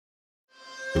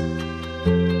Hello,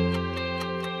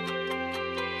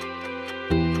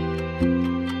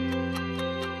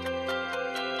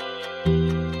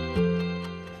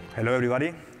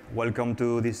 everybody. Welcome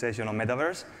to this session on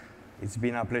Metaverse. It's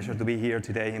been a pleasure to be here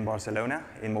today in Barcelona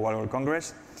in Mobile World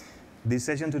Congress. This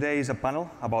session today is a panel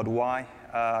about why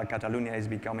Catalonia is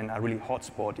becoming a really hot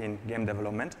spot in game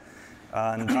development.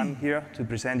 And I'm here to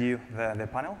present you the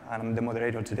panel, and I'm the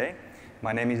moderator today.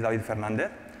 My name is David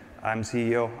Fernandez. I'm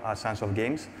CEO at Sons of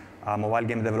Games, a mobile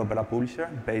game developer and publisher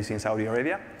based in Saudi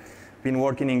Arabia. Been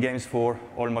working in games for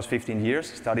almost 15 years,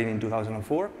 starting in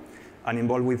 2004. And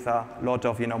involved with a lot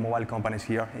of mobile companies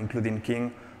here, including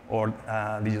King or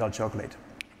Digital Chocolate.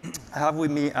 I have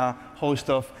with me a host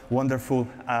of wonderful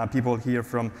people here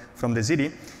from the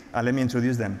city. Let me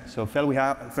introduce them. So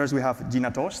first we have Gina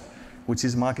Tost, which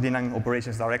is Marketing and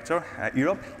Operations Director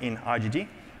Europe in RGG.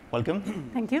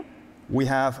 Welcome. Thank you. We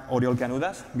have Oriol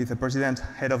Canudas, Vice President,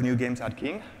 Head of New Games at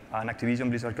King, an Activision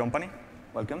Blizzard company.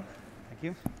 Welcome. Thank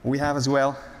you. We have as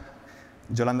well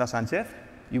Yolanda Sanchez,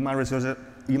 Human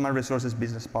Resources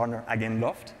Business Partner at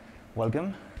GameLoft.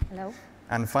 Welcome. Hello.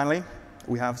 And finally,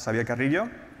 we have Xavier Carrillo,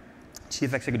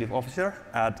 Chief Executive Officer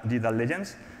at Digital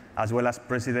Legends, as well as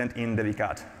President in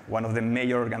DeviCAT, one of the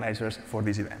major organizers for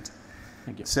this event.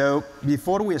 Thank you. So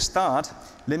before we start,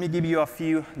 let me give you a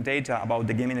few data about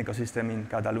the gaming ecosystem in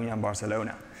Catalonia and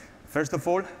Barcelona. First of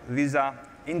all, this is an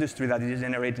industry that is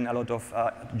generating a lot of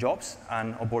jobs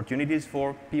and opportunities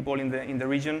for people in the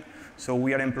region. So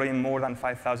we are employing more than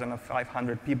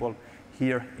 5,500 people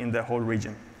here in the whole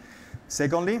region.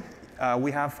 Secondly,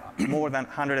 we have more than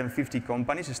 150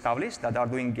 companies established that are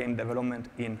doing game development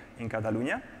in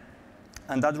Catalonia.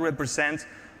 And that represents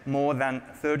more than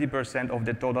 30% of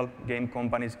the total game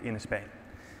companies in Spain.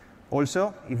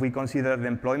 Also, if we consider the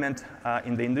employment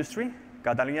in the industry,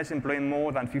 Catalonia is employing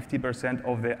more than 50%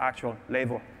 of the actual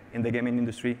labor in the gaming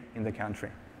industry in the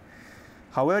country.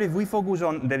 However, if we focus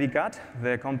on DeviCAT,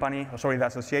 the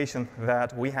association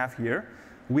that we have here,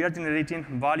 we are generating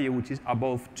value which is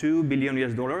above $2 billion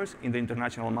in the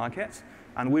international markets,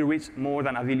 and we reach more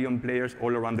than 1 billion players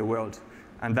all around the world.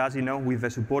 And that's, with the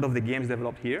support of the games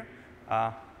developed here.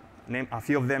 Name a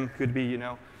few of them could be,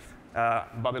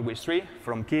 Bubble Witch 3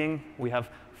 from King. We have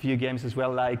a few games as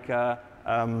well, like,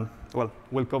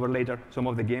 we'll cover later some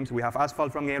of the games. We have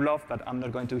Asphalt from GameLoft, but I'm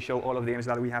not going to show all of the games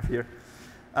that we have here.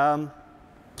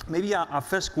 Maybe our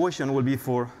first question will be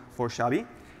for Xavi.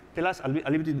 Tell us a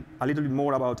little bit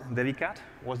more about DeviCAT.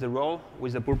 What's the role,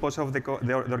 what's the purpose of the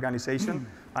organization,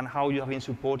 and how you have been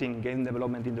supporting game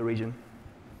development in the region?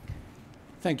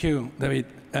 Thank you, David.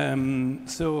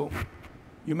 So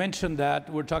you mentioned that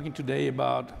we're talking today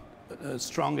about a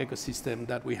strong ecosystem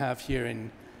that we have here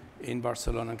in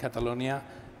Barcelona and Catalonia.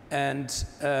 And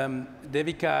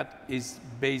DeviCAT is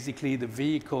basically the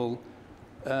vehicle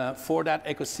for that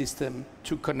ecosystem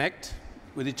to connect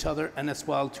with each other and as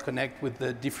well to connect with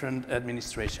the different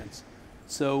administrations.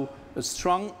 So a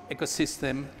strong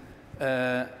ecosystem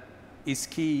is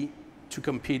key to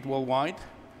compete worldwide,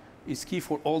 is key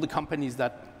for all the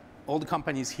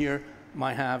companies here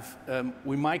might have.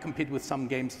 We might compete with some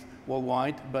games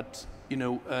worldwide, but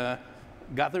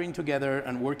gathering together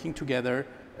and working together,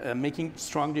 making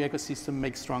strong the ecosystem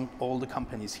makes strong all the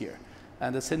companies here. And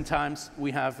at the same time,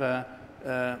 we have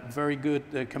very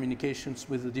good communications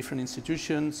with the different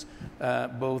institutions,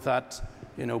 both at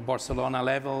Barcelona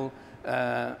level,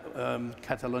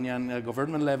 Catalonian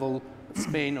government level,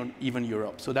 Spain, or even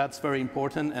Europe. So that's very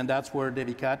important, and that's where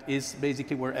DeviCAT is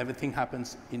basically where everything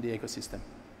happens in the ecosystem.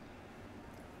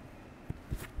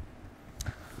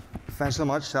 Thanks so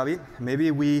much, Xavi. Maybe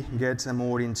we get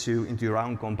more into your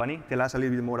own company. Tell us a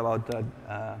little bit more about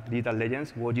Digital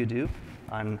Legends, what you do,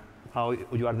 and how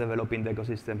you are developing the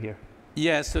ecosystem here.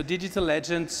 Yeah, so Digital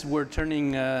Legends, we're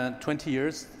turning 20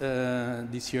 years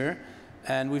this year,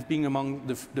 and we've been among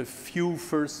the few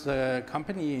first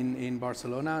company in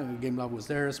Barcelona. GameLoft was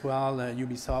there as well,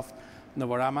 Ubisoft,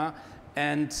 Novorama.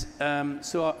 And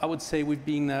so I would say we've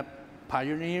been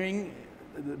pioneering,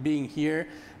 being here.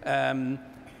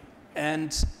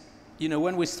 And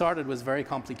when we started, it was very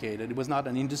complicated. It was not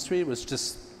an industry, it was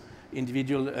just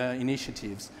individual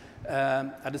initiatives.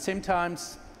 At the same time,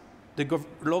 the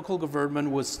local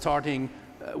government was starting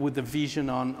with the vision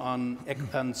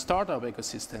on startup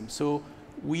ecosystem. So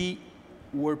we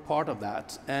were part of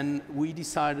that, and we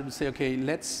decided to say, okay,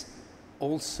 let's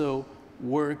also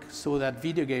work so that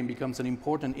video game becomes an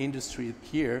important industry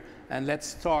here, and let's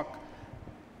start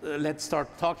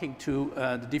talking to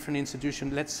the different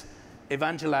institutions. Let's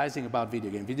evangelizing about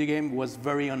video game. Video game was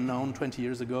very unknown 20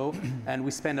 years ago, and we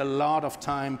spent a lot of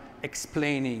time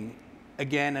explaining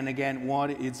again and again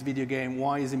what is video game,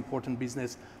 why is important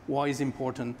business, why is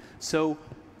important. So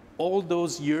all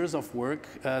those years of work,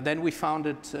 then we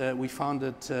founded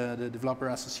the Developer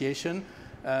Association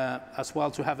as well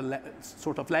to have a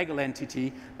sort of legal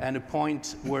entity and a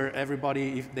point where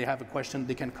everybody, if they have a question,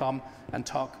 they can come and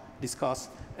talk, discuss,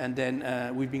 and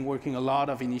then we've been working a lot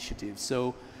of initiatives.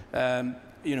 So,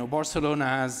 you know, Barcelona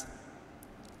has,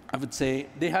 I would say,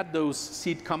 they had those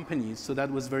seed companies, so that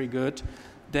was very good.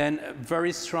 Then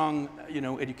very strong, you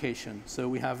know, education. So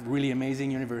we have really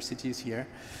amazing universities here.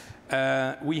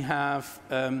 We have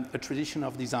a tradition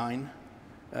of design,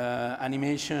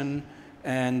 animation,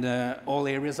 and all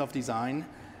areas of design.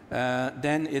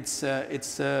 Then it's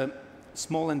a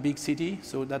small and big city,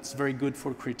 so that's very good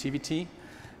for creativity,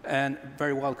 and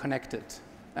very well connected.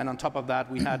 And on top of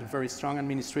that, we had a very strong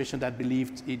administration that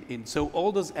believed in. So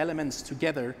all those elements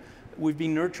together, we've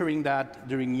been nurturing that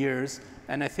during years.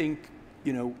 And I think,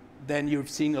 you know, then you've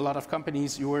seen a lot of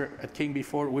companies. You were at King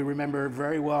before. We remember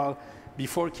very well,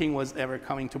 before King was ever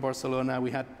coming to Barcelona,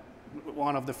 we had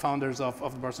one of the founders of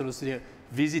the Barcelona City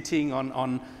visiting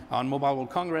on Mobile World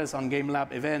Congress, on Game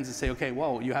Lab events, and say, okay,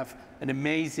 wow, you have an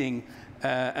amazing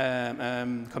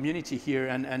community here,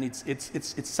 and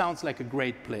it sounds like a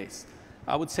great place.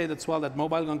 I would say that's well that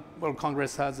Mobile World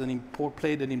Congress has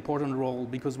played an important role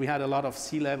because we had a lot of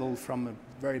C-level from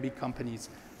very big companies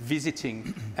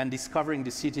visiting and discovering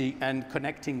the city and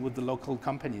connecting with the local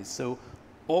companies. So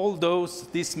all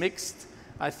this mixed,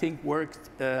 I think, worked,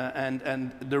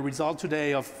 and the result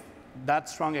today of that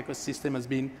strong ecosystem has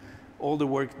been all the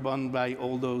work done by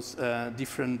all those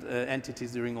different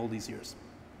entities during all these years.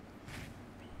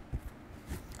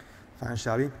 Thanks,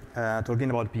 Xavi. Talking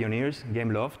about pioneers,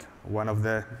 Gameloft, one of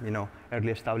the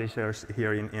early establishers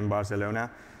here in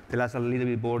Barcelona. Tell us a little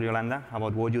bit more, Yolanda,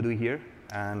 about what you do here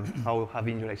and how have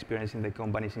been your experience in the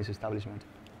company since establishment.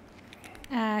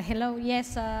 Hello,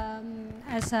 yes,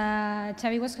 as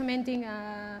Xavi was commenting,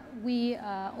 we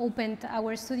opened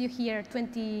our studio here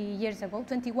 21 years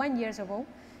ago.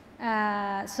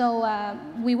 So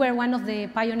we were one of the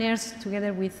pioneers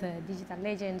together with Digital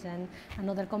Legends and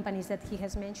other companies that he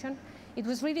has mentioned. It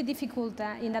was really difficult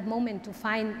in that moment to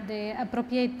find the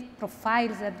appropriate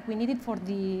profiles that we needed for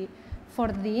the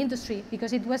industry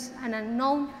because it was an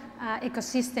unknown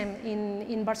ecosystem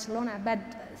in Barcelona. But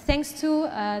thanks to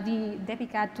the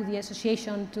DeviCAT, to the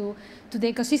association, to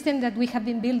the ecosystem that we have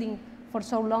been building for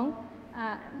so long,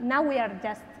 now we are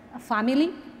just a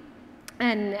family.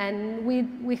 And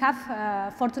we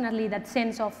have, fortunately, that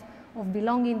sense of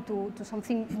belonging to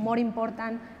something more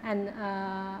important and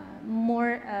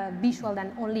more visual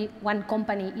than only one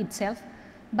company itself,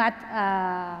 but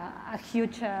a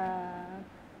huge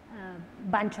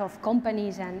bunch of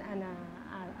companies and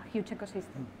a huge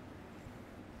ecosystem.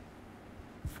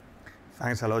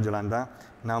 Thanks a lot, Yolanda.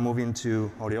 Now moving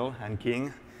to Oriol and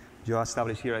King. You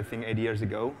established here, I think, 8 years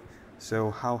ago.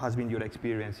 So how has been your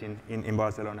experience in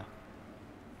Barcelona?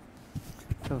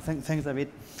 So thanks, David.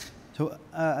 So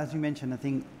as you mentioned, I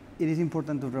think it is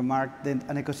important to remark that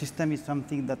an ecosystem is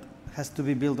something that has to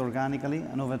be built organically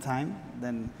and over time.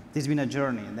 Then this has been a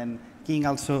journey. And then King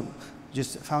also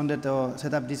just founded or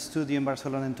set up this studio in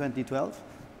Barcelona in 2012.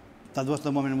 That was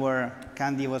the moment where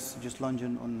Candy was just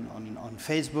launching on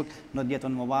Facebook, not yet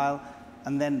on mobile.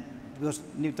 And then because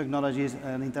new technologies,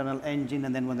 an internal engine,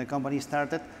 and then when the company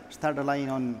started relying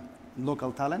on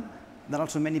local talent. Then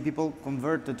also many people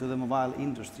converted to the mobile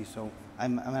industry. So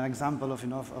I'm an example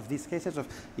of these cases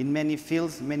in many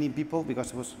fields, many people,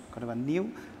 because it was kind of a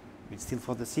new, it's still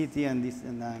for the city and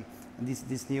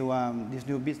this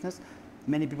new business.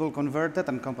 Many people converted,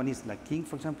 and companies like King,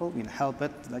 for example, help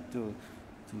it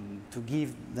to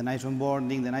give the nice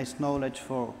onboarding, the nice knowledge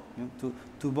for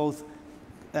to both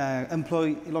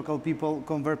employ local people,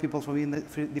 convert people from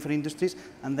different industries,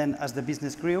 and then as the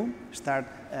business grew, start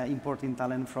importing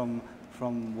talent from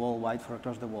worldwide, from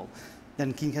across the world.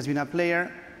 Then King has been a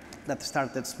player that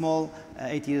started small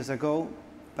 8 years ago,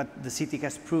 but the city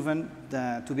has proven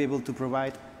to be able to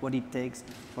provide what it takes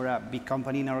for a big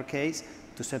company, in our case,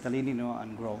 to settle in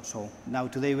and grow. So now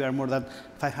today we are more than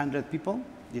 500 people.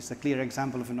 This is a clear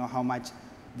example of how much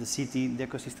the city, the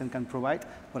ecosystem can provide,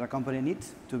 what a company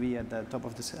needs to be at the top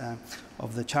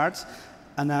of the charts.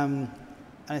 And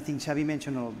I think Xavi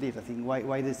mentioned all of this. I think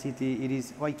why the city,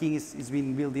 why King is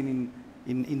being building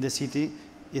in the city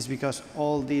is because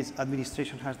all this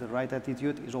administration has the right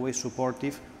attitude, is always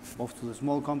supportive, both to the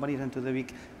small companies and to the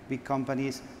big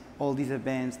companies. All these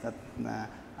events that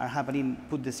are happening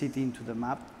put the city into the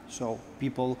map. So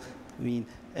people,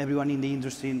 everyone in the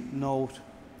industry knows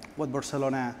what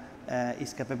Barcelona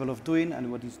is capable of doing and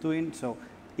what it's doing. So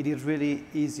it is really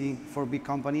easy for big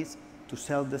companies to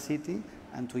sell the city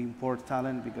and to import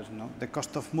talent, because the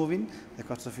cost of moving, the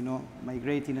cost of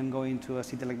migrating and going to a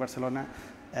city like Barcelona,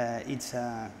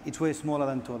 it's way smaller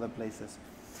than to other places.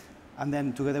 And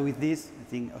then together with this, I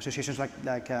think associations like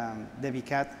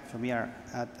DeviCAT for me are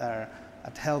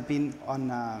at helping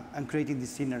on and creating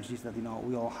these synergies that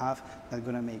we all have that are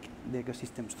going to make the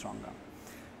ecosystem stronger.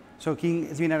 So King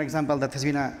has been an example that has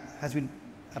been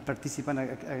a participant,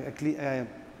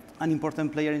 an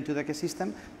important player into the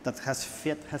ecosystem that has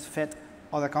fed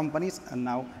other companies, and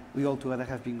now we all together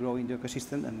have been growing the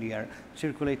ecosystem, and we are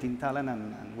circulating talent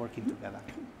and working together.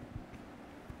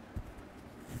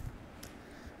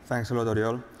 Thanks a lot,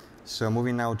 Oriol. So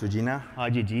moving now to Gina,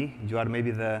 Gigi, you are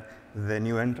maybe the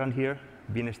new entrant here,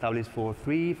 been established for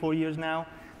 3-4 years now.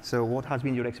 So what has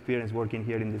been your experience working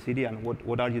here in the city, and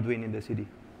what are you doing in the city?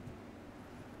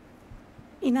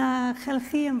 In a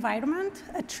healthy environment,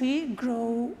 a tree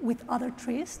grows with other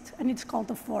trees, and it's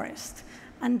called a forest.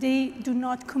 And they do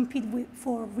not compete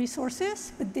for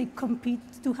resources, but they compete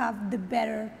to have the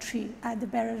better tree, the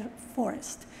better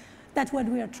forest. That's what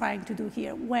we are trying to do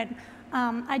here. When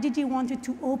IGG wanted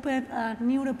to open an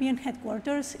European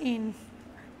headquarters in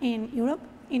Europe,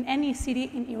 in any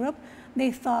city in Europe, they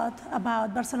thought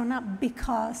about Barcelona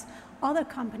because other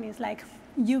companies like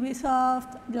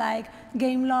Ubisoft, like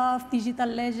Gameloft, Digital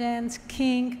Legends,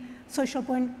 King, Social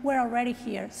Point were already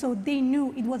here. So they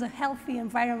knew it was a healthy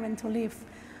environment to live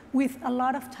with a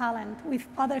lot of talent, with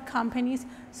other companies.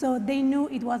 So they knew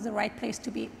it was the right place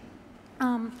to be.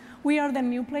 We are the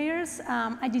new players.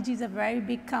 IGG is a very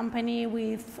big company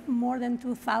with more than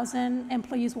 2,000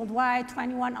 employees worldwide,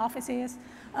 21 offices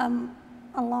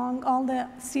along all the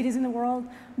cities in the world,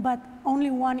 but only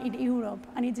one in Europe,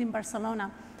 and it's in Barcelona.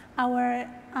 Our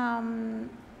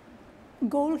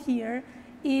goal here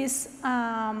is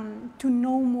to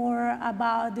know more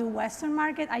about the Western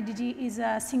market. IGG is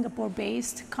a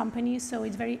Singapore-based company, so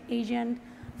it's very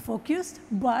Asian-focused,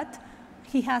 but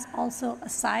he has also a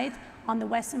side on the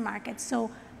Western market. So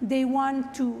they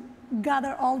want to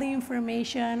gather all the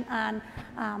information and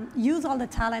use all the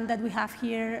talent that we have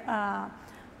here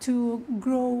to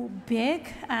grow big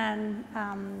and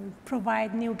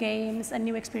provide new games and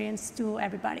new experience to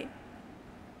everybody.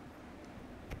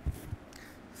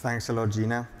 Thanks a lot,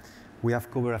 Gina. We have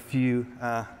covered a few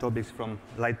topics from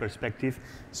light perspective.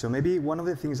 So maybe one of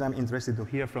the things I'm interested to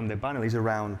hear from the panel is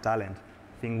around talent.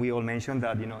 I think we all mentioned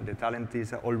that the talent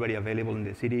is already available in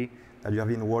the city, that you have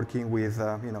been working with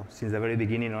since the very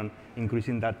beginning on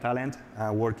increasing that talent,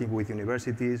 working with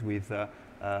universities, with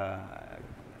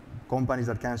companies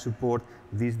that can support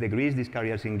these degrees, these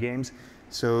careers in games.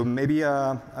 So maybe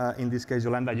in this case,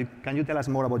 Yolanda, can you tell us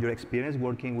more about your experience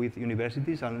working with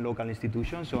universities and local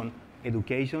institutions on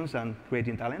educations and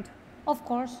creating talent? Of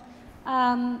course.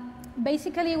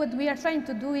 Basically, what we are trying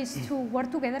to do is to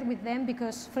work together with them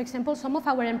because, for example, some of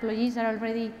our employees are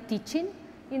already teaching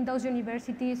in those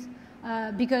universities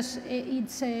because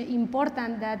it's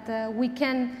important that we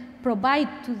can provide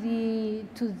to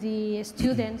the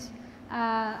students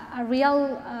a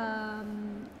real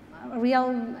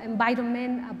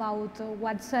environment about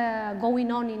what's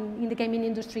going on in the gaming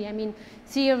industry. I mean,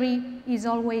 theory is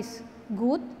always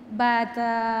good, but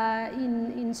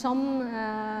in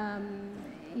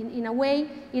a way,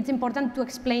 it's important to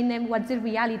explain them what's the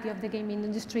reality of the gaming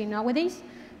industry nowadays.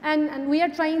 And we are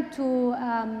trying to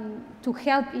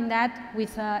help in that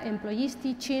with employees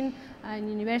teaching and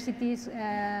universities.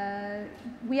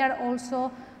 We are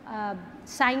also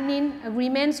signing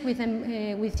agreements with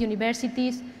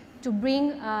universities to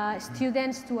bring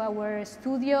students to our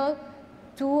studio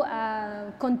to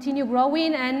continue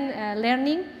growing and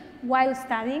learning while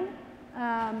studying,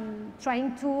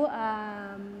 trying to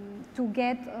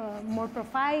get more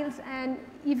profiles and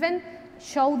even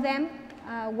show them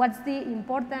what's the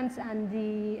importance and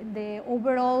the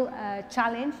overall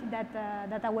challenge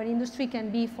that our industry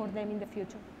can be for them in the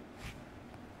future.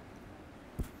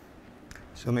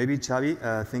 So maybe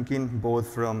Xavi, thinking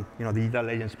both from Digital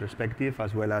Legends perspective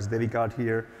as well as DeviCAT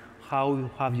here,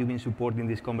 how have you been supporting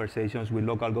these conversations with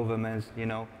local governments,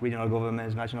 regional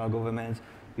governments, national governments,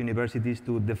 universities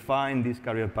to define these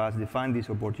career paths, define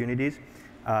these opportunities?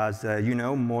 As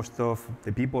most of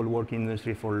the people working in the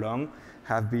industry for long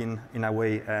have been, in a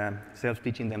way,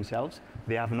 self-teaching themselves.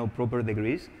 They have no proper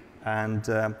degrees. And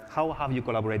how have you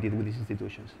collaborated with these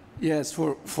institutions? Yes,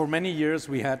 for many years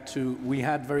we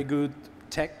had very good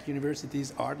tech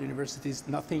universities, art universities,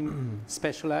 nothing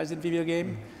specialized in video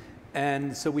game.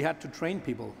 And so we had to train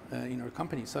people in our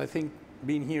company. So I think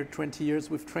being here 20 years,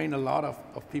 we've trained a lot of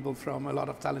people from a lot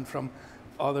of talent from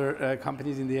other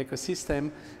companies in the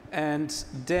ecosystem. And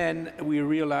then we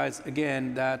realized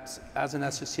again that as an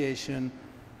association,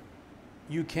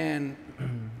 you can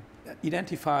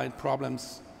identify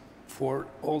problems for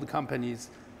all the companies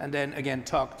and then again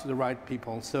talk to the right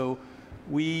people. So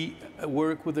we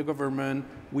work with the government.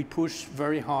 We push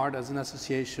very hard as an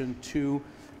association to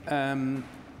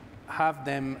have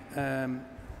them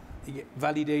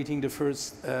validating the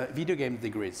first video game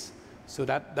degrees. So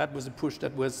that was a push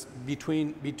that was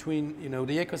between you know,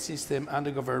 the ecosystem and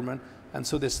the government, and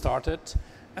so they started.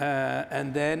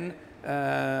 And then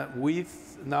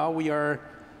now we are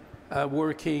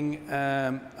working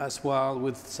as well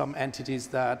with some entities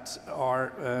that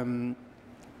are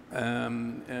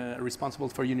responsible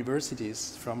for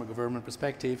universities from a government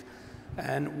perspective.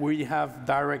 And we have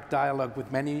direct dialogue with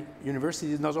many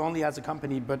universities, not only as a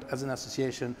company, but as an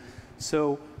association.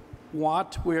 So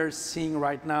what we're seeing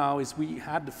right now is we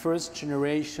had the first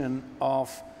generation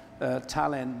of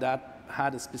talent that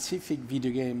had a specific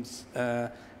video games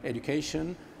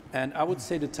education. And I would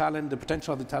say the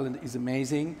potential of the talent is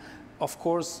amazing. Of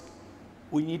course,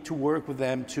 we need to work with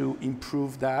them to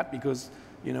improve that because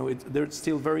you know, they're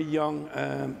still very young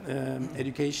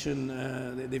education.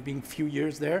 They've been a few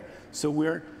years there. So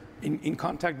we're in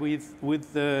contact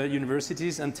with the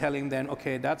universities and telling them,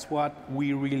 okay, that's what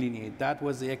we really need. That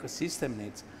was the ecosystem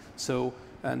needs. So,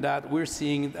 and that we're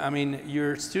seeing, I mean,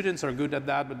 your students are good at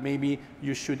that, but maybe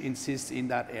you should insist in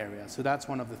that area. So that's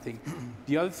one of the things.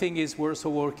 The other thing is we're also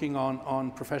working on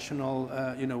professional,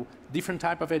 you know, different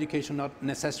type of education, not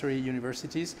necessarily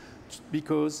universities,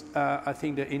 because I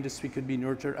think the industry could be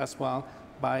nurtured as well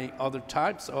by other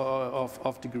types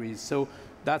of degrees. So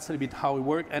that's a little bit how we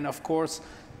work. And of course,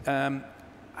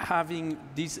 having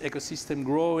this ecosystem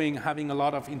growing, having a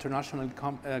lot of international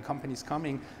companies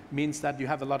coming, means that you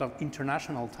have a lot of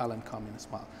international talent coming as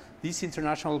well. This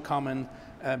international comment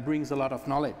brings a lot of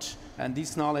knowledge, and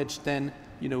this knowledge then,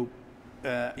 you know,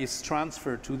 is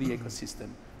transferred to the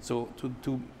ecosystem. So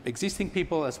to existing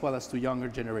people as well as to younger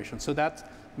generations. So that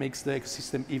makes the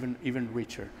ecosystem even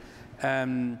richer.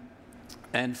 And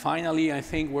finally, I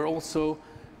think we're also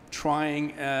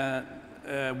trying,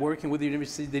 working with the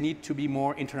university, they need to be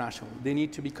more international. They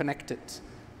need to be connected.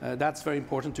 That's very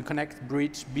important, to connect,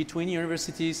 bridge between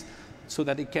universities so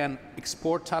that it can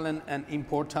export talent and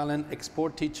import talent,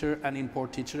 export teacher and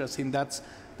import teacher. I think that's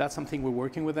something we're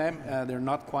working with them. They're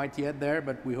not quite yet there,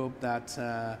 but we hope that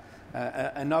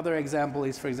another example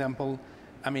is, for example,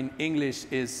 I mean, English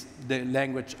is the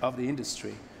language of the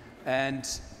industry. And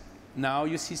now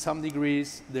you see some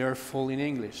degrees, they're full in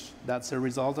English. That's a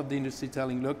result of the industry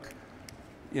telling, look,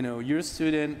 you know, you're a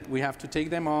student, we have to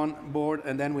take them on board,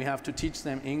 and then we have to teach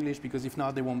them English, because if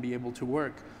not, they won't be able to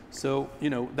work. So, you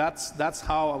know, that's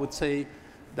how I would say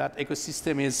that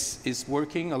ecosystem is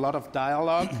working, a lot of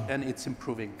dialogue, and it's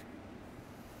improving.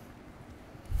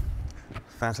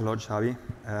 Thanks a lot, Xavi.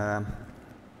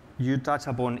 You touch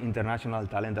upon international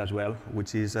talent as well,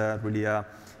 which is really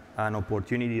an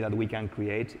opportunity that we can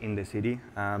create in the city,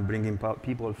 bringing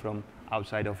people from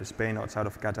outside of Spain, outside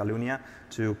of Catalonia,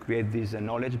 to create this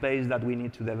knowledge base that we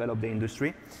need to develop the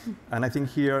industry. And I think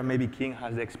here maybe King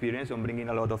has the experience on bringing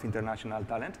a lot of international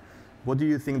talent. What do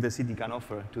you think the city can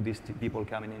offer to these people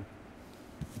coming in?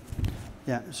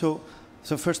 Yeah, so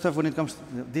first off, when it comes to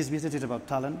this business, is about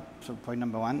talent, so point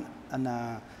number one.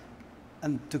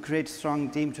 And to create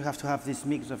strong teams, you have to have this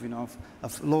mix of, you know,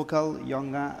 of local,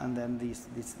 younger, and then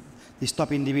these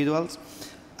top individuals.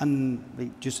 And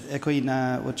just echoing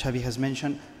what Xavi has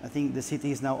mentioned, I think the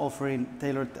city is now offering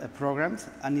tailored programs,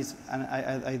 and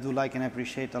I do like and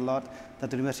appreciate a lot that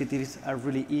the universities are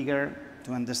really eager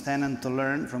to understand and to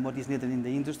learn from what is needed in the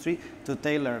industry to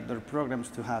tailor their programs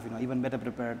to have, you know, even better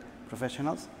prepared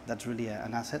professionals. That's really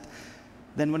an asset.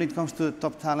 Then when it comes to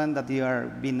top talent that you are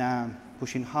been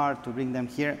pushing hard to bring them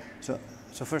here,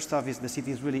 so first off, is the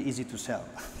city is really easy to sell.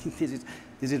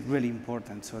 This is really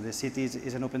important. So the city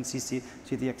is an open city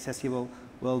accessible,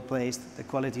 well placed. The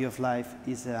quality of life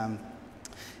is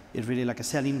really like a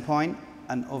selling point.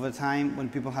 And over time, when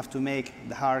people have to make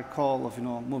the hard call of, you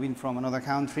know, moving from another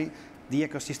country, the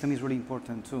ecosystem is really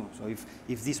important too. So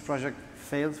if this project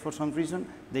fails for some reason,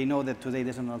 they know that today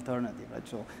there's an alternative, right?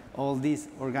 So all this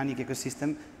organic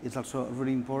ecosystem is also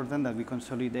really important that we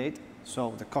consolidate.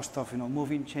 So the cost of, you know,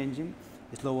 moving, changing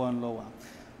is lower and lower.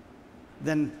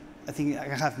 Then I think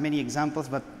I have many examples,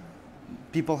 but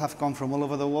people have come from all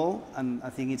over the world, and I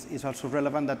think it's also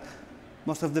relevant that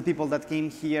most of the people that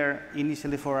came here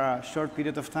initially for a short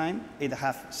period of time either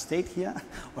have stayed here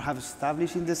or have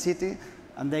established in the city,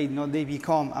 and they, they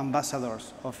become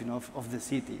ambassadors of, of the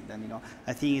city. Then,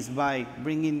 I think it's by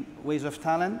bringing waves of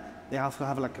talent, they also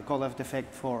have like a call-out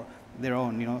effect for their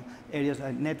own, areas,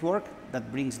 a network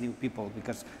that brings new people.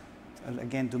 Because,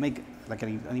 again, to make like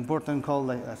an important call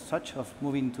as such of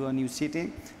moving to a new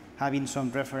city, having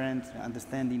some reference,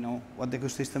 understanding, what the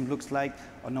ecosystem looks like,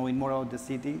 or knowing more about the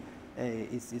city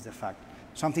is a fact.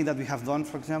 Something that we have done,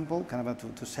 for example, kind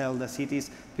of to sell the cities,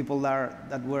 people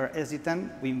that were hesitant,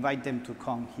 we invite them to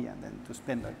come here and then to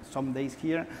spend like some days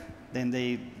here. Then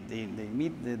they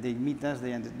meet us,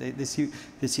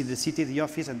 they see the city, the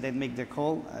office, and then make the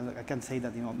call. I can say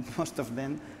that most of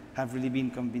them have really been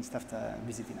convinced after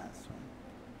visiting us. So.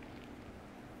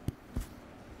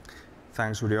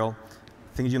 Thanks, Uriel.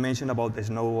 Things you mentioned about the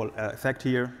snowball effect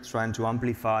here, trying to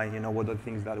amplify, what are the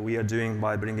things that we are doing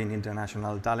by bringing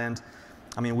international talent.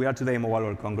 I mean, we are today in Mobile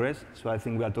World Congress, so I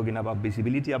think we are talking about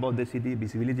visibility about the city,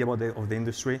 visibility about of the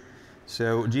industry.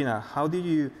 So, Gina, how do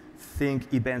you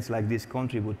think events like this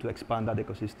contribute to expand that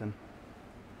ecosystem?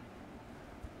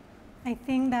 I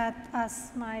think that,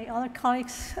 as my other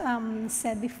colleagues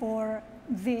said before,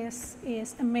 this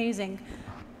is amazing.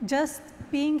 Just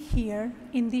being here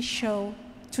in this show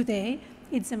today,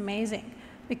 it's amazing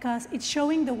because it's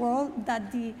showing the world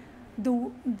that the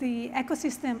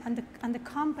ecosystem and the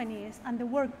companies and the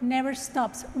work never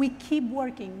stops. We keep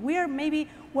working. We are maybe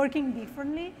working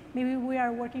differently. Maybe we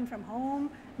are working from home.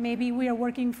 Maybe we are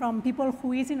working from people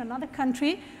who is in another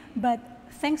country. But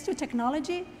thanks to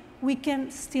technology, we can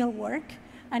still work.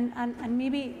 And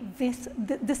maybe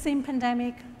the same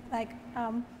pandemic, like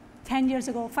 10 years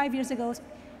ago, 5 years ago,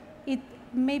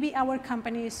 maybe our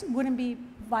companies wouldn't be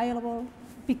viable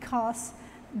because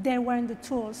there weren't the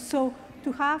tools. So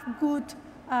to have good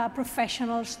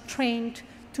professionals trained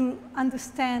to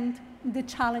understand the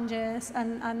challenges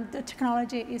and the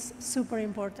technology is super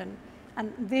important.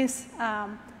 And this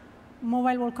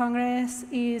Mobile World Congress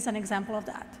is an example of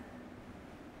that.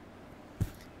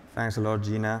 Thanks a lot,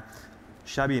 Gina.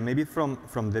 Xavi, maybe from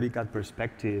DeviCAT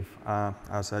perspective,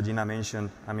 as Gina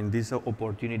mentioned, I mean, this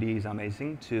opportunity is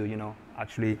amazing to,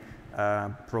 actually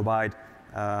provide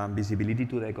visibility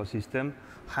to the ecosystem.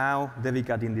 How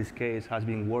DeviCAT in this case has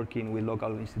been working with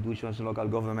local institutions, local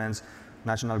governments,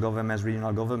 national governments,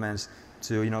 regional governments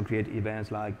to create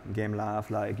events like Game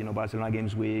Lab, like Barcelona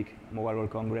Games Week, Mobile World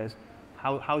Congress.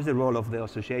 How is the role of the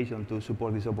association to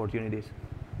support these opportunities?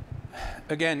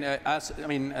 Again, at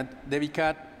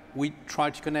DeviCAT, we try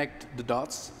to connect the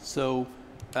dots. So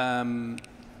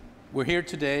we're here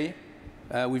today.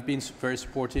 We've been very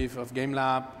supportive of Game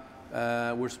Lab.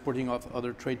 We're supporting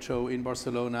other trade show in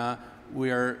Barcelona. We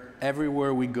are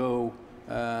everywhere we go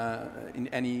in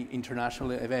any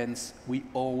international events. We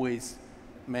always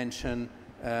mention,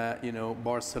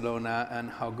 Barcelona and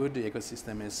how good the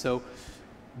ecosystem is. So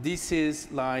this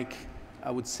is like,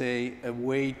 I would say, a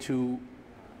way to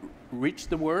reach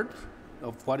the word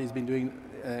of what he's been doing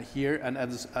here, and at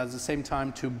the same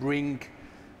time to bring,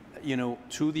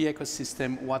 to the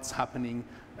ecosystem what's happening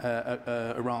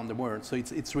around the world. So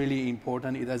it's really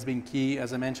important. It has been key,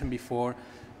 as I mentioned before.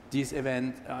 This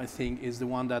event, I think, is the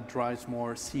one that drives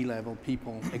more C-level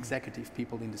people, executive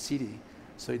people in the city.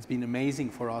 So it's been amazing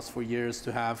for us for years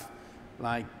to have,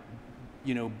 like,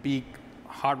 big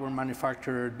hardware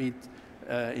manufacturer, big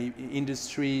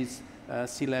industries,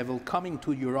 C-level coming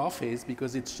to your office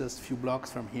because it's just a few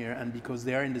blocks from here and because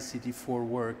they're in the city for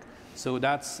work. So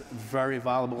that's very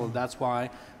valuable. That's why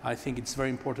I think it's very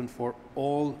important for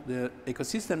all the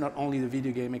ecosystem, not only the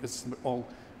video game ecosystem, but all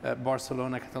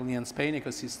Barcelona, Catalonia, and Spain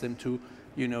ecosystem to,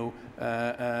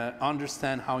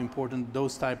 understand how important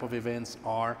those type of events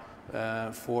are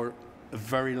for a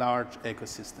very large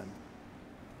ecosystem.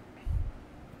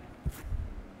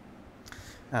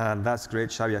 That's great,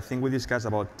 Xavi. I think we discussed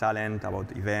about talent,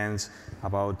 about events,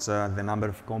 about the number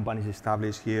of companies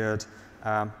established here.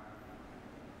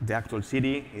 The actual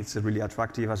city, it's really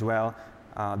attractive as well.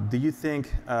 Do you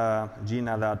think,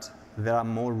 Gina, that there are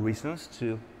more reasons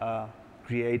to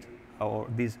create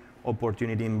this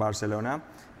opportunity in Barcelona?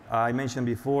 I mentioned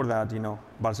before that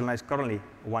Barcelona is currently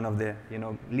one of the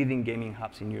leading gaming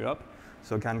hubs in Europe,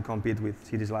 so can compete with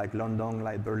cities like London,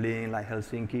 like Berlin, like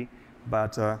Helsinki.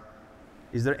 But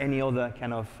is there any other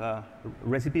kind of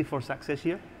recipe for success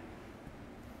here?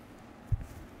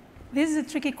 This is a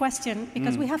tricky question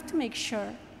because we have to make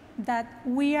sure that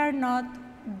we are not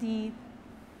the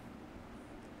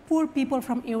poor people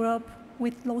from Europe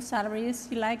with low salaries.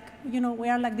 We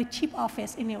are like the cheap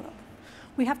office in Europe.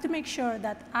 We have to make sure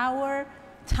that our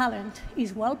talent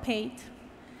is well paid,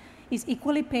 is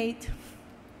equally paid,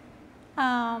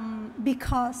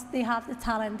 because they have the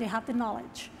talent, they have the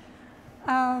knowledge.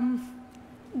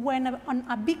 when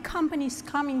a big company is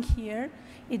coming here,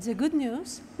 it's a good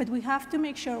news, but we have to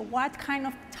make sure what kind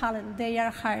of talent they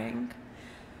are hiring.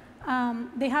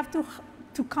 They have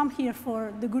to come here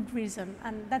for the good reason,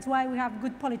 and that's why we have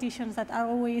good politicians that are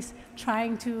always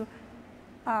trying to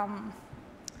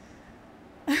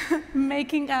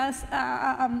making us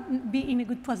be in a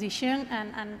good position,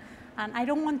 and I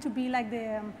don't want to be like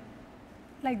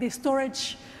the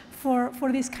storage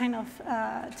for this kind of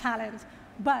talent.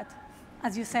 But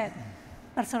as you said,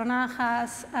 Barcelona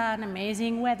has an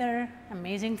amazing weather,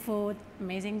 amazing food,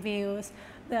 amazing views.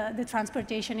 The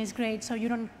transportation is great, so you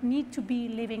don't need to be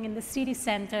living in the city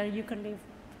center. You can live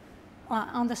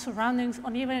on the surroundings,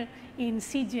 or even in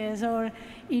Sitges or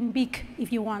in Vic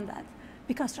if you want that,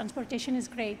 because transportation is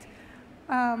great.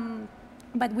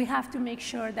 But we have to make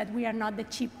sure that we are not the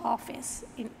cheap office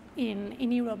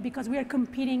in Europe, because we are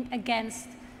competing against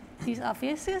these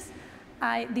offices,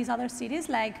 these other cities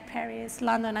like Paris,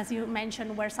 London, as you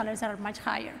mentioned, where salaries are much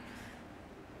higher.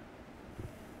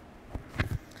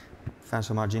 Thanks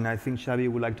so much, Gina. I think Xavi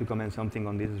would like to comment something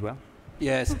on this as well.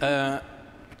 Yes,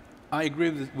 I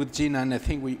agree with Gina, and I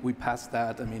think we passed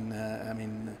that. I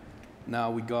mean,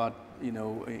 now we got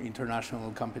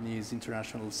international companies,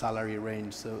 international salary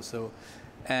range.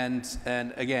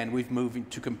 And again, we've moved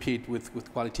to compete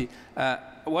with quality.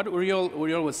 What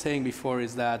Uriol was saying before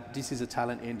is that this is a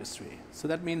talent industry. So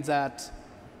that means that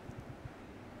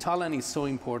talent is so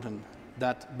important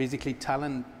that basically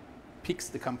talent picks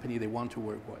the company they want to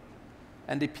work with.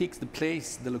 And they pick the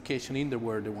place, the location in the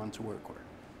world they want to work with.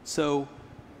 So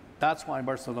that's why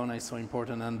Barcelona is so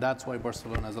important, and that's why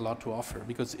Barcelona has a lot to offer,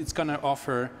 because it's going to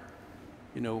offer,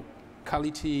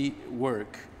 quality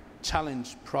work,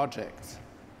 challenge projects.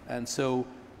 And so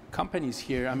companies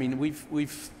here, I mean, we've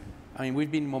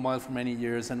been mobile for many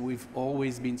years, and we've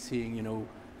always been seeing,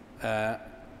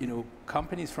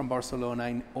 companies from Barcelona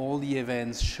in all the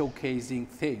events showcasing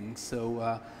things.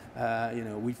 So,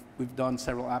 we've done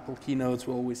several Apple keynotes.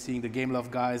 We're always seeing the Game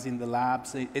Love guys in the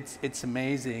labs. It's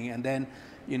amazing. And then,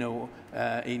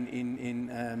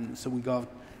 so we got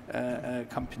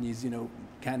companies,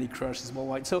 Candy Crush is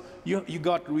worldwide. So you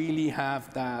got really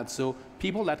have that. So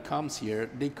people that comes here,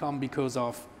 they come because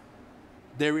of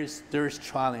there is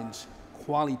challenge,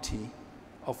 quality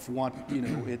of what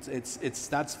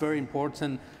that's very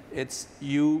important. It's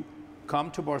you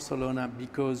come to Barcelona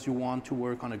because you want to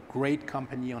work on a great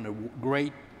company, on a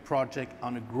great project,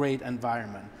 on a great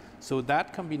environment. So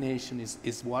that combination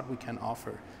is what we can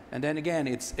offer. And then again,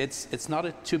 it's not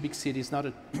a too big city, it's not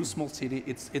a too small city.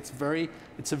 It's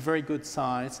a very good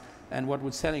size. And what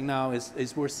we're selling now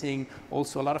is we're seeing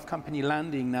also a lot of company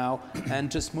landing now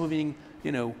and just moving,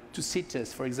 to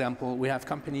Sitges, for example. We have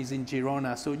companies in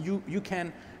Girona, so you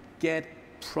can get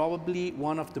probably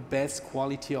one of the best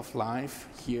quality of life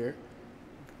here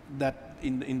that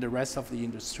in the rest of the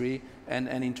industry, and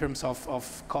in terms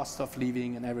of cost of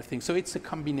living and everything. So it's a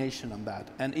combination of that.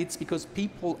 And it's because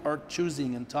people are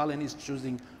choosing, and talent is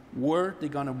choosing where they're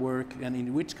gonna work and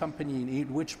in which company,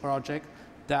 in which project,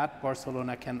 that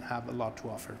Barcelona can have a lot to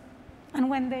offer. And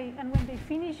when they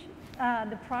finish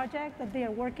the project that they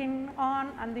are working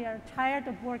on, and they are tired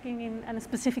of working in a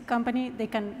specific company, they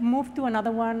can move to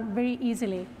another one very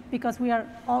easily, because we are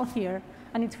all here,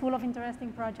 and it's full of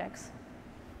interesting projects.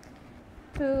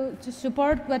 To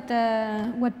support what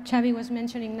Xavi was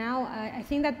mentioning now, I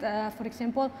think that, for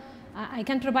example, I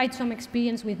can provide some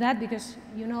experience with that, because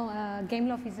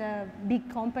Gameloft is a big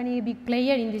company, big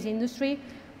player in this industry.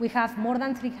 We have more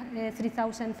than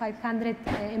 3,500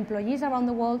 employees around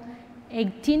the world,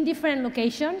 18 different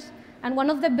locations, and one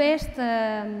of the best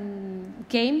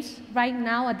games right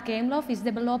now at Gameloft is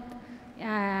developed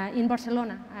in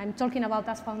Barcelona. I'm talking about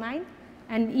Asphalt 9,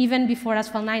 and even before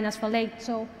Asphalt 9, Asphalt 8.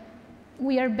 So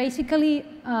we are basically,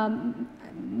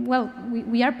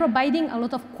 we are providing a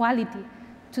lot of quality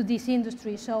to this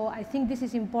industry. So I think this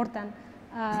is important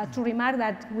to remark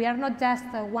that we are not just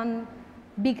one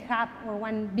big hub or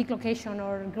one big location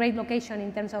or great location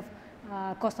in terms of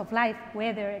cost of life,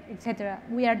 weather, etc.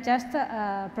 We are just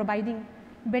providing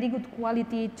very good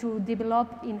quality to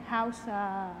develop in-house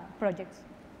projects.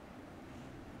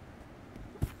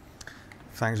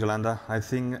 Thanks, Yolanda. I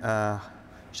think,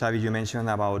 Xavi, you mentioned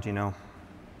about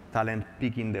talent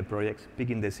picking the projects,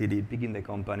 picking the city, picking the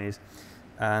companies.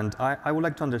 And I would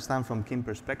like to understand from Kim's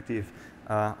perspective,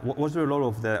 what's the role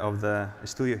of the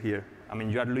studio here? I mean,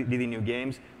 you are leading new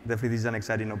games. Definitely this is an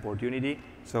exciting opportunity.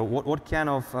 So what kind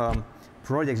of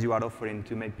projects you are offering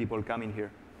to make people come in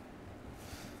here?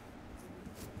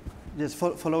 Just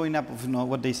following up of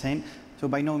what they're saying. So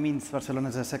by no means Barcelona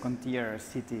is a second-tier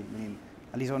city. I mean,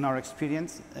 at least on our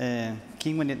experience,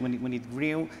 King, when it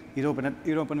grew, it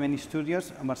opened many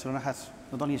studios, and Barcelona has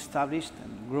not only established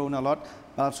and grown a lot,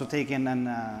 but also taken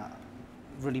a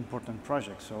really important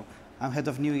project. So I'm head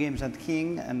of new games at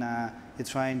King, and it's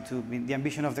trying to be, the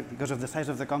ambition of because of the size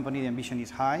of the company, the ambition is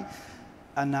high.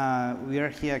 And we are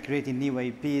here creating new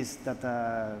IPs that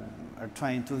are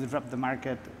trying to disrupt the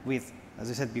market with, as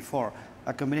I said before,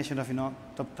 a combination of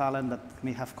top talent that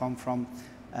may have come from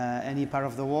any part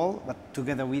of the world, but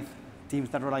together with teams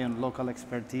that rely on local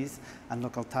expertise and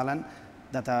local talent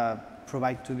that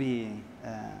provide to be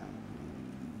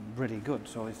really good.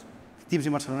 So it's teams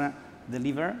in Barcelona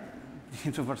deliver,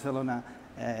 teams in Barcelona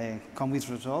come with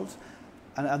results.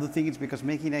 And I do think it's because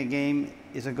making a game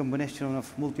is a combination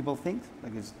of multiple things.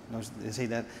 Like they say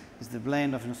that it's the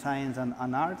blend of science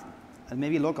and art. And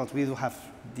maybe locals, we do have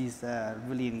this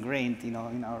really ingrained in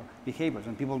our behaviors.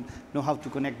 And people know how to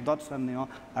connect dots and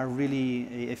are really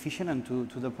efficient and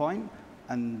to the point.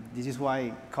 And this is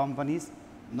why companies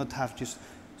not have just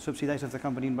subsidies of the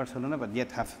company in Barcelona, but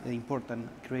yet have important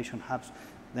creation hubs.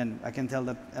 Then I can tell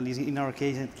that, at least in our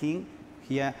case at King,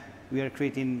 here we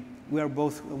are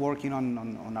both working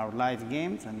on our live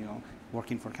games and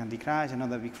working for Candy Crush and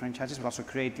other big franchises, but also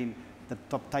creating the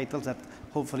top titles that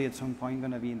hopefully at some point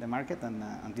going to be in the market and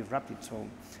disrupt it. So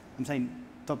I'm saying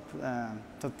top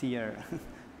tier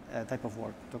type of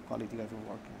work, top quality type of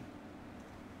work.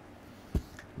 Yeah.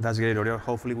 That's great, Oriol.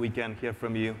 Hopefully we can hear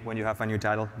from you when you have a new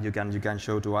title. You can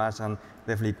show to us, and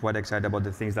definitely quite excited about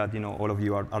the things that all of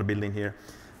you are building here.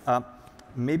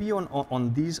 Maybe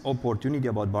on this opportunity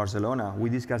about Barcelona, we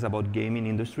discussed about gaming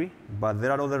industry, but there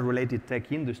are other related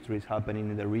tech industries happening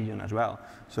in the region as well.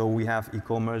 So we have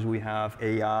e-commerce, we have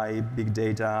AI, big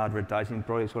data, advertising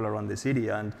projects all around the city,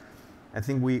 and I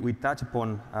think we touch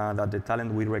upon that the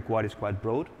talent we require is quite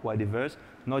broad, quite diverse,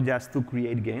 not just to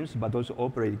create games, but also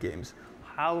operate games.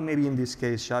 How maybe in this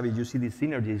case, Xavi, you see the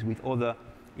synergies with other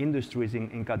industries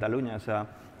in Catalonia as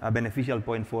a beneficial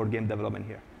point for game development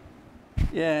here?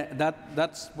 Yeah,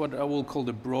 that's what I will call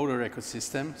the broader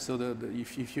ecosystem. So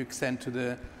if you extend to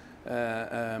the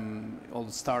all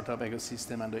the startup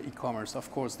ecosystem and the e-commerce,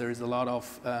 of course, there is a lot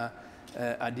of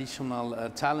additional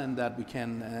talent that we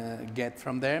can get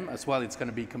from them as well. It's going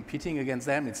to be competing against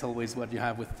them. It's always what you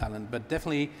have with talent. But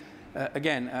definitely,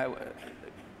 again,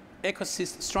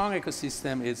 strong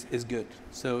ecosystem is good.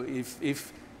 So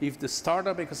if the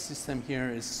startup ecosystem here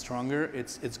is stronger,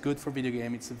 it's good for video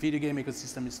game. If the video game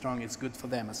ecosystem is strong, it's good for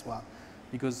them as well.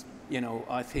 Because,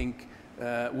 I think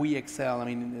we excel. I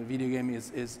mean, video game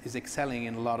is excelling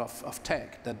in a lot of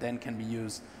tech that then can be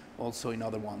used also in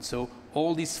other ones. So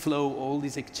all this flow, all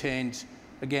this exchange,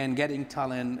 again, getting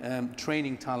talent,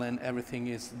 training talent,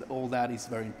 all that is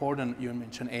very important. You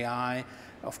mentioned AI.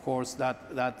 Of course,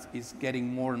 that is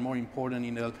getting more and more important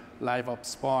in the live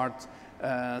ops part.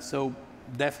 So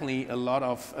definitely a lot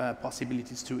of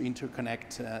possibilities to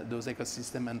interconnect those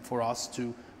ecosystems and for us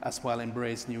to as well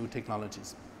embrace new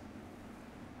technologies.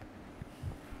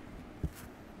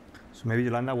 So maybe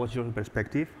Yolanda, what's your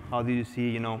perspective? How do you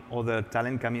see other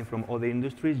talent coming from other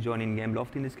industries joining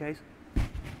Gameloft in this case?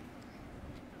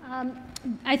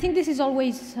 I think this is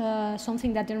always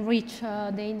something that enriches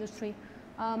the industry.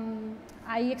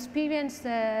 I experienced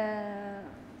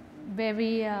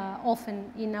very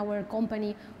often in our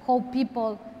company how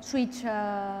people switch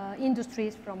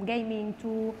industries from gaming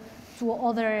to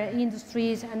other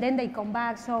industries, and then they come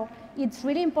back. So it's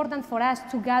really important for us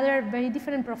to gather very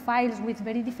different profiles with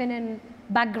very different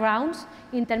backgrounds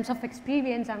in terms of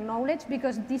experience and knowledge,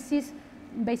 because this is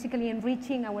basically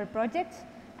enriching our projects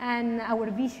and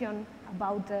our vision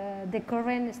about the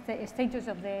current status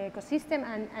of the ecosystem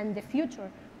and the future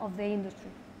of the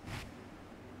industry.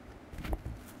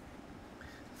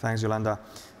 Thanks, Yolanda.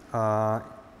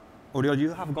 Oriol,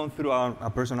 you have gone through a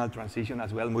personal transition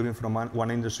as well, moving from one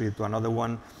industry to another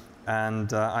one.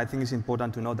 And I think it's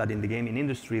important to know that in the gaming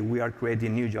industry, we are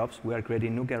creating new jobs, we are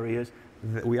creating new careers.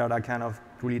 We are a kind of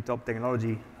really top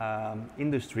technology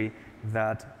industry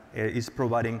that is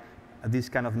providing these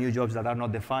kind of new jobs that are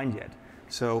not defined yet.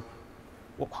 So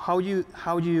how do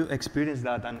you experience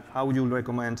that, and how would you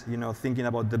recommend thinking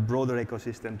about the broader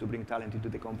ecosystem to bring talent into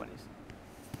the companies?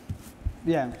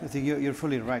 Yeah, I think you're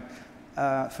fully right.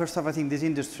 First off, I think this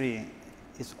industry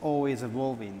is always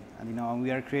evolving, and we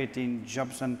are creating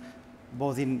jobs, and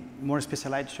both in more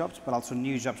specialized jobs, but also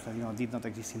new jobs that did not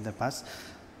exist in the past.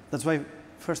 That's why,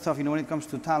 first off, when it comes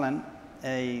to talent,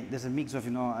 there's a mix of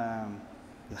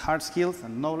hard skills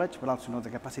and knowledge, but also the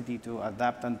capacity to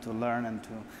adapt and to learn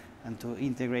and to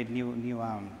integrate new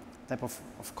type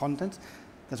of content.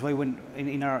 That's why when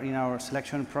in our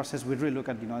selection process, we really look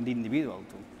at the individual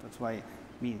too. That's why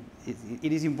I mean,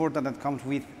 it is important that comes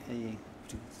with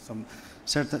some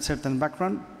certain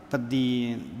background, but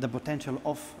the potential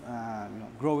of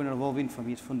growing or evolving for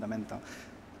me is fundamental.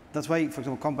 That's why, for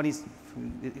example, companies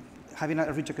having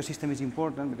a rich ecosystem is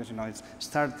important because it's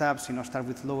startups start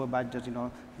with lower budgets.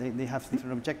 They have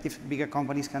different objectives. Bigger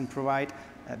companies can provide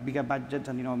bigger budgets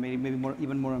and maybe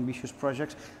even more ambitious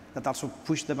projects that also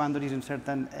push the boundaries in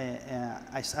certain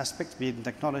aspects, be it in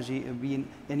technology, be in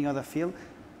any other field,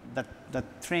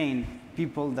 that train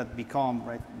people that become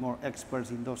more experts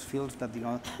in those fields that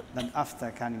that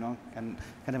after can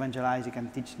evangelize, you can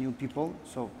teach new people.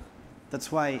 So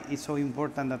that's why it's so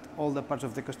important that all the parts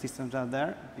of the ecosystems are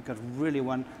there, because really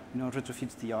one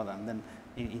retrofits the other. And then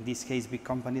in this case, big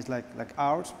companies like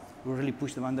ours will really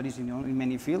push the boundaries in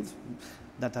many fields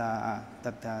that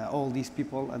all these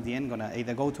people at the end gonna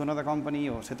either go to another company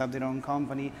or set up their own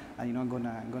company and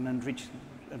gonna enrich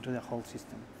into the whole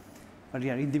system. But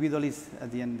yeah, individual is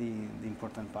at the end the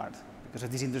important part, because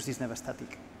this industry is never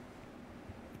static.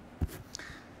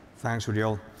 Thanks,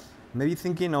 Uriel. Maybe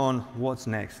thinking on what's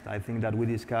next. I think that we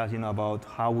discussed about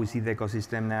how we see the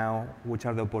ecosystem now, which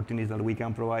are the opportunities that we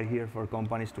can provide here for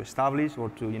companies to establish or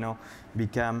to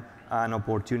become an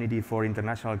opportunity for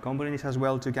international companies as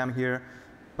well to come here.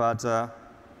 But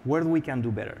where we can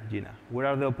do better, Gina? Where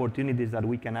are the opportunities that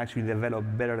we can actually develop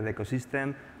better the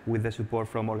ecosystem with the support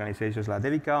from organizations like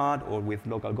DeviCAT or with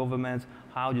local governments?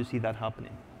 How do you see that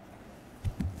happening?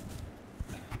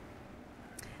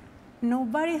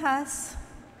 Nobody has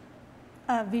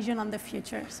a vision on the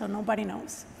future, so nobody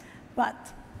knows.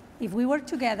 But if we work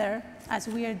together, as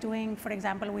we are doing, for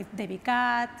example, with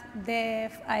DeviCAT,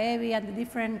 DEF, AEBI, and the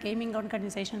different gaming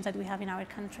organizations that we have in our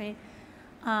country,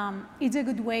 it's a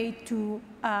good way to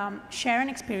share an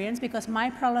experience, because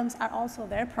my problems are also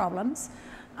their problems,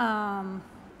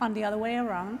 on the other way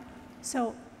around.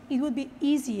 So it would be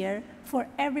easier for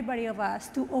everybody of us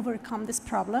to overcome these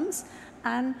problems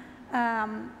and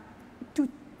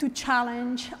to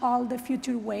challenge all the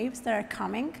future waves that are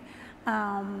coming,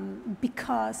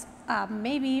 because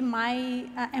maybe my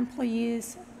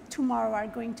employees tomorrow are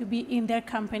going to be in their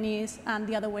companies and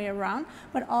the other way around,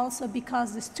 but also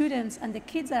because the students and the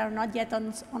kids that are not yet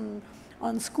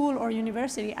on school or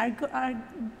university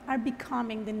are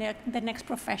becoming the next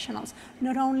professionals,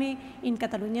 not only in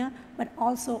Catalonia, but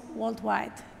also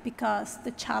worldwide, because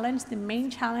the main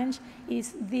challenge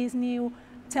is this new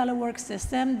telework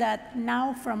system that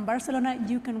now from Barcelona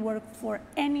you can work for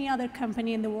any other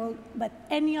company in the world, but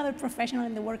any other professional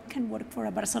in the world can work for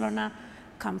a Barcelona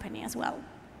company as well.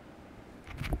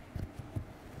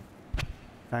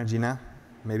 Thanks, Gina.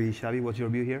 Maybe Xavi, what's your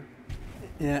view here?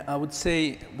 Yeah, I would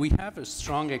say we have a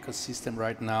strong ecosystem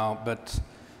right now, but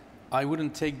I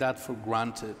wouldn't take that for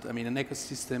granted. I mean, an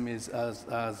ecosystem is,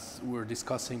 as we were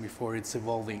discussing before, it's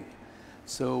evolving.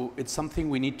 So it's something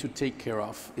we need to take care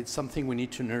of. It's something we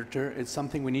need to nurture. It's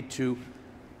something we need to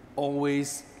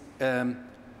always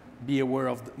be aware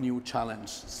of the new challenge.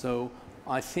 So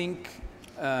I think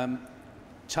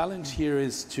challenge here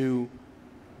is to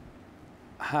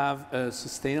have a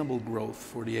sustainable growth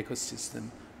for the ecosystem.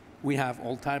 We have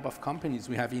all type of companies.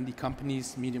 We have indie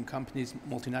companies, medium companies,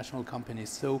 multinational companies.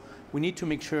 So we need to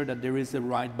make sure that there is the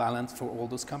right balance for all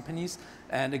those companies.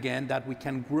 And again, that we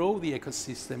can grow the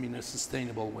ecosystem in a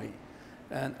sustainable way.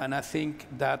 And I think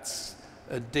that's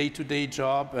a day-to-day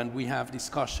job. And we have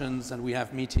discussions and we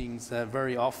have meetings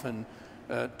very often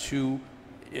to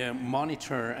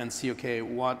monitor and see, okay,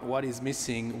 what is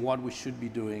missing, what we should be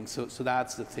doing. So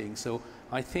that's the thing. So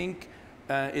I think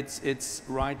it's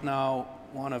right now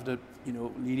one of the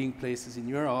leading places in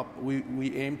Europe.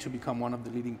 We aim to become one of the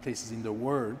leading places in the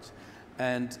world,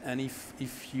 and if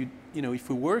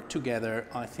we work together,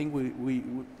 I think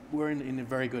we're in a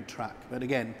very good track. But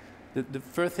again, the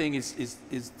first thing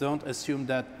is don't assume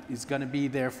that it's going to be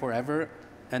there forever,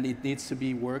 and it needs to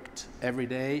be worked every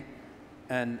day,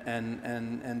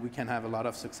 and we can have a lot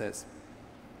of success.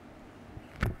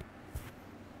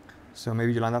 So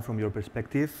maybe, Yolanda, from your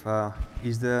perspective,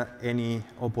 is there any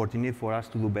opportunity for us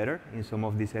to do better in some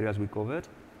of these areas we covered?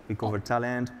 We covered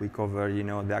talent, we covered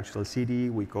the actual city,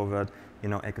 we covered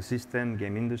ecosystem,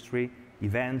 game industry,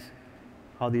 events.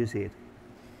 How do you see it?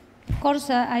 Of course,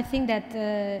 I think that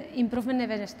improvement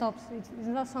never stops. It's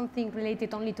not something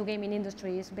related only to gaming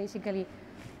industry. It's basically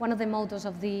one of the motors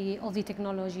of the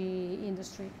technology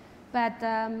industry. But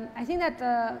I think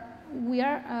that we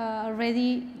are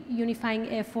already unifying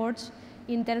efforts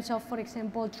in terms of, for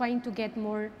example, trying to get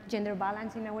more gender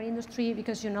balance in our industry,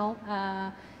 because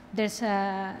there's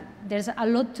a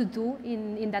lot to do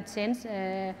in that sense.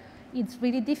 It's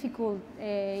really difficult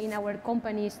in our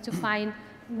companies to find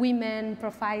women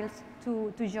profiles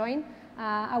to join,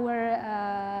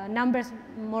 Our numbers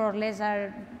more or less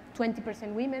are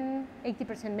 20% women,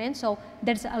 80% men, so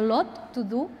there's a lot to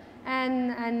do.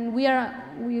 And we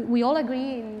all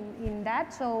agree in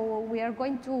that, so we are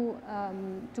going to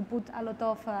put a lot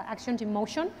of actions in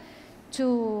motion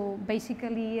to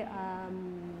basically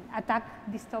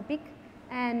attack this topic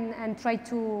and try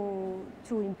to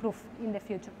improve in the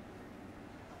future.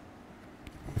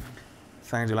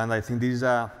 Thanks, Yolanda. I think this is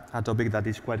a topic that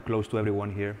is quite close to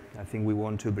everyone here. I think we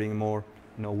want to bring more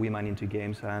women into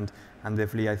games, and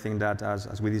definitely I think that,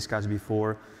 as we discussed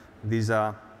before, this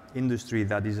industry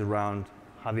that is around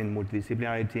having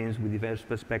multidisciplinary teams with diverse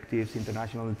perspectives,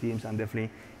 international teams, and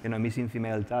definitely missing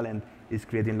female talent is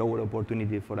creating lower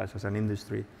opportunity for us as an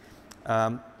industry.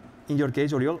 In your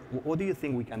case, Oriol, what do you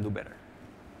think we can do better?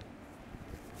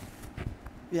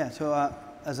 Yeah, so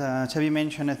as Xavi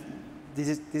mentioned,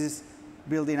 this is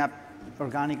building up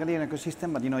organically an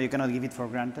ecosystem, but you cannot give it for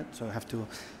granted. So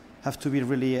have to be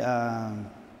really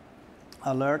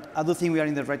alert. I do think we are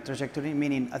in the right trajectory,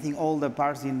 meaning I think all the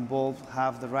parts involved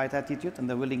have the right attitude and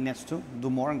the willingness to do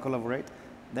more and collaborate.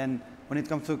 Then when it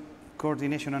comes to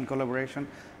coordination and collaboration,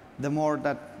 the more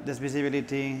that there's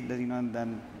visibility, that,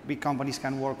 then big companies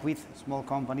can work with small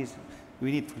companies.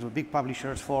 We need big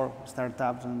publishers for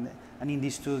startups and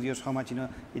indie studios. How much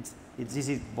it's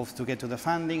easy both to get to the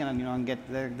funding and get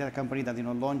the company that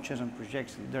launches and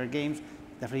projects their games.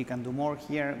 Definitely you can do more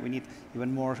here. We need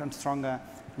even more and stronger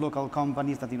local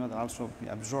companies that that also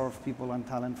absorb people and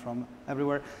talent from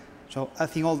everywhere. So I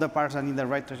think all the parts are in the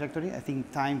right trajectory. I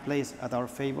think time plays at our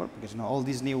favor because all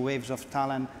these new waves of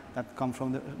talent that come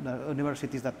from the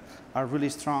universities that are really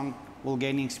strong will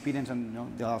gain experience, and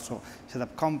they'll also set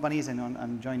up companies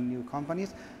and join new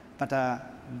companies. But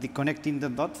the connecting the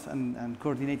dots and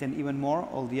coordinating even more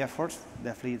all the efforts,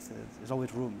 definitely there's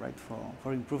always room, right,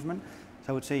 for improvement. So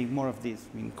I would say more of this,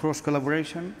 cross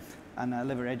collaboration and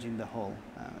leveraging the whole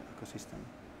ecosystem.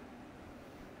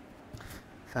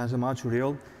 Thanks so much,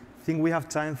 Uriel. I think we have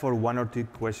time for 1 or 2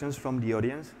 questions from the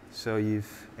audience. So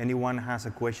if anyone has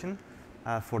a question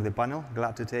for the panel,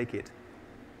 glad to take it.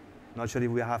 Not sure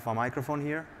if we have a microphone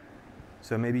here,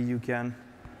 so maybe you can.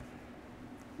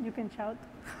 You can shout.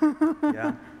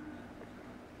 Yeah.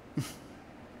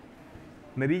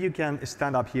 Maybe you can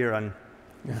stand up here and.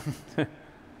 Yeah.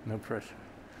 No pressure.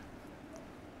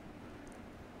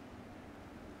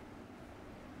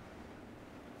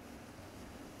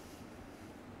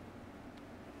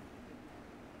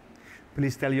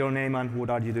 Please tell your name and what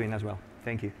are you doing as well.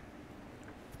 Thank you.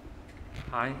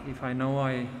 Hi, if I know,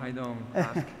 I don't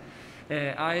ask.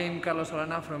 I'm Carlos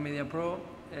Solana from MediaPro.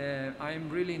 I'm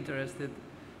really interested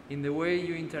in the way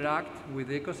you interact with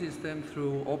the ecosystem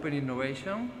through open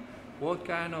innovation. What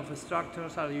kind of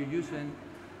structures are you using,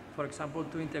 for example,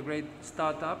 to integrate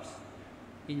startups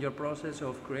in your process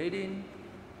of creating,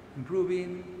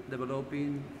 improving,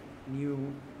 developing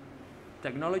new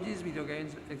technologies, video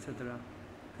games, etc.?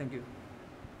 Thank you.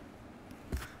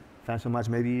 Thanks so much.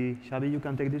 Maybe, Xavi, you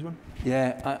can take this one?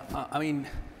 Yeah, I mean,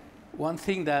 one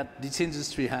thing that this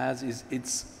industry has is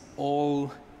it's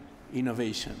all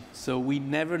innovation. So we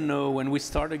never know when we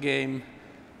start a game,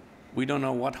 we don't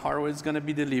know what hardware is going to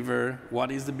be delivered,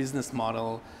 what is the business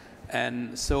model.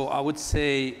 And so I would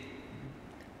say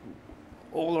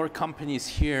all our companies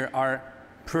here are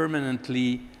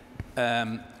permanently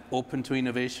open to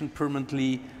innovation,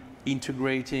 permanently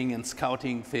integrating and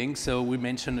scouting things. So we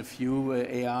mentioned a few,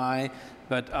 AI,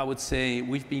 but I would say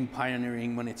we've been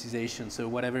pioneering monetization. So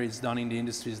whatever is done in the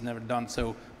industry is never done.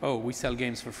 So, oh, we sell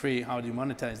games for free. How do you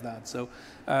monetize that? So,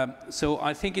 so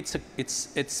I think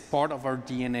it's part of our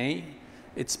DNA.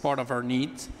 It's part of our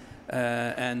need.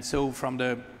 And so from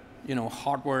the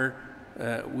hardware,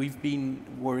 we've been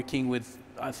working with.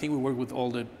 I think we work with all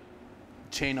the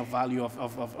chain of value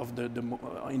of the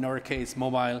in our case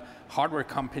mobile hardware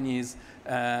companies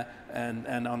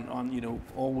and on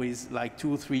always like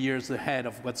 2 or 3 years ahead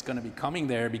of what's going to be coming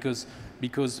there because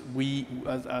we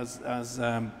as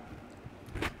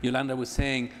Yolanda was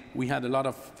saying, we had a lot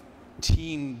of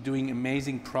team doing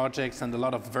amazing projects and a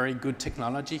lot of very good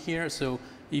technology here. So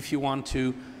if you want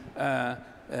to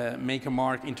make a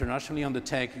mark internationally on the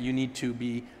tech, you need to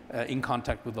be in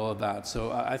contact with all of that.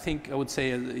 So I think I would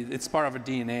say it's part of our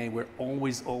DNA. We're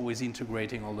always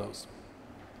integrating all those.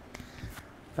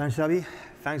 Thanks, Xavi.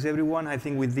 Thanks, everyone. I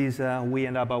think with this, we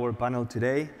end up our panel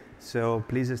today. So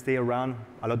please stay around.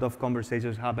 A lot of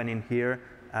conversations happening here.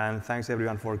 And thanks,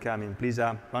 everyone, for coming. Please,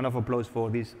 a round of applause for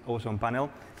this awesome panel.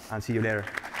 And see you later.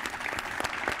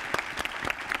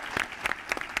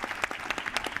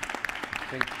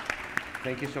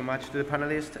 Thank you so much to the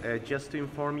panelists. Just to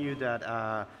inform you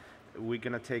that we're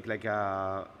going to take like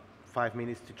a 5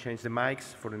 minutes to change the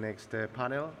mics for the next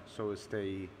panel, so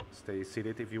stay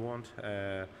seated if you want,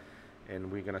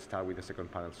 and we're going to start with the second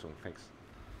panel soon. Thanks.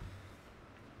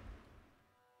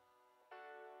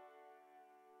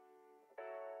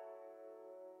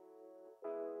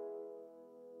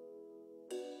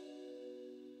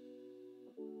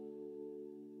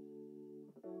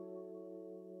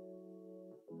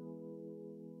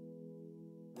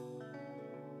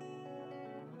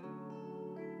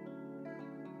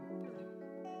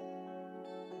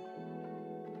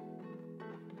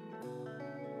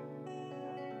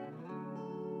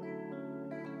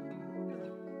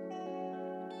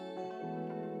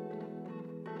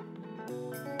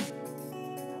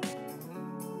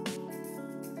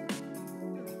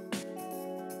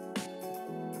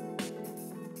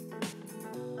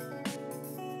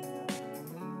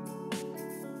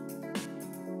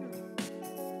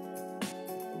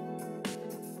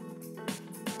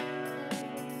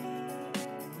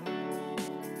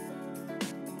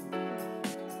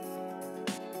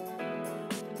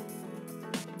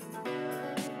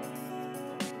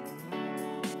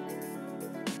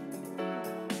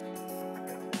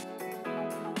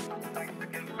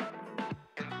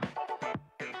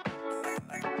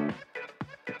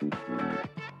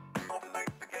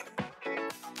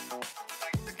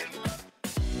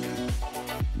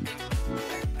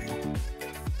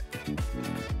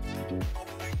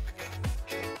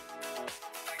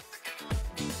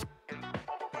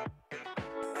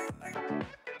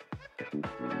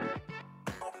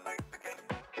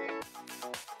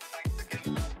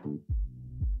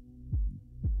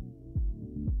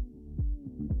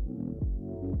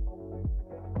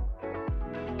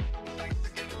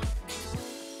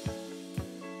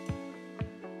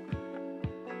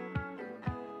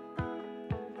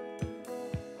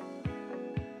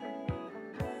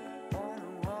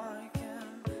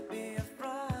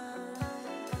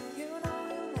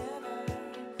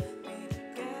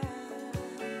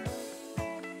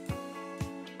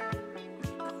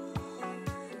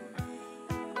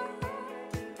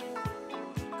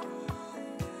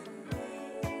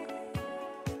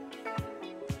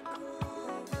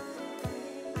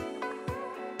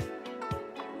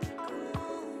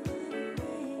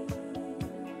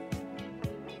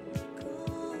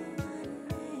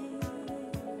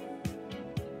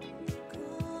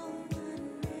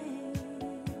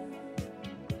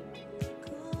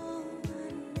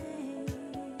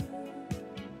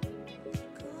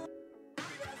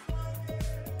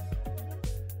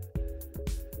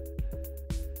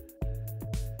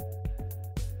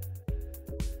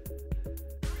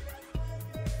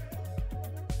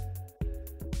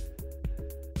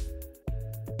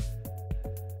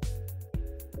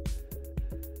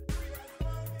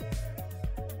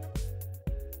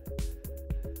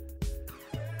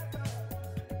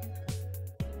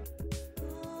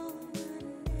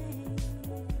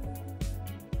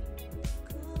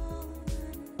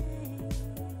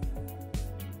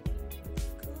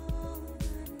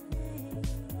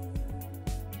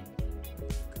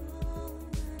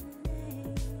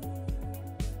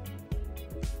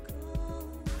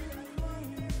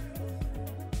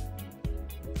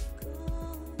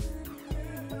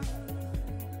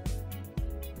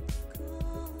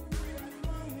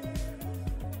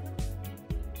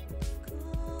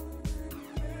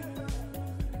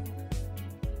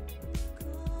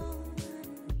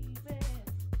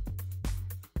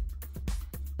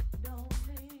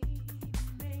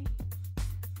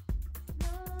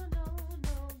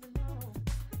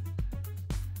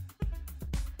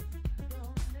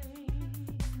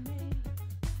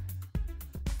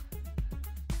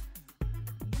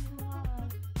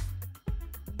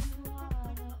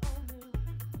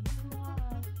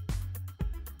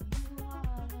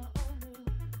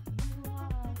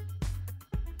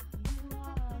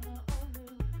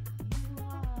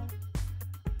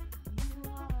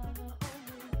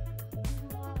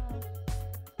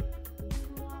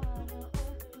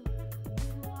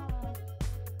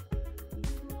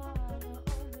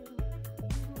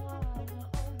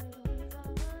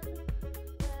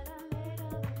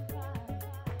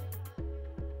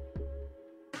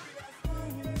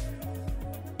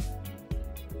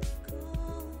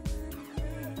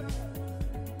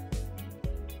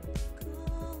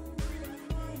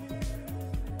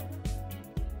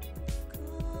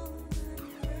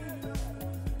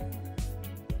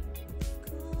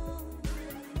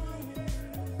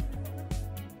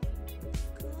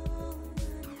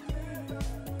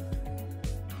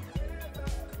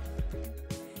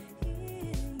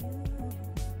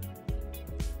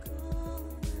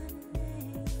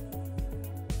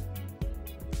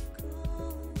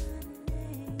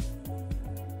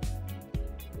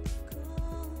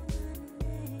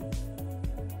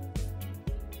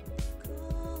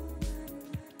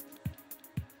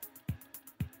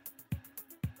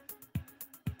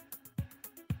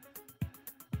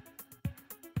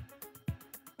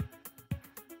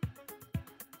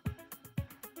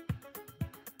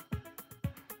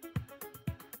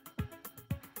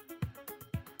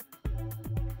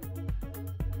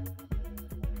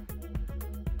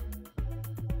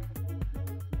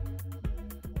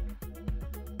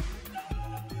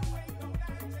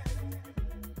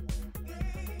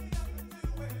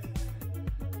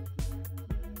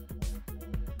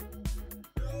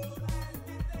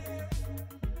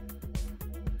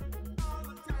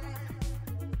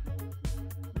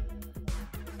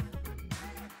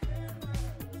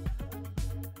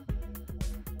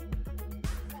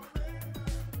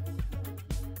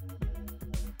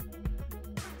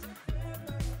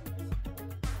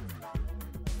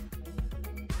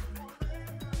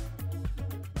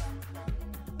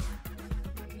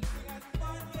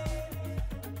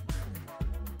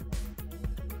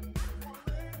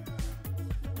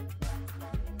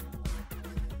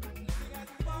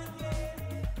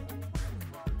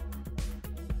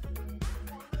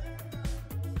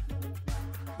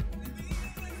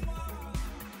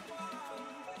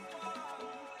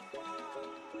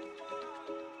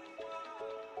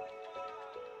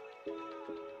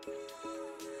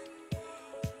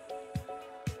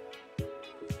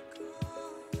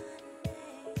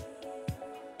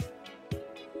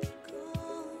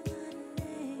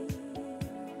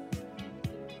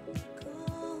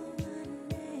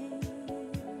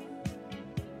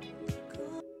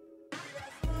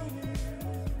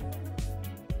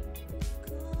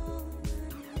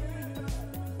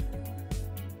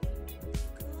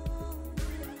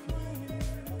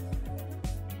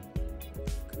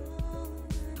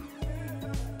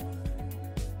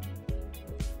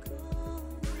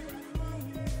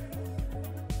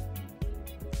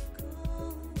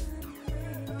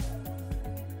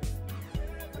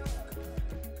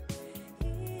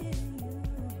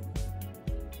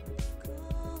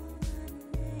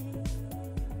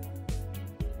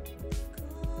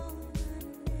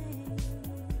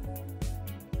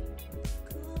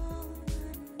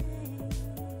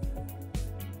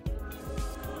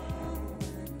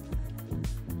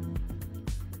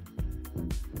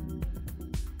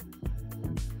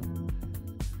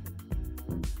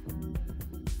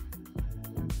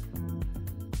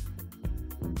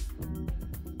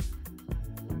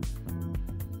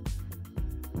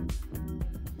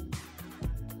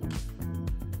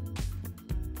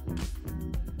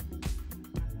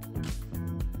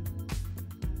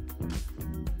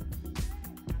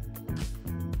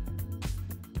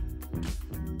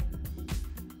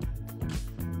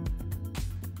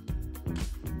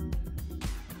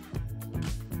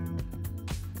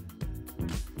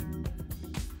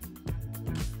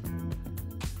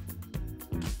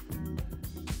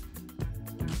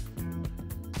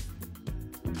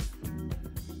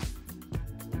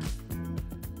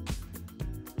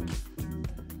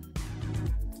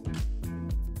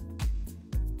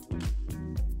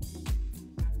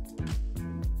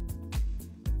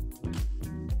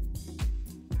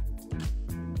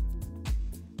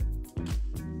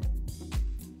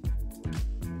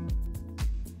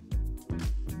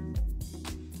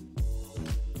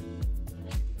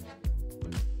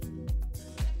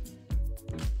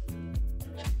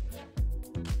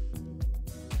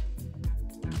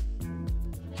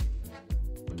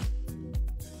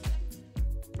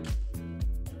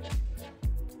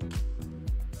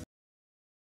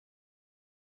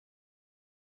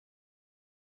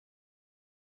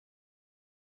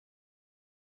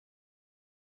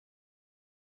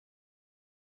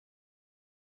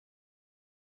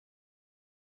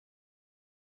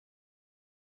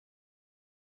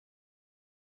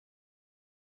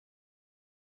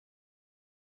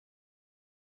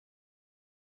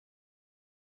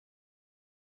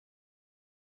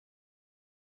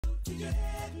 to your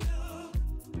head, no.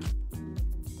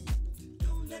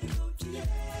 Don't let it go to your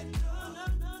head, no, no,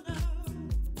 no, no.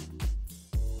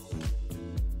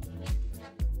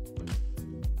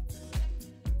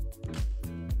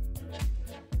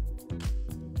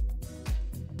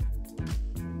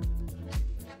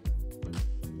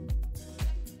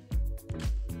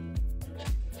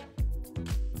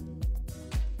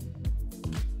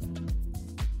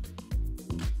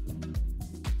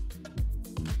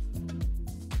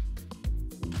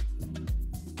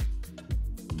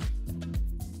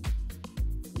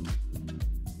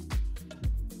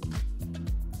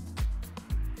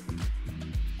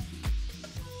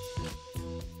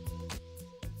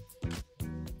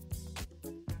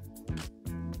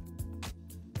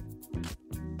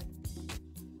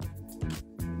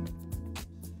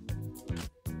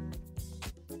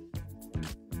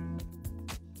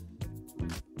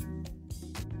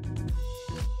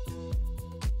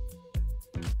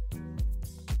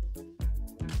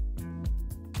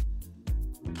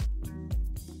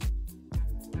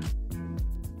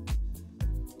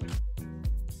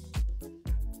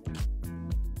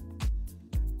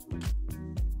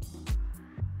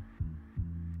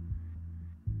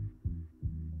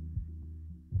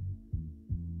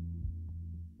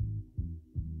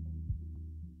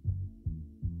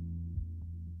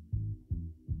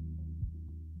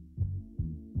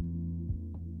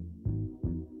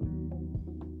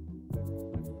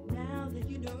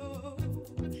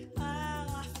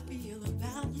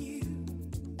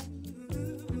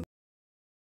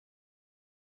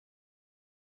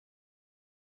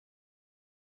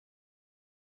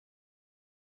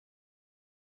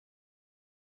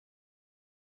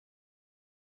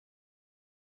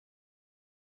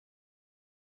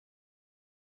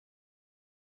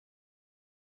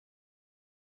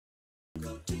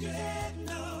 Go to your head,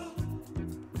 no.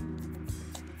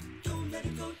 Don't let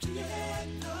it go to your head,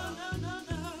 no, no, no,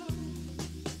 no.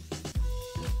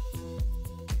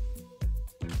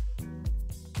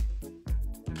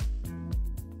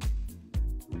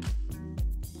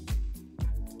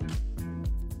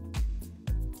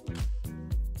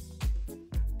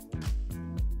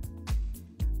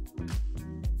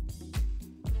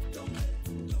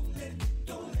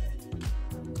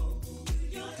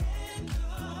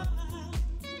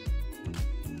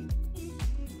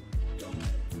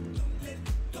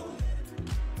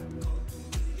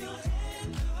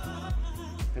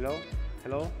 Hello,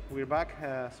 hello, we're back,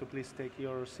 so please take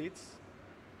your seats.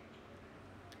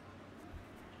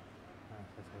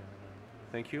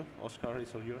 Thank you. Oscar,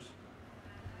 it's all yours.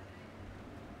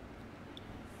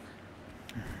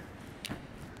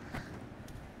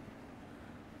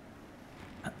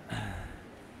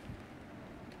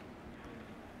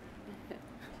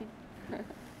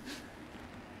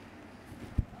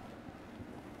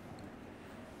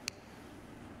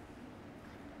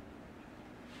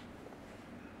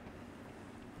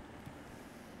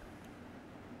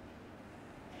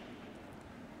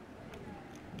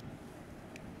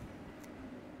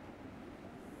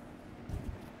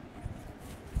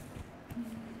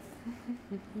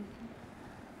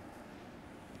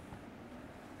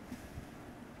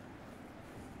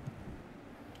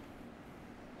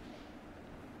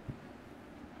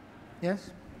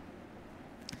 Yes?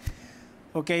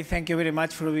 Okay, thank you very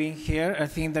much for being here. I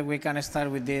think that we can start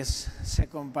with this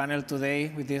second panel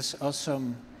today with this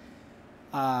awesome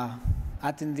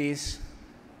attendees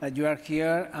that you are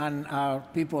here and our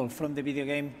people from the video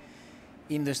game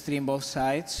industry in both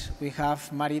sides. We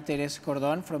have Marie-Thérèse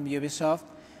Cordon from Ubisoft.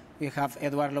 We have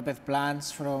Eduard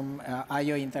López-Plans from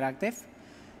IO Interactive,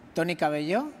 Tony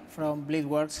Cabello from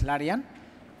Bleedworks Larian,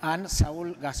 and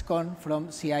Saúl Gascón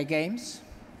from CI Games.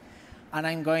 And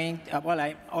I'm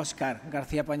Oscar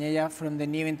García Pañella from the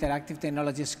new Interactive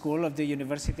Technology School of the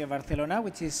University of Barcelona,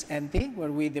 which is ENTI,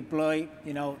 where we deploy,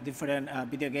 different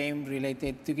video game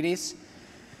related to Greece.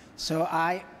 So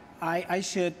I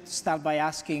should start by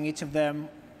asking each of them,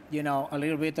 a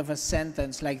little bit of a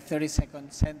sentence, like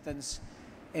 30-second sentence,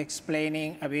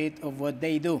 explaining a bit of what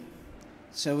they do.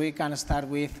 So we can start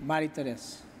with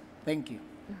Marie-Thérèse. Thank you.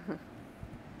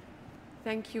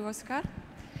 Thank you, Oscar.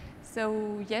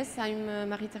 So yes, I'm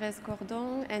Marie-Thérèse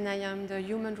Cordon, and I am the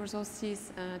Human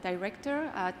Resources Director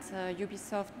at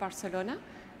Ubisoft Barcelona,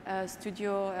 a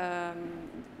studio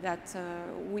that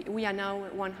we are now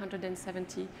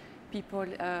 170 people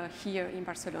here in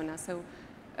Barcelona. So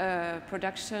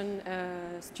production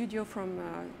studio from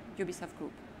Ubisoft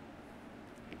Group.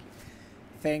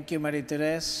 Thank you,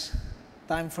 Marie-Thérèse.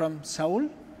 Time from Saúl.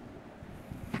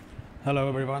 Hello,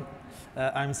 everyone.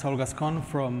 I'm Saúl Gascón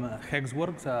from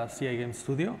Hexworks, a CI Games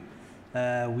studio.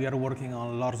 We are working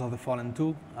on Lords of the Fallen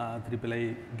 2,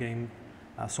 AAA game,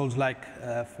 Souls-like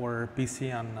for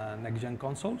PC and next-gen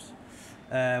consoles.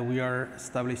 We are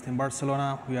established in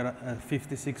Barcelona. We are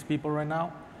 56 people right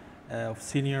now, of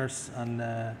seniors, and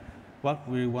well,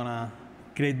 we want to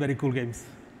create very cool games.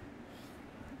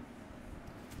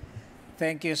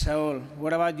 Thank you, Saul.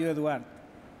 What about you, Eduard?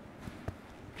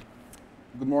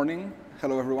 Good morning.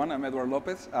 Hello, everyone. I'm Eduard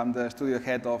Lopez. I'm the studio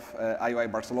head of IOI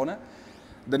Barcelona,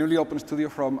 the newly opened studio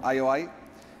from IOI.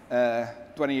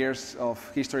 20 years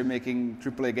of history making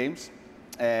AAA games.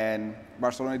 And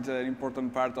Barcelona is an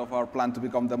important part of our plan to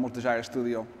become the most desired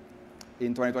studio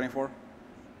in 2024.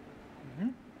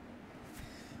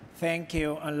 Thank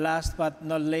you. And last but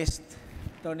not least,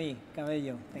 Tony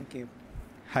Cabello. Thank you.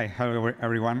 Hi, hello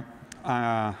everyone.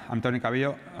 I'm Tony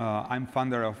Cabello. I'm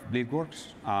founder of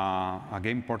Bleedworks, a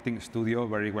game porting studio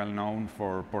very well known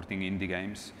for porting indie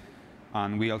games.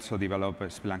 And we also develop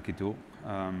Spelunky 2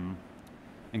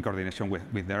 in coordination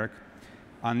with Derek.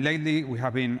 And lately, we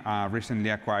have been recently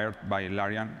acquired by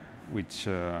Larian, which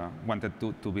wanted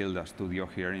to build a studio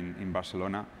here in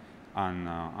Barcelona.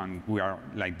 And we are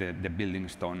like the building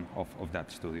stone of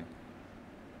that studio.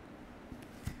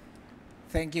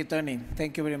 Thank you, Tony.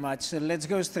 Thank you very much. So let's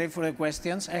go straight for the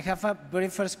questions. I have a very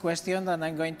first question that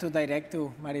I'm going to direct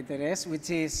to Marie-Thérèse, which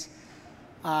is,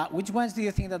 which ones do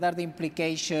you think that are the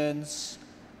implications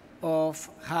of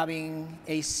having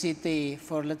a city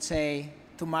for, let's say,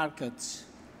 two markets,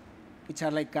 which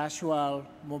are like casual,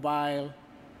 mobile,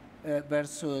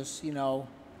 versus, you know,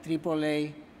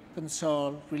 AAA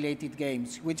console-related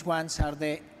games? Which ones are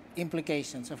the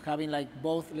implications of having like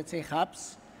both, let's say,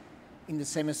 hubs in the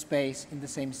same space, in the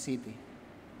same city?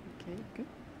 Okay, good.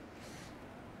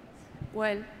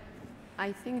 Well,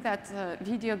 I think that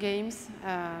video games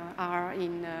are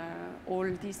in all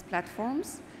these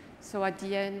platforms. So at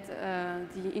the end,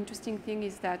 the interesting thing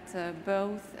is that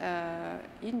both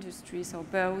industries or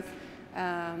both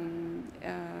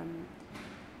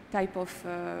type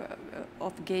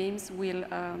of games will,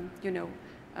 you know,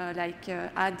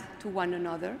 add to one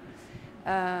another.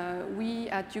 We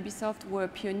at Ubisoft were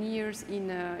pioneers in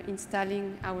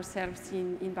installing ourselves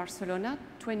in Barcelona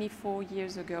 24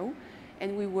 years ago,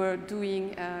 and we were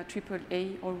doing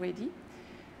AAA already.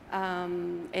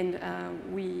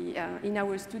 We, in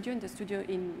our studio, in the studio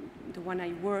in the one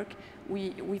I work,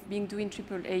 we've been doing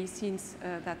AAA since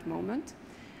that moment.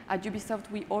 At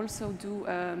Ubisoft, we also do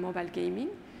mobile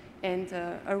gaming. And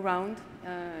around,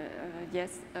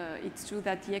 yes, it's true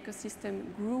that the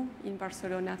ecosystem grew in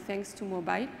Barcelona thanks to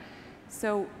mobile.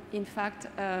 So, in fact,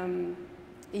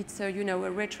 it's you know, a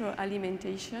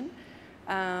retroalimentation.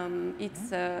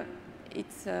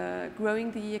 It's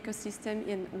growing the ecosystem,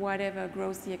 and whatever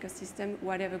grows the ecosystem,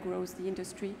 whatever grows the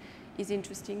industry is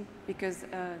interesting, because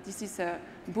this is a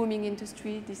booming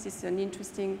industry. This is an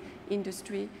interesting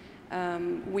industry.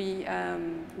 We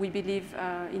believe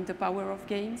in the power of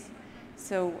games,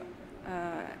 so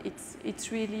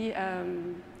it's really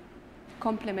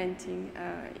complementing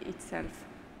itself.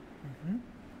 Mm-hmm.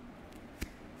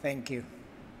 Thank you.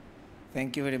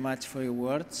 Thank you very much for your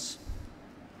words.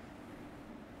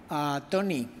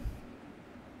 Tony,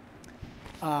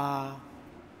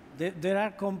 there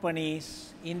are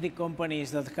companies, indie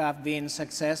companies that have been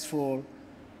successful.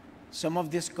 Some of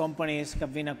these companies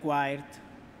have been acquired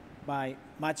by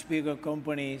much bigger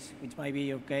companies, which might be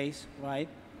your case, right?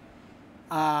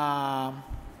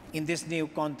 In this new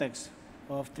context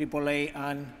of AAA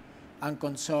and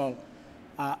console,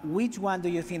 which one do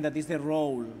you think that is the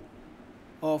role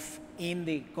of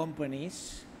indie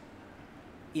companies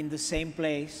in the same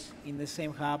place, in the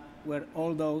same hub, where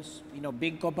all those, you know,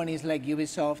 big companies like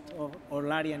Ubisoft or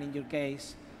Larian, in your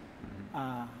case,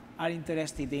 are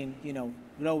interested in, you know,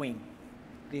 growing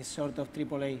this sort of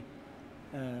AAA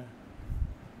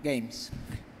games?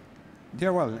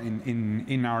 Yeah, well,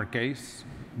 in our case,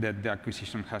 the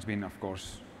acquisition has been, of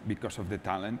course, because of the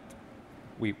talent.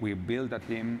 We built a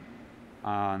team,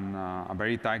 and a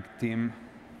very tight team,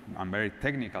 and very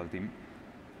technical team.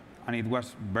 And it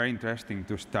was very interesting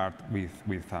to start with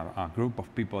a group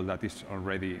of people that is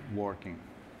already working.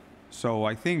 So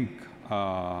I think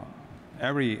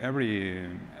every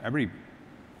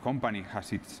company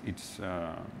has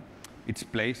its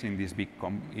place in this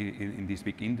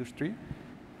big industry.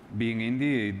 Being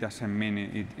indie, it doesn't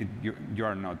mean you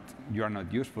are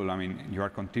not useful. I mean, you are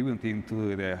contributing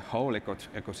to the whole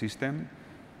ecosystem.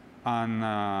 And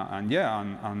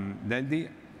lately,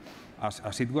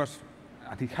 as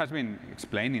it has been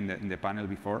explained in the panel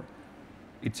before,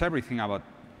 it's everything about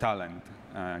talent.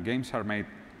 Games are made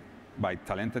by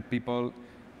talented people,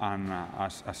 and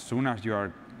as soon as you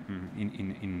are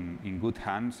in good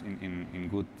hands,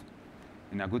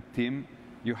 in a good team,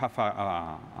 you have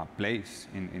a place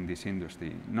in this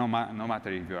industry. No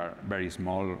matter if you are very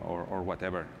small or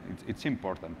whatever, it's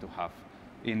important to have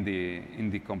in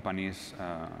the companies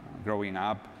growing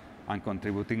up and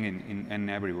contributing in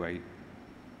every way.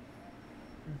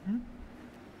 Mm-hmm.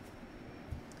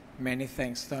 Many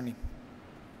thanks, Tony.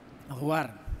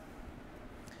 Juan.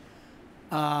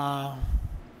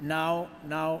 Now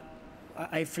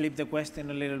I flip the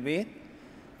question a little bit,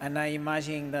 and I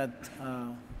imagine that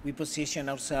we position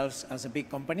ourselves as a big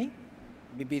company,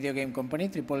 a video game company,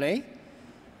 AAA.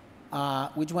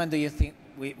 Which one do you think,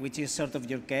 which is sort of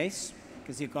your case?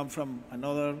 Because you come from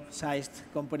another sized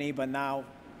company, but now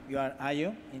you are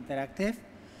IO Interactive.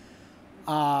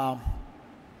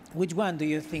 Which one do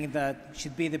you think that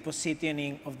should be the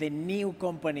positioning of the new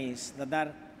companies that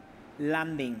are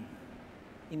landing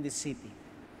in the city?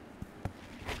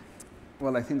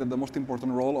 Well, I think that the most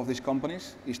important role of these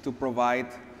companies is to provide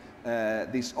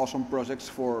these awesome projects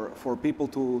for people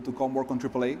to come work on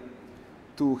AAA,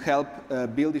 to help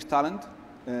build this talent,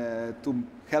 to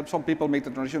help some people make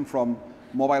the transition from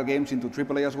mobile games into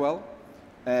AAA as well,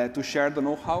 to share the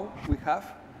know-how we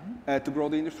have, to grow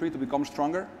the industry, to become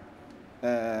stronger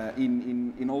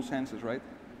in all senses, right?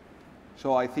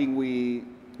 So I think we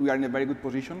are in a very good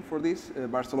position for this.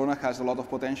 Barcelona has a lot of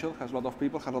potential, has a lot of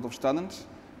people, has a lot of talents.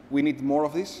 We need more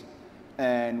of this,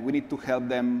 and we need to help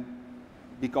them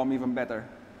become even better.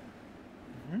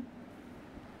 Mm-hmm.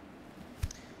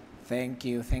 Thank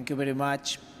you very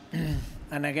much.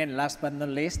 And again, last but not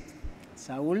least,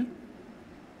 Saul.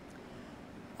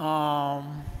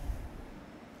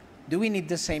 Do we need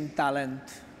the same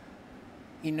talent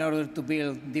in order to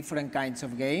build different kinds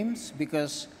of games?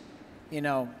 Because, you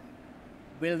know,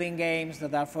 building games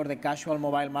that are for the casual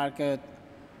mobile market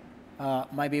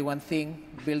might be one thing.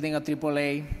 Building a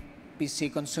AAA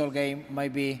PC console game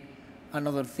might be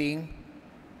another thing,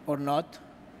 or not.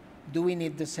 Do we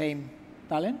need the same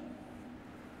talent?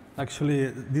 Actually,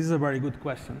 this is a very good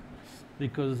question,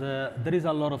 because there is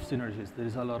a lot of synergies. There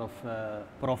is a lot of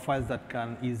profiles that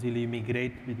can easily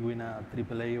migrate between a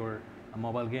AAA or a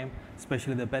mobile game,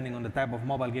 especially depending on the type of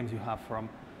mobile games you have, from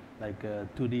like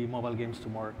 2D mobile games to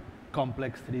more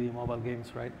complex 3D mobile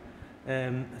games, right?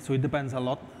 So it depends a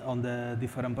lot on the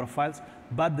different profiles,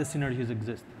 but the synergies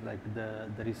exist. Like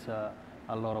there is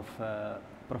a lot of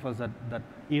profiles that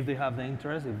if they have the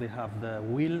interest, if they have the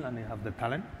will and they have the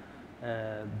talent,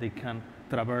 they can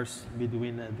traverse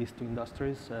between these two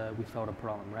industries without a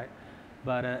problem, right?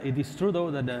 But it is true,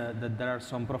 though, that there are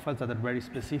some profiles that are very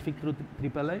specific to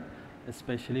AAA,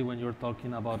 especially when you're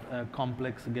talking about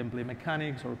complex gameplay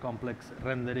mechanics or complex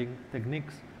rendering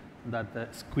techniques that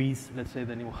squeeze, let's say,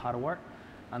 the new hardware.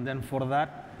 And then for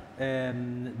that,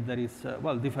 there is,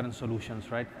 well, different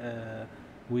solutions, right?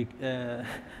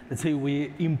 Let's say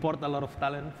we import a lot of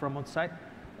talent from outside.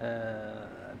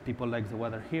 People like the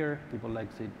weather here, people like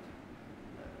it,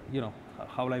 you know,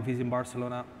 how life is in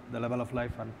Barcelona, the level of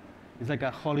life, and it's like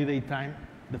a holiday time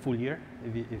the full year,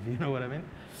 if you know what I mean.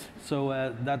 So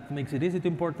that makes it easy to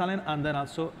import talent, and then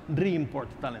also re-import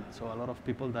talent. So a lot of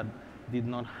people that did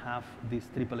not have these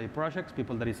AAA projects,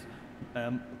 people that is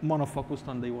mono-focused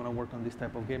on they want to work on this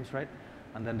type of games, right?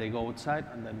 And then they go outside,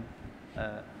 and then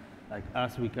like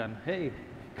us, we can, hey,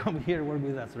 come here, work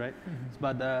with us, right? Mm-hmm.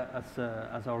 But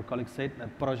as our colleagues said,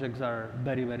 projects are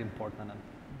very, very important, and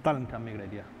talent can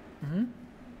migrate, yeah. Mm-hmm.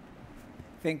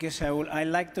 Thank you, Saul. I'd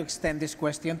like to extend this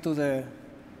question to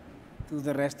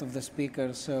the rest of the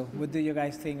speakers. So what do you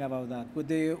guys think about that? What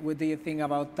do you think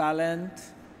about talent,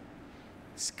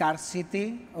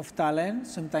 scarcity of talent?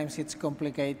 Sometimes it's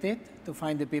complicated to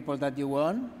find the people that you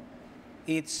want.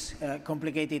 It's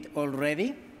complicated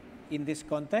already in this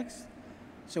context.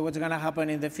 So what's going to happen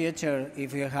in the future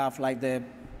if you have like the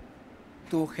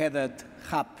two-headed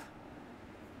hub?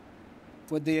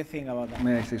 What do you think about that?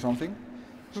 May I say something?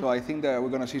 So I think that we're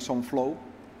going to see some flow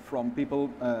from people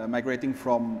migrating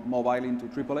from mobile into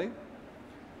AAA.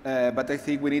 But I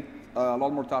think we need a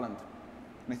lot more talent.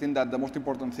 And I think that the most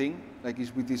important thing, like,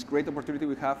 is with this great opportunity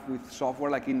we have with software,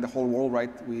 like in the whole world,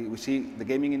 right? We see the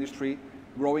gaming industry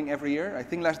growing every year. I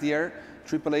think last year,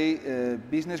 AAA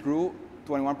business grew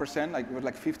 21%, like it was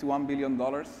like $51 billion,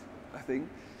 I think.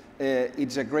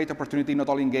 It's a great opportunity, not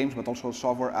only in games, but also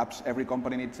software, apps. Every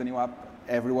company needs a new app.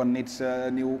 Everyone needs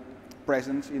a new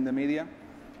presence in the media.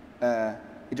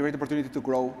 It's a great opportunity to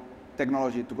grow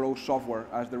technology, to grow software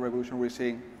as the revolution we're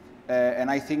seeing.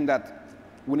 And I think that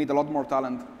we need a lot more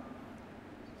talent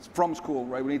from school,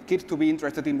 right? We need kids to be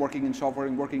interested in working in software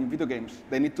and working in video games.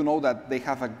 They need to know that they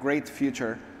have a great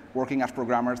future working as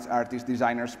programmers, artists,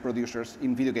 designers, producers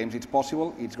in video games. It's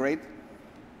possible, it's great,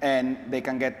 and they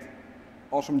can get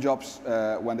awesome jobs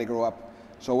when they grow up.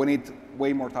 So we need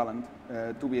way more talent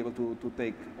to be able to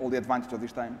take all the advantage of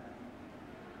this time.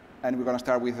 And we're going to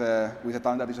start with the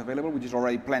talent that is available, which is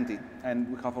already plenty. And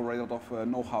we have already a lot of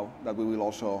know-how that we will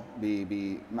also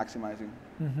be maximizing.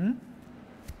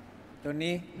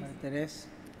 Tony, Marie-Thérèse?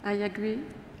 I agree.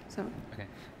 So, okay.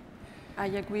 I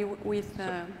agree with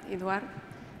Eduard.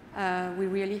 We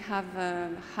really have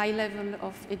a high level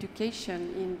of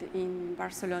education in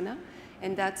Barcelona,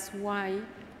 and that's why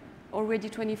already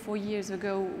 24 years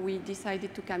ago we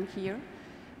decided to come here,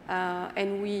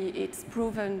 and it's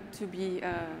proven to be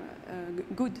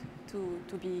good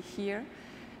to be here.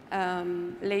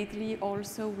 Lately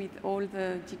also with all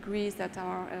the degrees that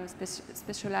are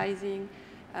specializing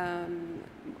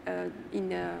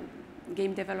in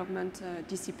game development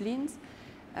disciplines,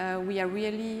 we are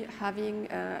really having,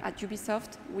 at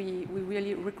Ubisoft, we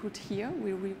really recruit here,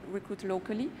 we recruit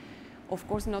locally. Of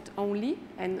course, not only,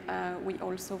 and we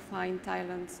also find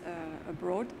talents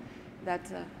abroad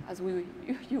that, as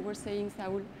you were saying,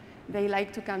 Saul, they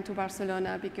like to come to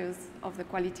Barcelona because of the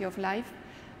quality of life,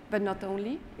 but not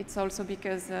only. It's also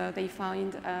because they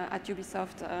find at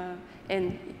Ubisoft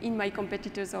and in my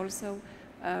competitors also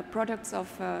products of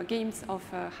games of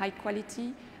high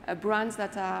quality, brands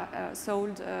that are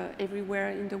sold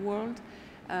everywhere in the world.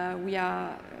 We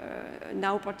are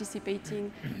now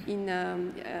participating in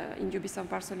Ubisoft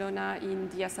Barcelona in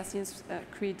the Assassin's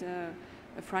Creed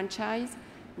franchise.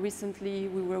 Recently,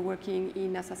 we were working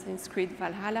in Assassin's Creed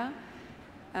Valhalla.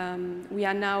 We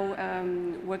are now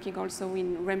working also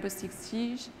in Rainbow Six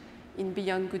Siege, in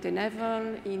Beyond Good and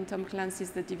Evil, in Tom Clancy's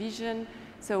The Division.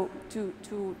 So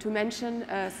to mention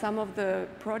some of the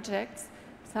projects,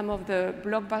 some of the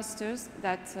blockbusters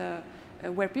that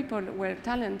where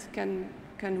talent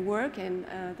can work and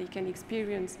they can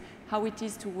experience how it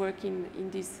is to work in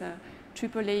these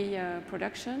AAA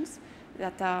productions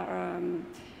that are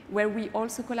where we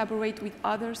also collaborate with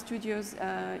other studios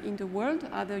in the world,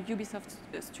 other Ubisoft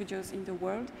studios in the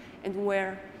world, and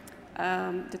where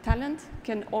the talent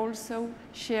can also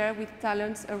share with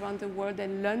talents around the world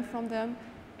and learn from them,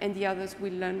 and the others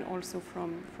will learn also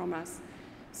from us.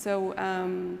 So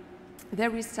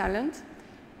there is talent,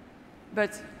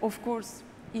 but of course,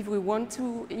 if we want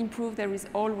to improve, there is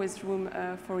always room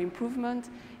for improvement,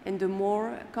 and the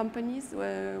more companies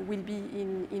will be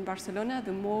in Barcelona,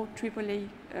 the more AAA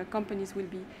companies will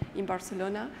be in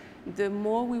Barcelona, the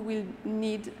more we will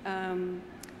need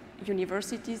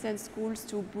universities and schools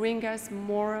to bring us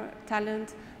more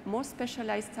talent, more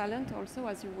specialized talent also,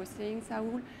 as you were saying,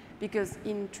 Saul, because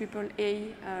in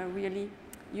AAA, really,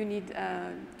 you need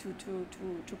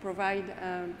to provide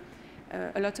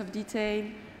a lot of detail.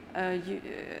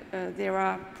 There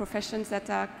are professions that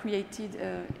are created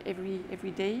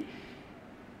every day,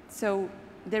 so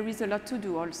there is a lot to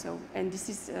do also, and this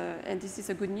is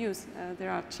a good news. There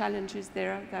are challenges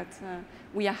there that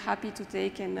we are happy to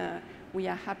take, and we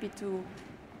are happy to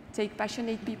take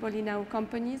passionate people in our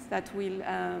companies that will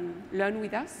learn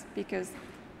with us, because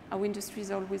our industry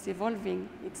is always evolving.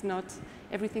 It's not,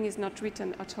 everything is not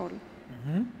written at all.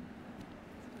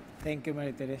 Thank you,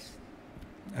 Marie-Thérèse.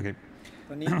 Okay.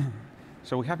 Tony?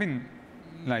 So we have been,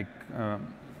 like,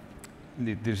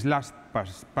 these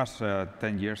past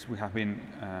 10 years, we have been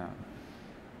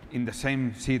in the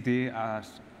same city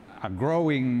as a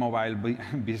growing mobile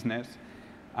business,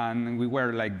 and we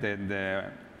were like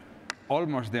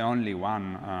almost the only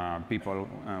one people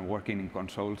working in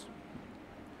consoles.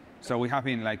 So we have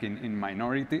been like in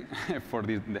minority for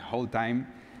the whole time,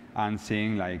 and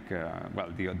seeing like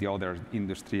well, the other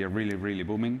industry really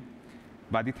booming.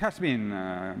 But it has been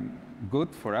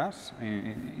good for us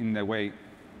in the way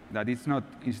that it's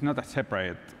not a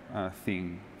separate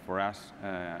thing for us.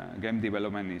 Game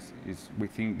development is we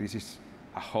think this is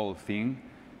a whole thing.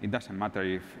 It doesn't matter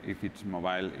if it's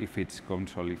mobile, if it's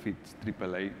console, if it's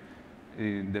AAA.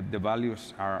 The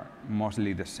values are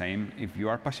mostly the same. If you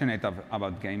are passionate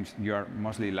about games, you are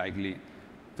mostly likely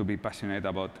to be passionate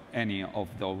about any of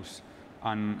those.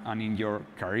 And in your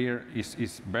career,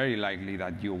 it's very likely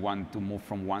that you want to move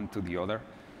from one to the other.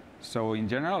 So in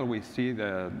general, we see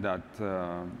that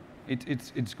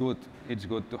it's good. It's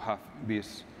good to have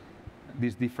these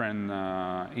different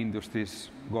industries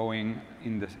going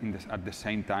at the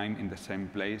same time, in the same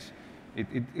place.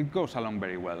 It goes along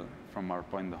very well from our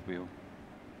point of view.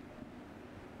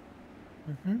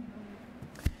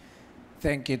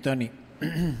 Thank you, Tony.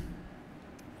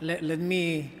 Let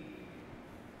me,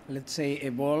 let's say,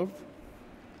 evolve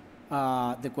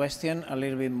the question a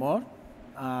little bit more.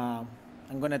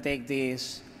 I'm going to take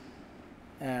this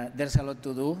there's a lot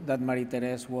to do that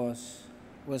Marie-Thérèse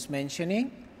was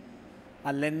mentioning.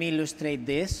 And let me illustrate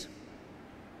this.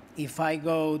 If I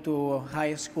go to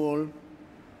high school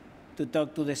to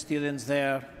talk to the students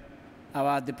there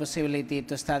about the possibility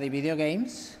to study video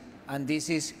games, and this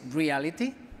is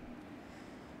reality,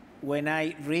 when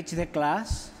I reach the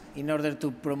class in order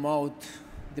to promote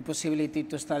the possibility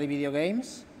to study video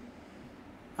games,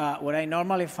 what I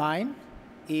normally find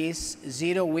is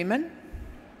 0 women,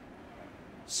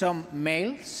 some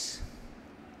males,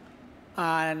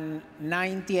 and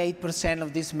 98%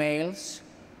 of these males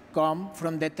come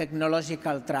from the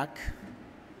technological track,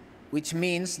 which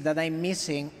means that I'm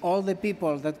missing all the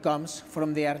people that comes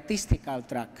from the artistical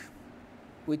track,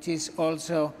 which is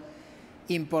also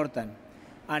important.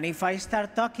 And if I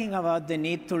start talking about the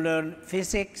need to learn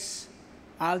physics,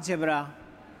 algebra,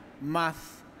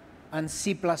 math, and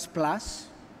C++,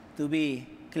 to be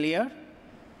clear,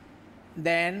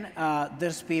 then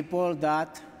there's people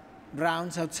that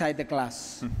rounds outside the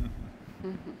class.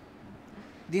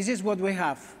 This is what we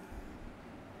have.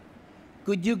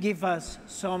 Could you give us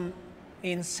some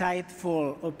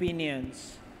insightful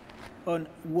opinions on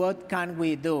what can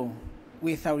we do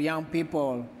with our young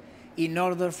people in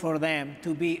order for them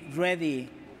to be ready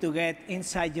to get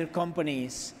inside your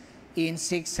companies in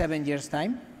 6-7 years'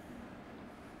 time?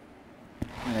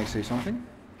 May I say something?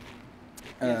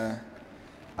 Yes.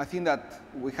 I think that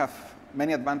we have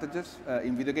many advantages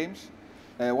in video games.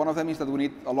 One of them is that we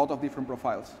need a lot of different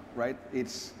profiles, right?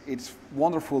 It's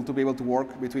wonderful to be able to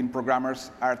work between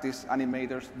programmers, artists,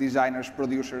 animators, designers,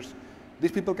 producers.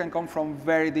 These people can come from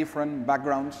very different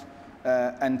backgrounds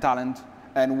and talent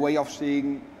and way of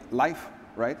seeing life,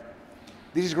 right?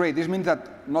 This is great. This means that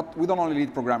we don't only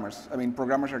need programmers. I mean,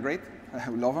 programmers are great.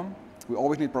 We love them. We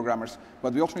always need programmers.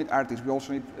 But we also need artists. We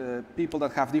also need people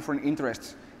that have different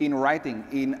interests in writing,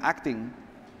 in acting,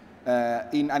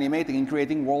 in animating, in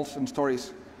creating worlds and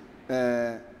stories.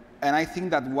 And I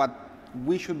think that what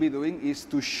we should be doing is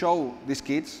to show these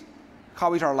kids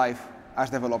how is our life as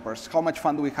developers, how much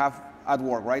fun do we have at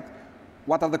work, right?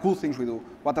 What are the cool things we do?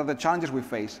 What are the challenges we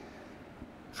face?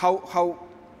 How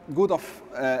good of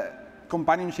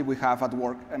companionship we have at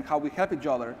work and how we help each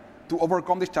other to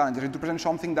overcome these challenges and to present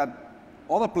something that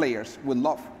other players will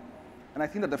love. And I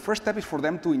think that the first step is for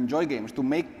them to enjoy games, to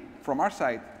make, from our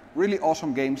side, really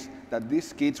awesome games that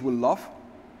these kids will love.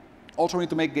 Also, we need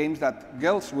to make games that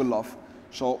girls will love.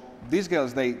 So these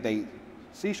girls, they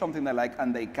see something they like,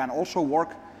 and they can also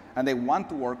work, and they want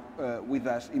to work with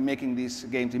us in making these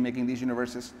games, in making these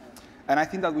universes. And I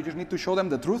think that we just need to show them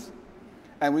the truth,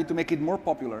 and we need to make it more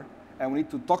popular, and we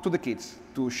need to talk to the kids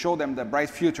to show them the bright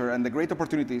future and the great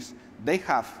opportunities they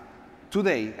have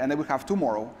today and they will have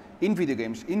tomorrow in video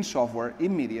games, in software,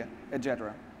 in media,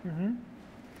 etc.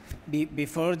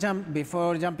 Before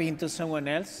jumping into someone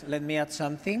else, let me add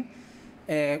something.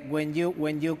 When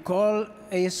you call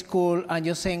a school and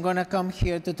you say, I'm going to come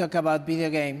here to talk about video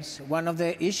games, one of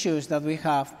the issues that we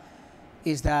have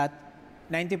is that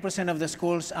 90% of the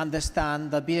schools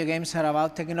understand that video games are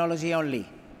about technology only.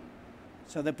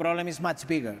 So the problem is much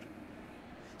bigger.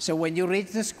 So when you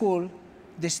reach the school,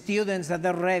 the students that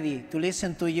are ready to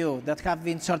listen to you, that have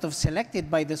been sort of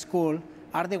selected by the school,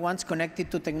 are the ones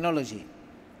connected to technology.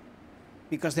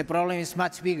 Because the problem is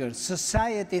much bigger.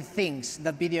 Society thinks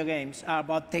that video games are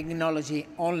about technology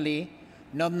only,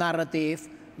 not narrative,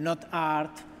 not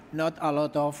art, not a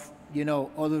lot of,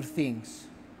 other things,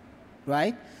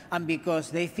 right? And because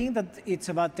they think that it's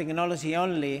about technology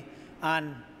only,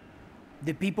 and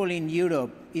the people in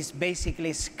Europe is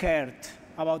basically scared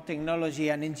about technology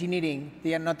and engineering,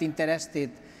 they are not interested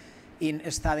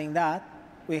in studying that,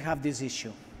 we have this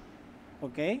issue,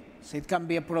 okay? So it can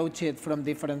be approached from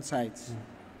different sides.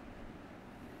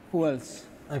 Who else?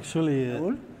 Actually,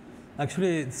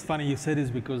 it's funny you say this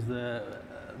because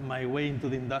my way into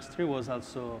the industry was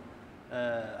also,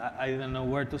 I didn't know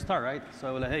where to start, right? So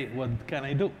I was like, hey, what can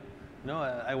I do?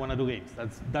 I want to do games.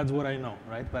 That's what I know,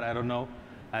 right? But I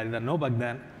didn't know back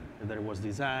then that there was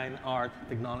design, art,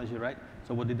 technology, right?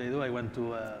 So what did I do? I went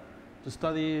to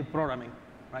study programming,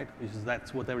 right? Because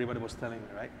that's what everybody was telling me,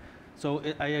 right? So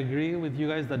I agree with you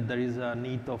guys that there is a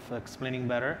need of explaining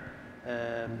better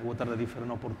what are the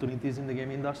different opportunities in the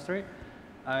game industry.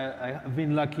 I have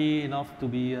been lucky enough to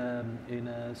be in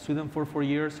Sweden for 4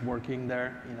 years, working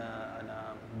there in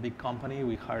a big company.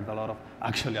 We hired a lot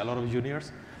of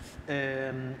juniors,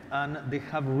 and they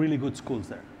have really good schools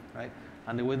there, right?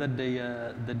 And the way that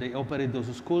they operate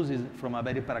those schools is from a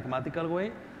very pragmatical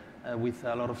way, with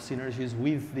a lot of synergies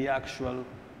with the actual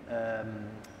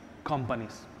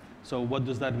companies. So what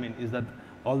does that mean? Is that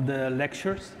all the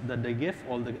lectures that they give,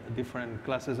 all the different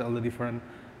classes, all the different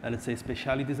let's say,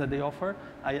 specialities that they offer,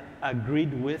 I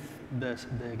agreed with the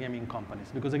gaming companies,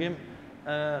 because again,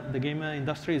 the game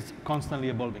industry is constantly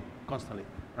evolving, constantly,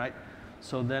 right?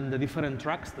 So then the different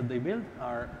tracks that they build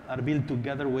are built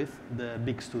together with the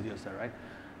big studios there, right?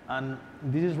 And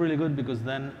this is really good because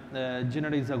then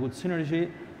generates a good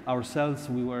synergy. Ourselves,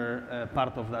 we were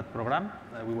part of that program.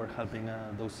 We were helping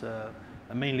those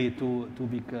mainly two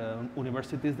big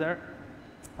universities there.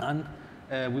 And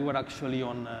we were actually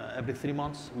on every 3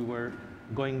 months, we were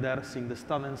going there, seeing the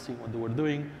students, seeing what they were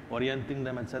doing, orienting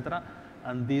them, etc.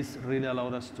 And this really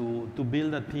allowed us to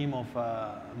build a team of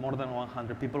more than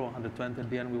 100 people, 120 at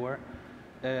the end we were,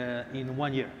 in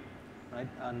 1 year, right?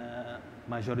 And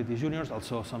majority juniors,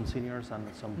 also some seniors and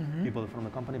some people from the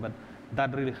company, but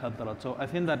that really helped a lot. So I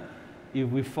think that if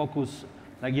we focus,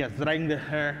 like, yes, drying the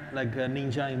hair like a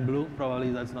ninja in blue,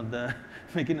 probably that's not the,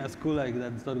 making a school like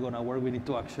that's not gonna work. We need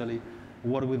to actually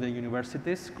work with the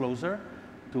universities closer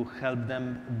to help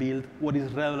them build what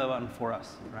is relevant for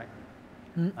us, right?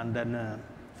 And then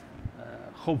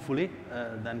hopefully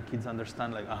then kids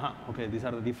understand, like, okay, these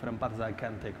are the different paths that I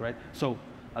can take, right? So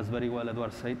as very well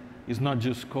Edward said, it's not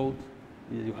just code.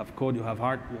 You have code, you have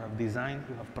art, you have design,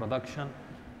 you have production,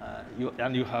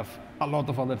 and you have a lot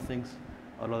of other things,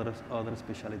 a lot of other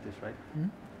specialties, right?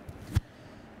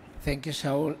 Thank you,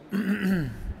 Saul.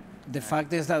 The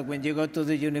fact is that when you go to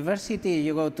the university,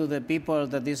 you go to the people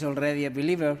that is already a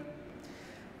believer,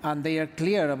 and they are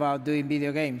clear about doing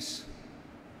video games.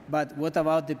 But what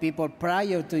about the people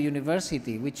prior to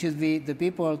university, which should be the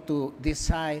people to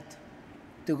decide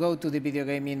to go to the video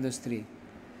game industry?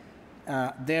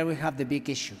 There we have the big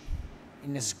issue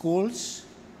in the schools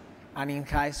and in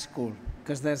high school,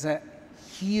 because there's a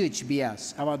huge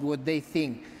bias about what they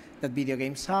think that video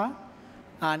games are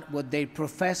and what their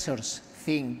professors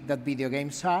think that video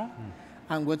games are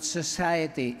and what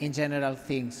society in general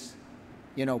thinks,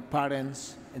 you know,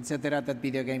 parents, etc., that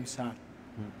video games are.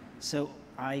 So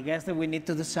I guess that we need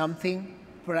to do something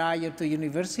prior to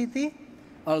university,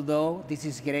 although this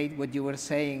is great what you were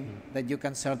saying, that you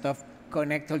can sort of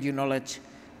connect all your knowledge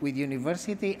with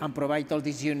university and provide all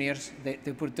these juniors the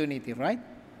opportunity, right?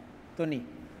 Tony?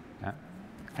 Yeah.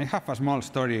 I have a small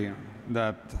story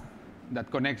that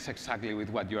connects exactly with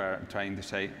what you are trying to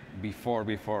say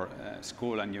before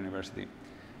school and university.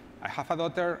 I have a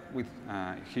daughter with,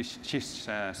 she's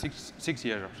 6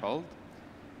 years old,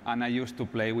 and I used to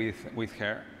play with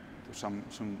her to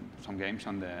some games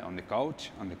on the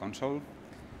couch, on the console.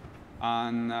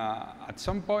 And at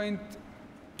some point,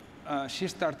 she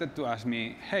started to ask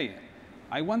me, hey,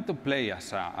 I want to play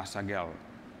as a girl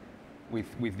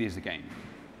with this game.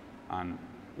 And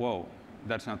whoa,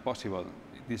 that's not possible.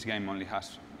 This game only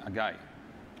has a guy.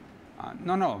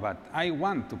 No, but I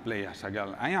want to play as a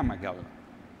girl. I am a girl.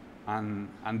 And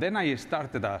then I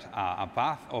started a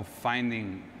path of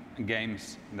finding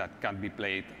games that can be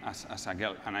played as a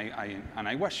girl. And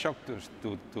I was shocked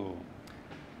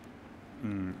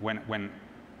when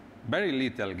very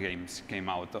little games came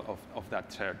out of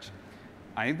that search.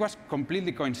 And it was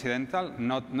completely coincidental,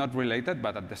 not related,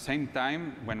 but at the same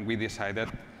time, when we decided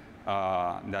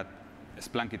that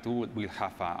Spelunky 2 will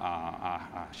have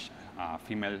a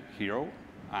female hero,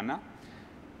 Anna,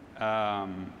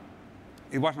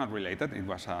 it was not related, it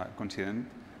was a coincidence,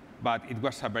 but it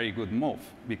was a very good move,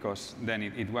 because then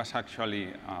it was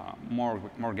actually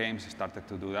more games started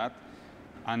to do that.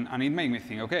 And it made me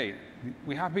think, okay,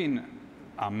 we have been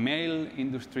a male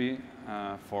industry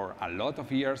for a lot of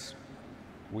years.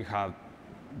 We have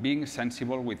been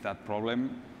sensible with that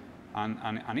problem, and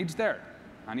it's there,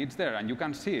 and you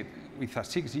can see it with a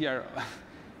 6-year.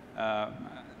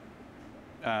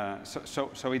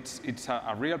 So it's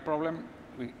a real problem.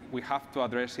 We have to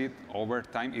address it over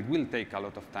time. It will take a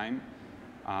lot of time,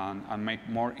 and make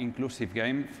more inclusive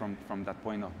game from that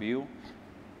point of view.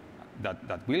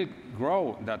 That will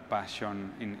grow that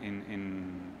passion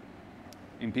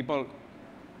in people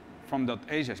from that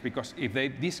ages, because if they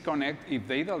disconnect, if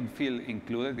they don't feel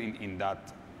included in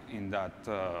that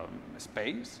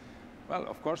space, well,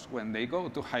 of course, when they go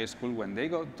to high school, when they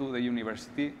go to the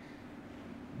university,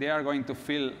 they are going to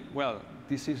feel, well,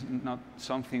 this is not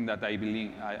something that I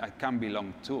believe I can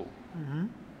belong to.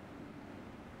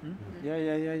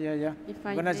 Yeah.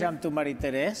 I'm going to jump to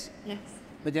Marie-Thérèse. Yes.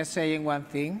 But just saying one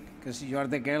thing, because you are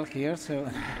the girl here, so.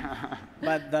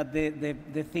 But that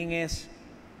the thing is,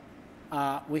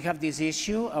 we have this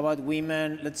issue about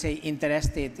women, let's say,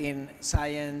 interested in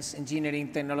science,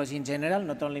 engineering, technology in general,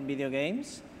 not only in video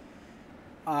games.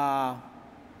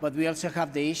 But we also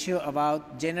have the issue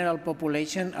about general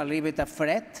population a little bit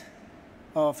afraid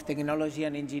of technology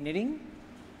and engineering.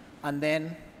 And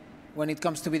then when it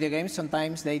comes to video games,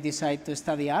 sometimes they decide to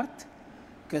study art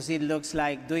because it looks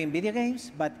like doing video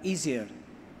games, but easier.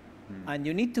 And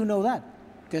you need to know that,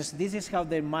 because this is how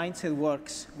their mindset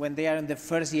works when they are in the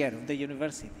first year of the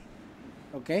university.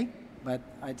 Okay? But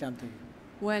I jump to you.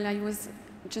 Well, I was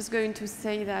just going to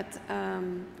say that,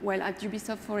 well, at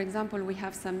Ubisoft, for example, we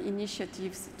have some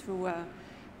initiatives to,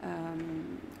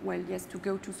 well, yes, to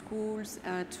go to schools,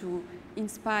 to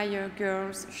inspire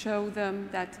girls, show them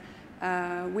that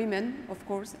women, of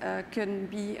course, can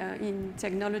be in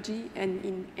technology and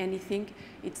in anything.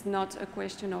 It's not a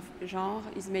question of genre,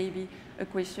 it's maybe a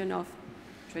question of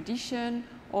tradition,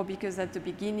 or because at the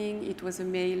beginning it was a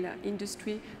male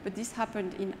industry, but this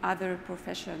happened in other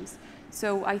professions.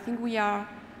 So I think we are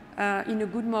in a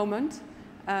good moment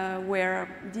where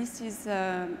this is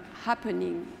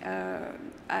happening.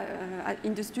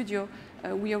 In the studio,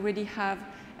 we already have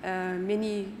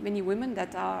many women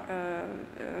that are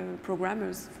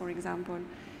programmers, for example,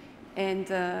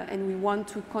 and we want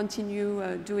to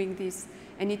continue doing this.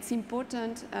 And it's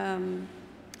important,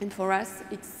 and for us,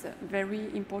 it's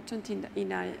very important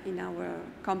in our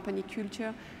company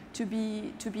culture to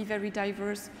be very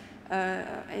diverse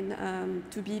and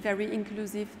to be very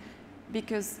inclusive,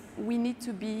 because we need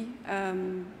to be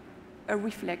a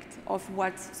reflect of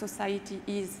what society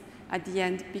is at the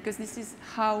end, because this is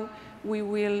how we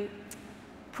will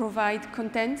provide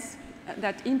contents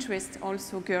that interest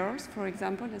also girls, for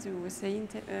example, as you were saying,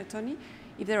 Tony.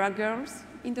 If there are girls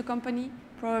in the company,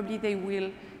 probably they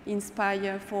will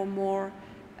inspire for more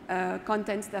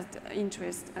contents that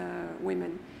interest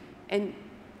women. And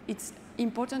it's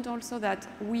important also that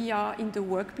we are in the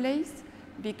workplace,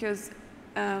 because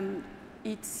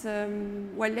it's,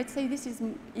 well, let's say this is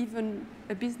even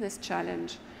a business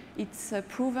challenge. It's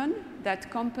proven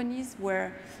that companies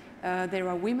where there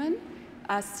are women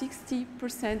are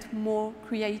 60% more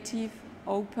creative,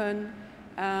 open.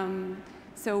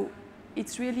 So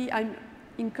it's really, I'm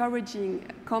encouraging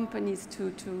companies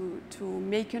to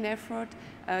make an effort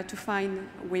to find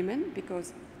women,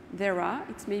 because there are,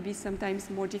 it's maybe sometimes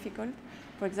more difficult.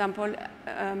 For example,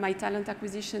 my talent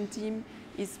acquisition team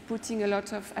is putting a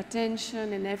lot of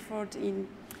attention and effort in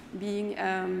being,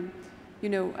 you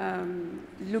know,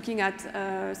 looking at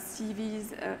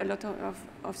CVs, a lot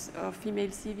of female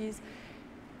CVs,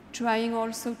 trying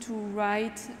also to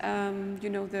write, you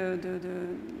know,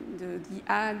 the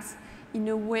ads in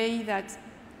a way that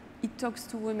it talks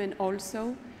to women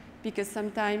also, because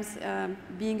sometimes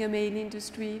being a male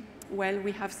industry, well,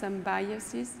 we have some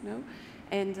biases, no?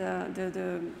 And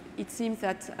it seems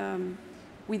that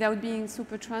without being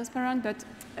super transparent, but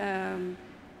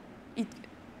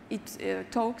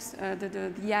it talks,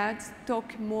 the ads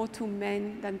talk more to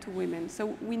men than to women.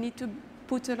 So we need to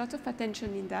put a lot of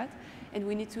attention in that, and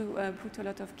we need to put a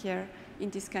lot of care in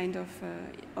this kind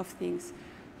of things.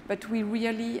 But we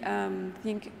really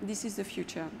think this is the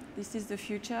future. This is the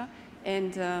future,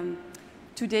 and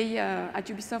today at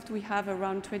Ubisoft we have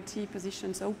around 20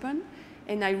 positions open,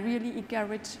 and I really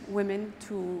encourage women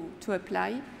to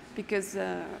apply, because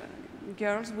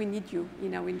girls, we need you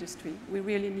in our industry. We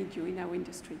really need you in our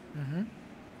industry. Mm-hmm.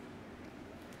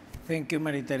 Thank you,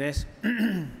 Marie-Thérèse.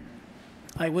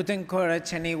 I would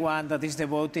encourage anyone that is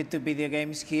devoted to video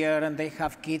games here and they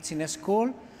have kids in a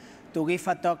school to give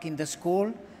a talk in the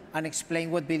school and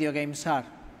explain what video games are.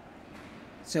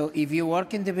 So if you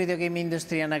work in the video game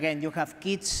industry and again you have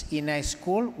kids in a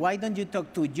school, why don't you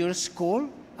talk to your school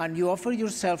and you offer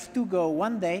yourself to go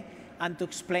one day and to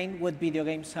explain what video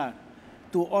games are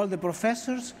to all the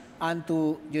professors and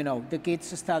to, you know, the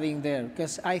kids studying there,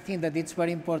 because I think that it's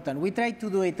very important. We try to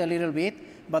do it a little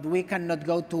bit, but we cannot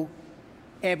go to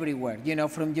everywhere, you know,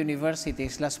 from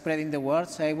universities, like spreading the word.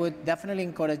 So I would definitely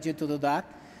encourage you to do that,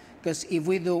 because if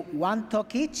we do one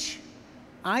talk each,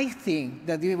 I think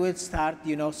that we will start,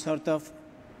 you know, sort of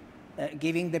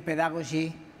giving the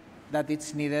pedagogy that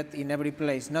it's needed in every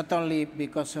place, not only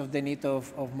because of the need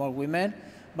of more women,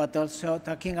 but also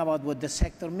talking about what the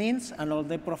sector means and all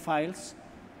the profiles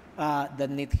that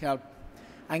need help.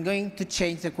 I'm going to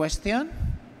change the question.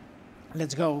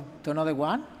 Let's go to another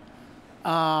one.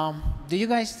 Do you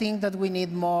guys think that we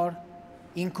need more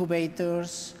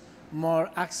incubators, more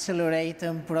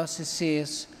accelerating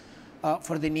processes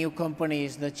for the new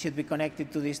companies that should be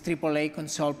connected to this AAA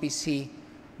console PC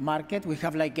market? We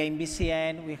have like Game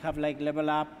BCN, we have like Level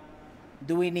Up.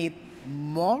 Do we need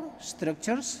more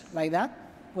structures like that?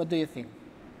 What do you think?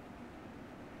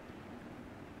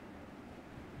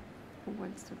 Who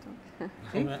wants to talk?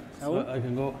 So I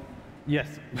can go. Yes.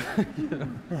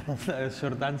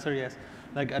 Short answer, yes.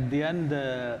 Like at the end,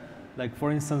 like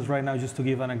for instance, right now, just to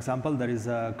give an example, there is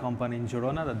a company in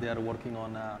Girona that they are working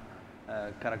on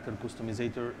character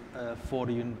customizer for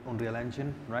Unreal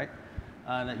Engine, right?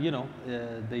 And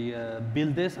they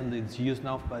build this, and it's used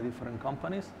now by different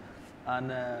companies,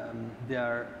 and they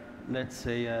are, let's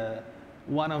say,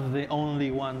 one of the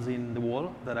only ones in the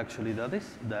world that actually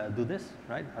do this,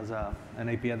 right? As an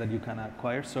API that you can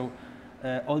acquire. So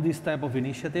all these type of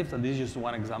initiatives, and this is just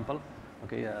one example.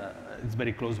 Okay, it's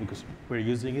very close because we're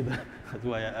using it. That's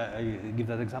why I give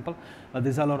that example. But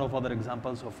there's a lot of other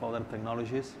examples of other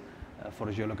technologies for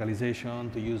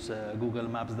geolocalization, to use Google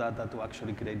Maps data to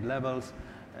actually create levels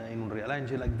in Unreal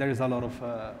Engine. Like there is a lot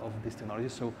of these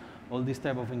technologies. So all these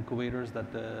type of incubators that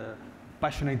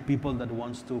passionate people that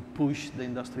wants to push the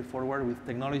industry forward with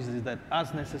technologies that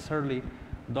as necessarily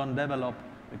don't develop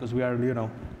because we are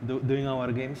doing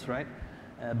our games, right?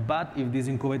 But if these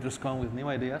incubators come with new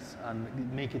ideas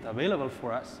and make it available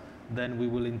for us, then we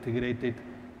will integrate it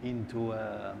into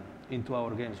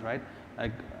our games, right?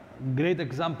 Like great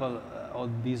example of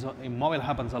this in mobile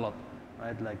happens a lot,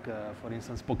 right? Like for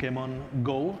instance, Pokemon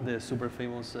Go, the super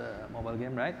famous mobile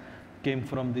game, right? Came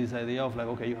from this idea of like,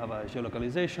 okay, you have a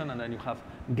geolocalization and then you have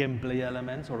gameplay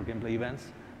elements or gameplay events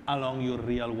along your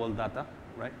real world data,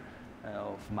 right?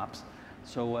 Of maps.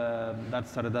 So that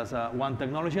started as one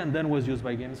technology and then was used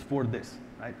by games for this,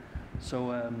 right?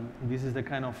 So this is the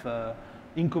kind of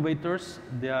incubators.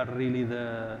 They are really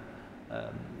the,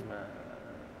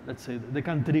 let's say, they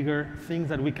can trigger things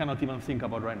that we cannot even think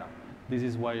about right now. This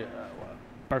is why,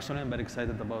 personally, I'm very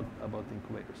excited about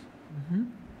incubators. Mm-hmm.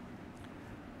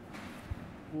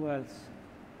 Well,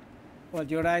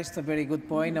 you raised a very good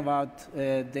point about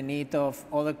the need of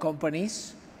other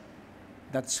companies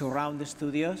that surround the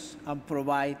studios and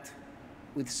provide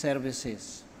with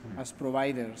services as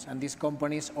providers. And these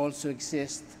companies also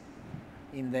exist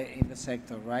in the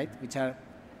sector, right? Which are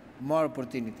more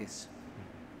opportunities.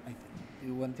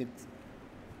 You wanted?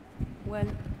 Well,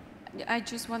 I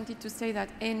just wanted to say that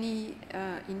any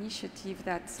initiative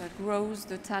that grows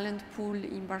the talent pool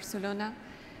in Barcelona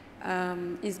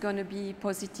is going to be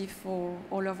positive for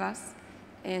all of us.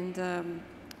 And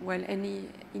well, any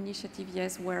initiative,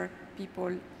 yes, where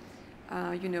people,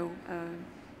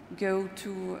 go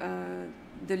to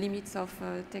the limits of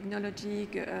technology,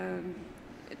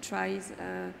 tries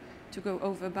to go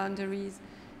over boundaries,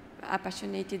 are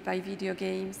passionate by video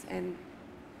games, and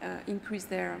increase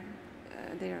their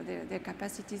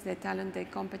capacities, their talent, their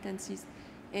competencies,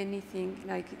 anything,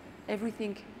 like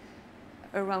everything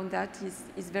around that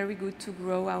is very good to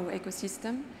grow our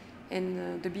ecosystem.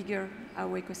 And the bigger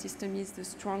our ecosystem is, the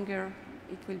stronger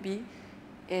it will be.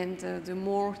 And the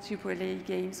more AAA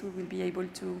games we will be able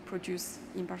to produce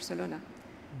in Barcelona.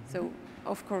 Mm-hmm. So,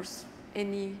 of course,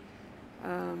 any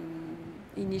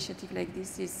initiative like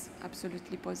this is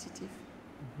absolutely positive.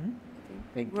 Mm-hmm.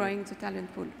 Thank you. Growing the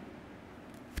talent pool.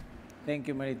 Thank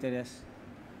you, Marie-Thérèse.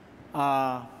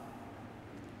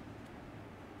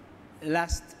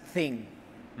 Last thing,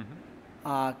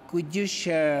 could you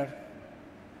share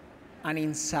an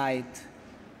insight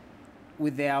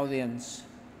with the audience,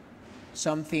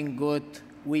 something good,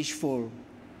 wishful,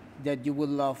 that you would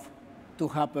love to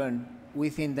happen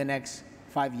within the next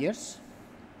 5 years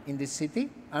in this city,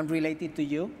 unrelated to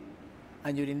you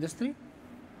and your industry,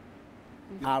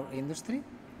 our industry?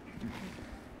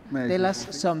 Tell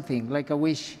us something, like a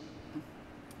wish.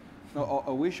 No,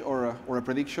 a wish or a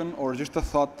prediction or just a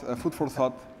thought, a food for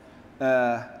thought.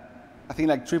 I think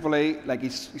like AAA, like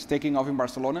it's taking off in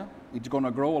Barcelona. It's going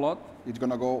to grow a lot. It's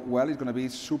going to go well. It's going to be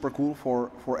super cool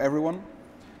for everyone.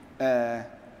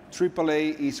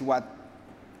 AAA is what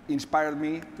inspired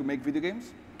me to make video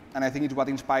games, and I think it's what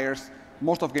inspires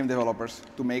most of game developers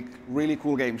to make really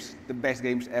cool games, the best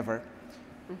games ever.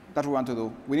 That's what we want to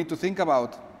do. We need to think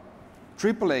about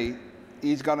AAA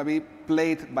is going to be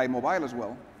played by mobile as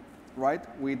well, right?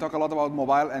 We talk a lot about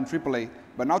mobile and AAA,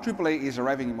 but now AAA is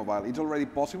arriving in mobile. It's already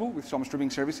possible with some streaming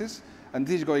services, and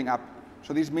this is going up.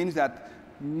 So this means that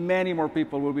many more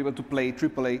people will be able to play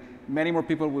AAA. Many more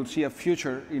people will see a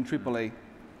future in AAA,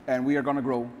 and we are going to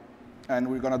grow, and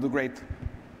we're going to do great.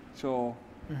 So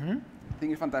I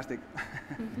think it's fantastic.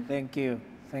 Thank you.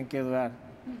 Thank you, Eduard.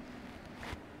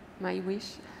 My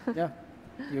wish? Yeah,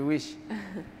 your wish.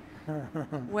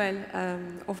 Well,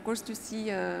 of course, to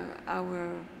see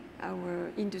our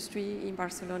industry in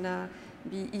Barcelona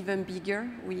be even bigger.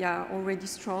 We are already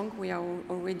strong. We are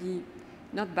already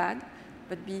not bad,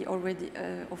 but be already,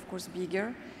 of course,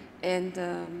 bigger,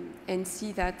 and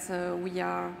see that we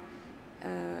are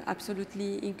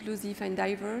absolutely inclusive and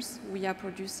diverse. We are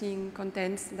producing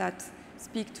contents that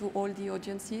speak to all the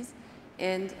audiences,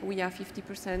 and we are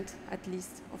 50% at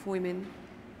least of women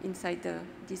inside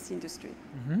this industry.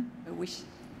 A wish.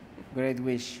 Great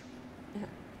wish. Yeah.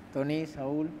 Tony,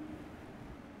 Saul?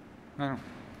 No.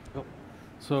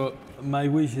 So my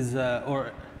wish is,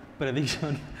 or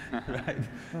prediction, right,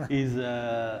 is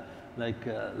like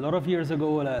a lot of years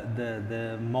ago,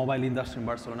 the mobile industry in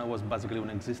Barcelona was basically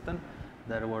non-existent.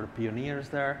 There were pioneers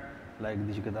there, like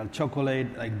Digital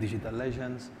Chocolate, like Digital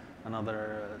Legends, and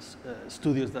other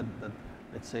studios that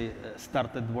let's say,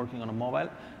 started working on a mobile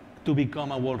to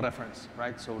become a world reference,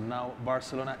 right? So now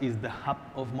Barcelona is the hub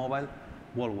of mobile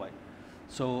worldwide.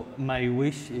 So my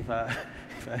wish, if I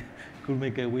could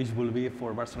make a wish, will be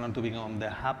for Barcelona to become the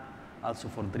hub also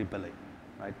for AAA,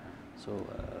 right? So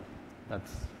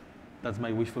that's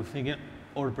my wishful thinking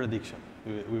or prediction.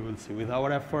 We will see. With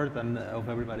our effort and of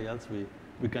everybody else,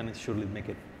 we can surely make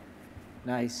it.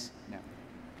 Nice.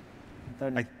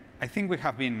 Yeah. I think we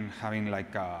have been having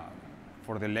like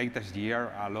for the latest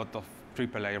year a lot of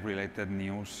AAA related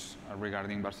news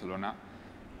regarding Barcelona,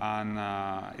 and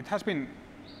it has been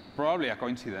probably a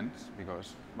coincidence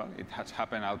because well, it has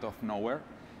happened out of nowhere.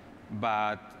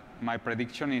 But my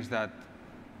prediction is that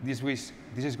this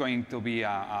is going to be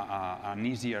an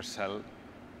easier sell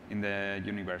in the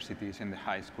universities, in the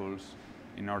high schools,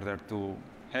 in order to,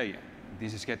 hey,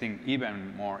 this is getting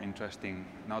even more interesting,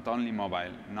 not only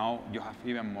mobile, now you have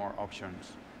even more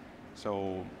options.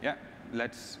 So yeah,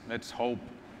 let's hope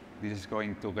this is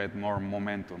going to get more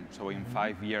momentum. So in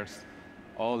 5 years,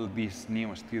 all these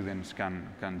new students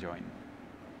can join.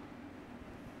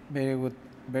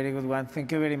 Very good one.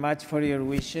 Thank you very much for your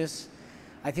wishes.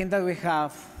 I think that we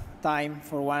have time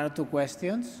for 1 or 2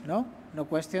 questions. No? No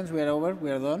questions? We are over?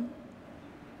 We are done?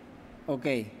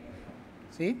 Okay.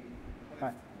 See?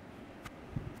 Right.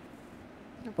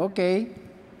 Okay.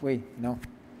 Wait, no.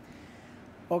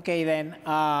 Okay then.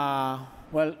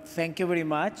 Well, thank you very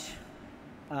much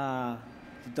to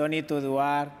Tony, to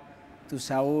Eduard, to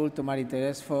Saul, to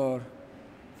Marie-Thérèse for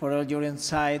all your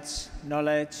insights,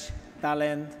 knowledge,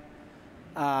 talent.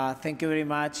 Thank you very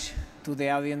much to the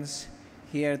audience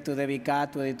here, to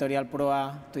DeviCAT, to Editorial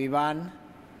Proa, to Ivan,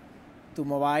 to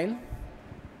Mobile.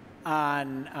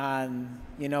 And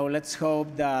you know, let's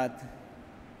hope that,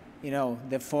 you know,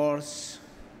 the force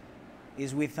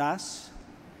is with us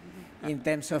in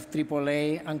terms of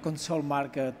AAA and console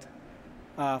market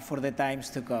for the times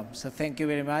to come. So thank you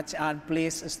very much, and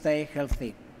please stay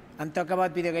healthy. And talk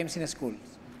about video games in schools.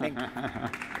 Thank you.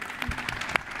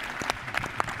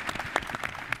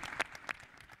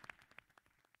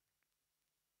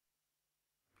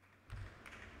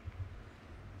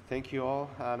 Thank you all,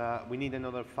 and we need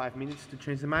another 5 minutes to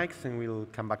change the mics, and we'll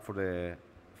come back for the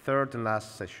third and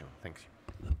last session. Thanks.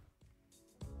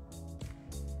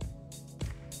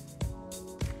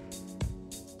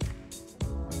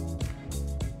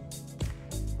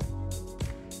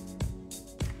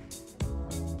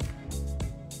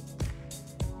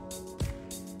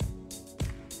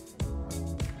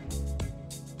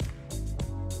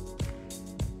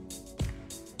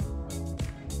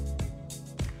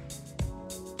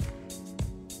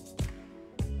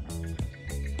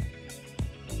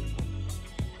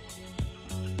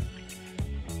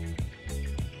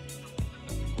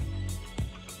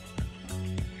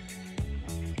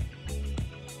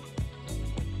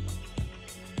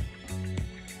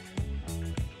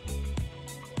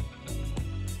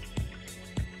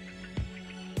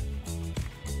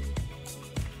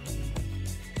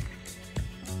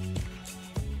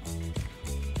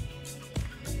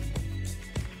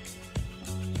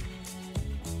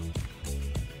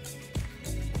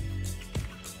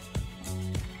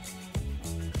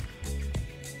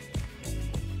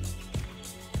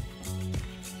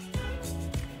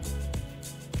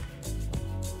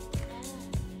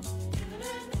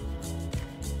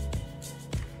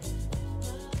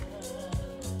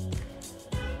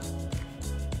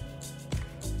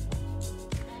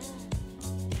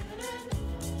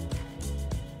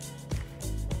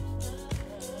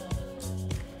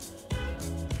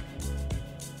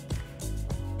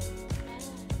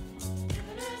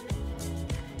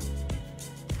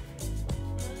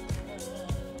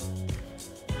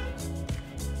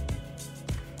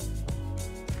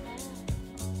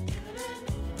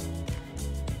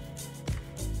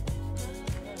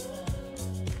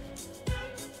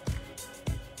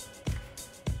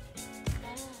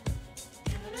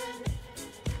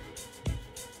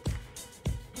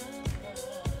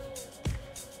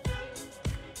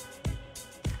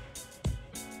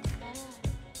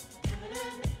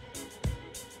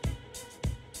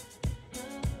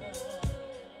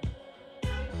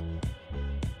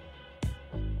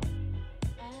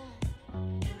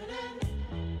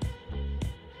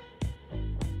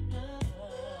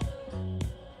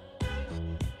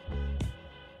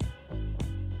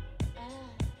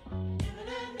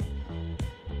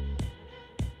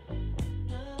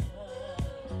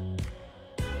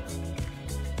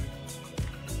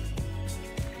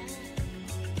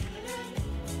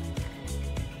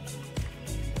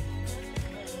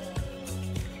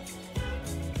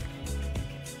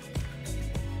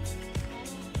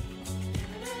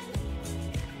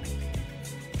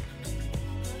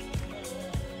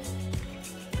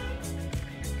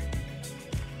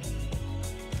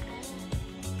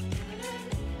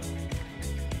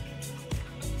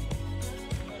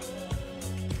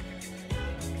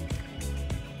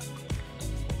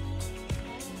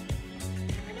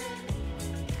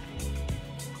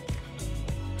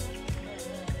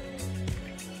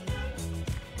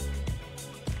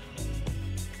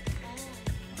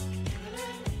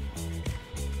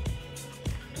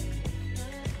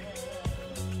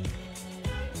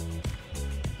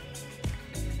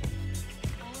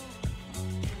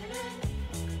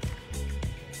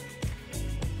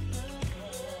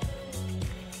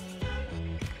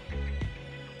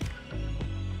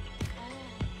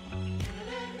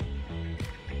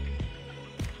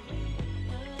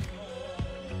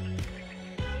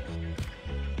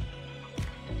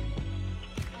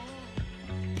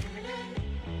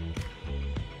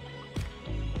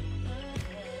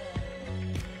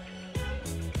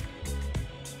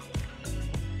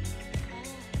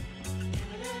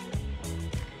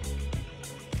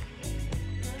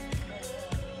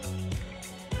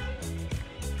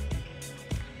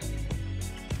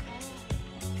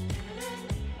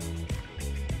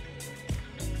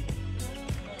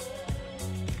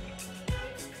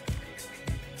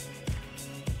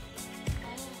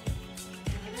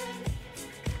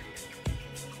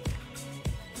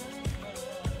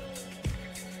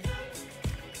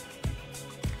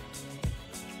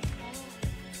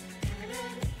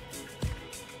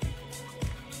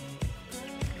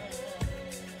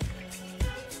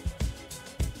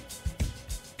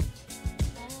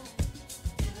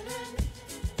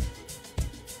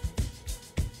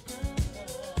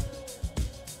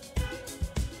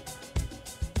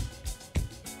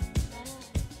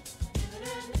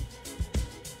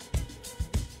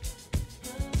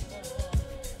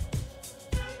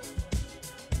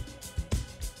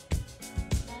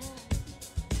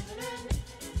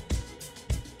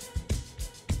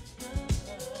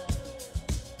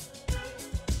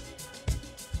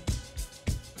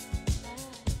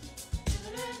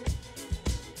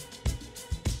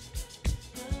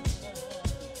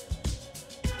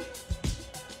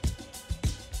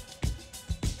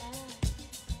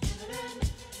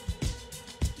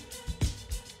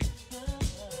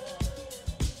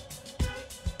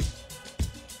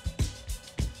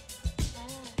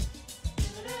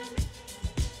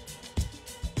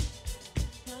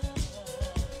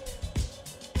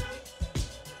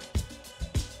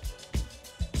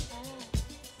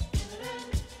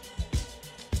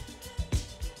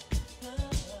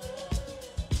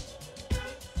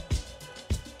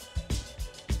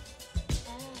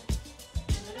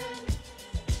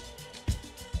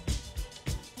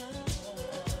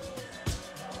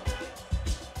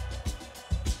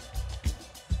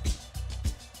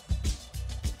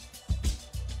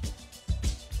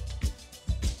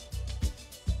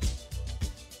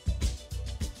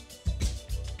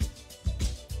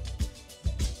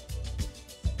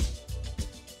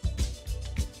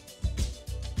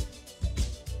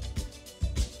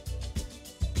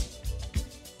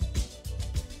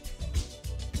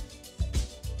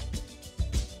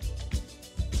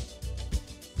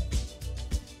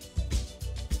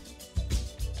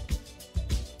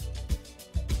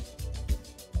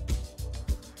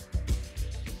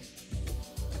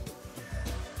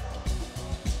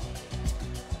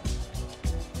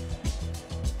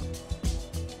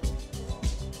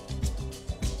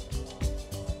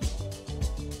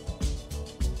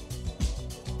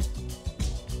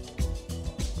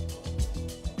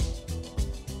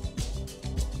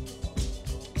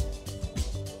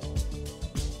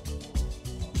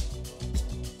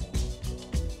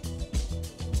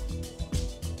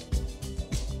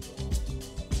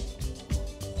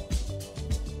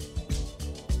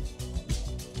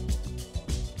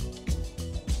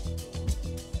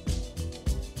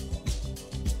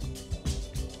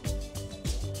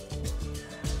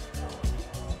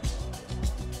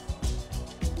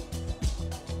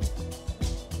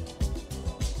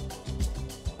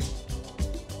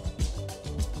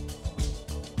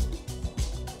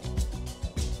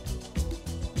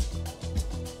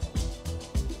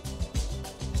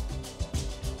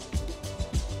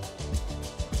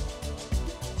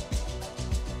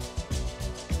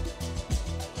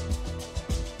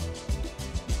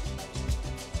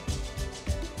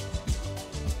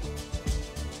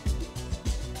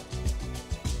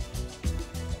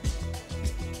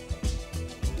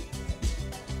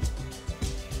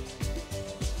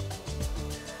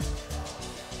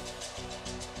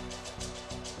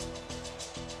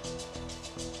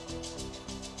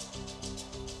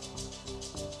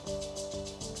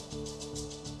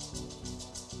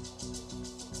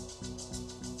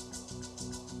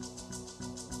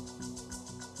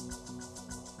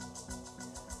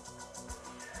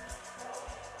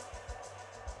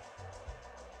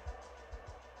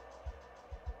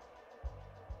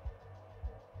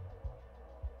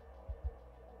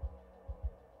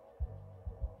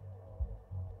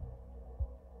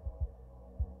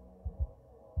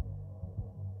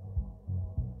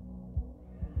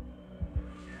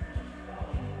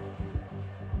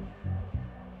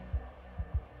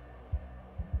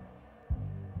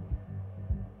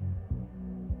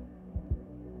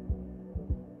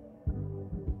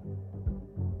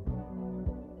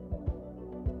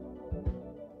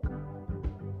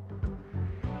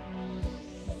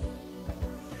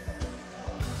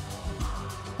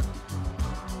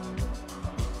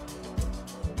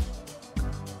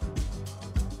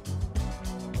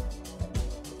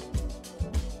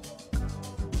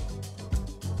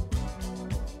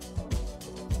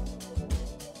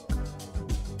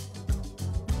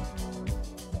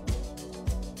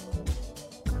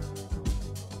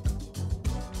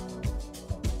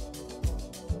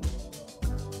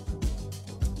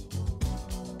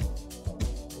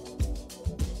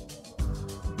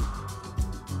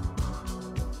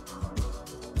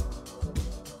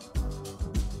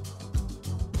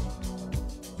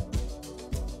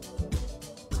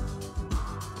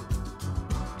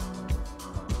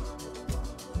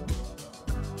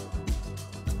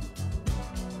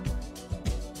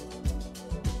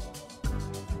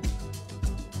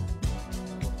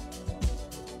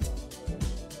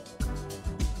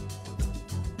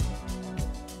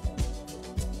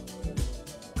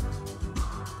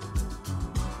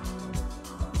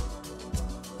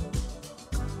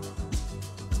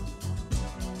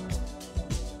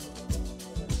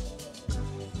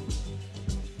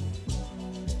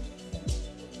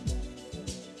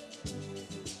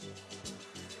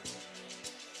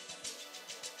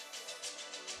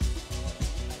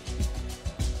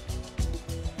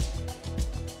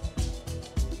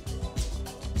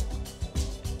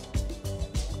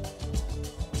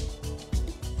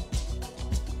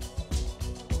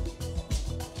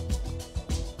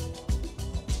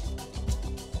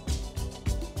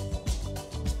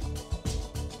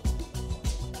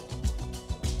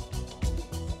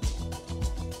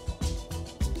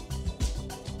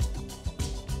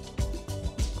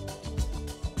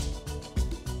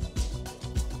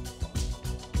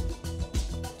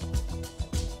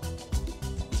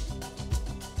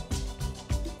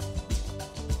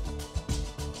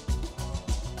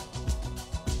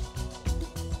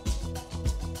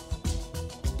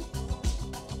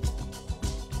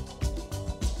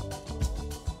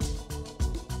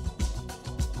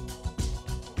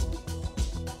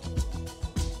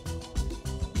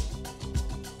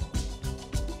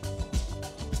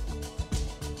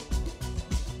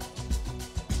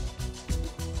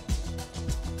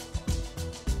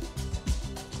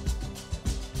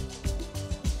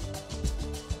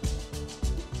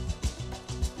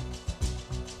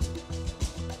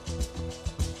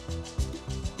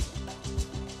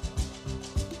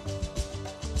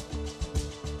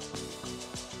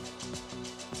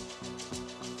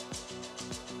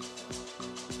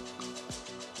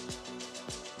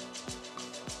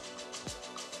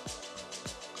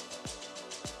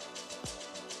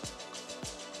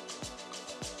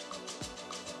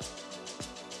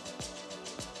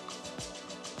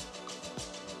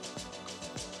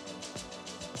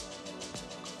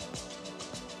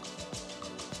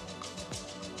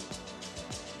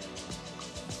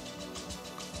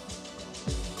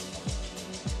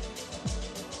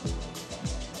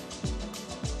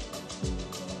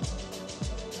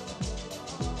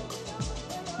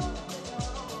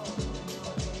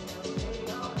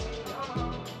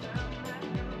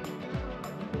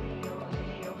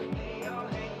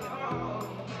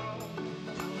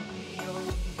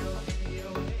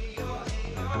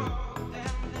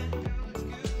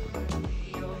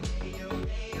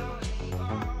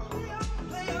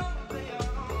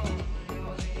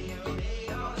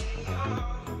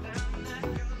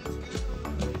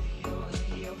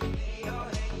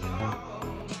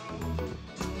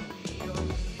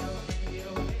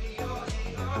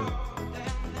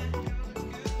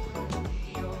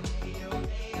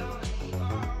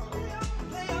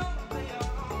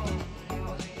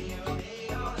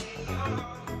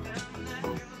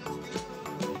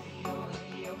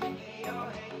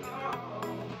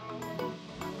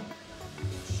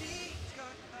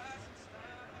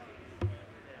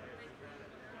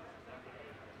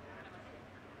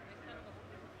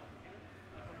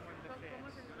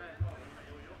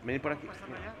 Venid por aquí.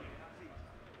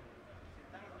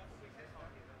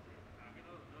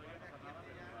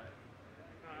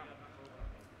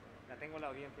 Ya tengo la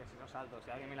audiencia, si no salto. Si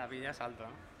alguien me la pilla, salto,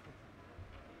 ¿no?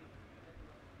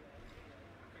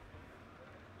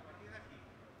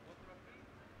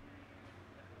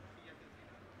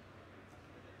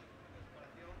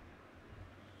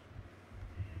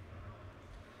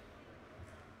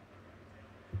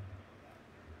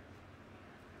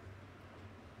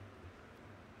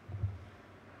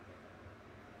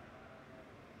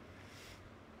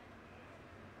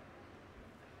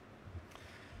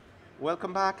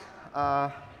 Welcome back.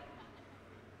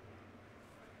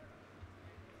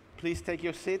 Please take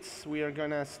your seats. We are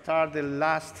going to start the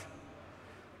last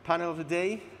panel of the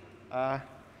day. I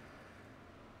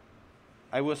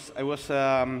was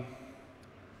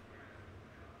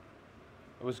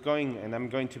going, and I'm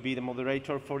going to be the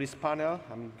moderator for this panel.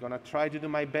 I'm going to try to do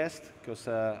my best because,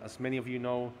 as many of you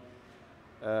know,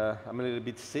 I'm a little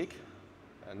bit sick.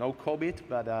 No COVID,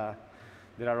 but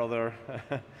there are other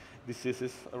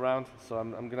diseases around, so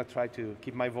I'm going to try to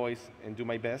keep my voice and do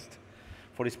my best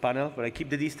for this panel, but I keep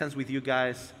the distance with you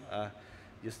guys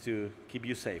just to keep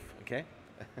you safe, okay?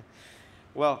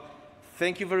 Well,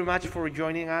 thank you very much for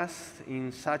joining us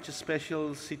in such a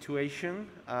special situation.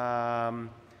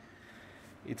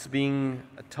 It's been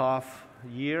a tough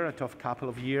year, a tough couple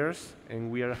of years,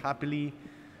 and we are happily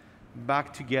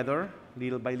back together,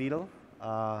 little by little.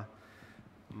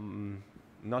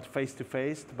 Not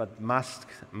face-to-face, but mask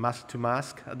to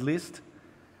mask, at least.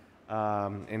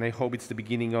 And I hope it's the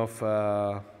beginning of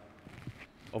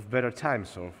better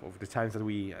times, of the times that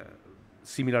we,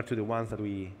 similar to the ones that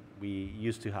we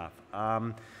used to have.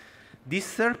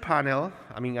 This third panel,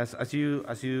 I mean, as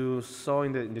you saw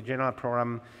in the general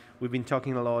program, we've been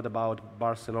talking a lot about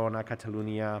Barcelona,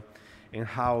 Catalonia, and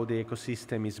how the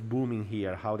ecosystem is booming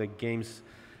here, how the games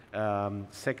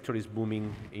sector is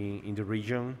booming in the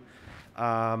region.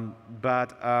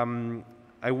 But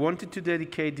I wanted to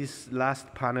dedicate this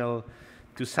last panel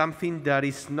to something that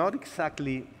is not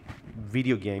exactly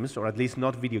video games, or at least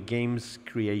not video games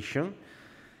creation,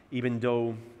 even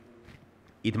though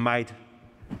it might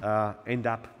end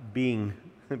up being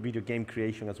video game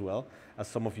creation as well, as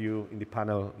some of you in the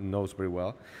panel knows very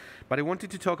well. But I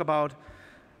wanted to talk about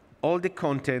all the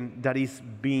content that is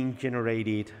being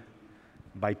generated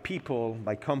by people,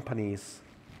 by companies,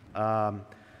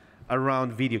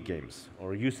 around video games,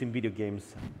 or using video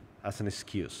games as an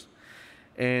excuse.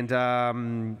 And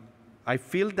I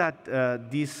feel that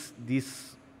this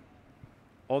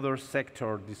other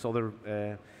sector, this other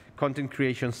content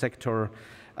creation sector,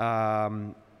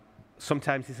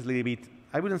 sometimes is a little bit,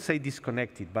 I wouldn't say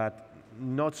disconnected, but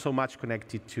not so much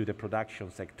connected to the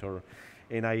production sector.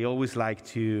 And I always like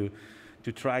to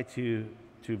try to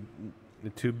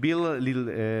build a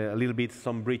little bit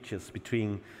some bridges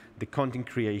between the content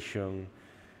creation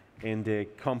and the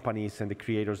companies and the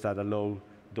creators that allow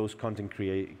those content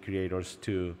creators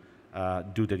to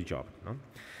do their job. No?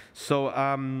 So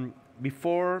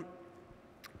before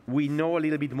we know a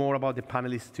little bit more about the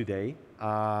panelists today,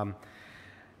 well,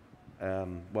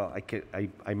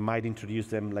 I might introduce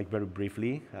them like very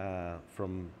briefly.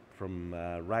 From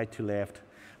right to left,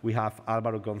 we have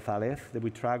Álvaro González de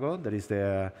Buitrago, that is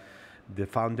the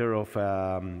founder of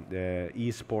the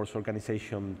esports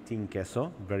organization Team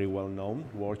Queso, very well known,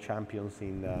 world champions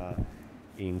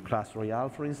in Clash Royale,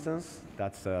 for instance.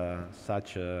 That's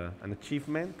such an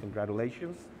achievement.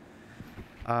 Congratulations.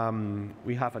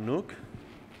 We have Anouk,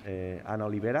 Ana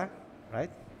Olivera,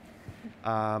 right?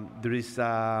 There is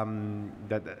the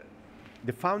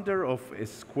founder of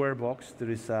Squarebox. There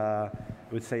is, I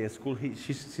would say, a school.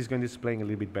 She's going to explain a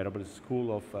little bit better, but a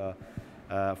school of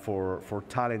for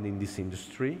talent in this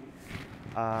industry.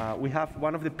 We have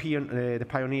one of the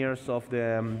pioneers of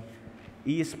the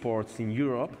esports in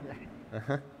Europe.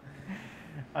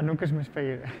 Anouk is my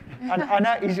favorite. And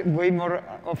Anna is way more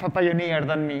of a pioneer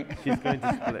than me. She's going to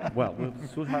explain. Well,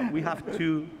 we have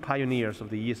two pioneers of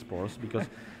the esports, because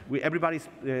everybody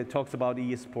talks about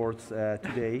esports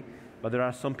today, but there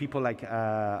are some people like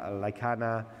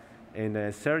Anna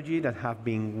and Sergi that have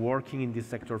been working in this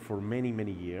sector for many,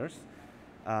 many years.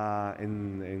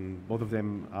 And both of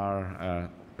them are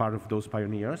part of those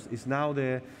pioneers. Is now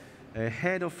the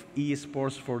head of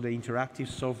esports for the Interactive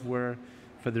Software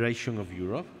Federation of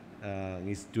Europe.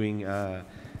 He's doing a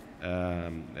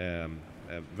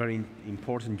very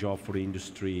important job for the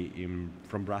industry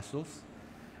from Brussels.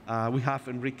 We have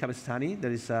Enric Cabestany,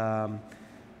 that is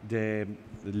the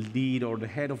lead or the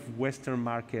head of Western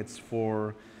markets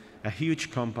for a huge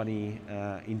company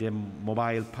in the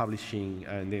mobile publishing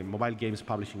and the mobile games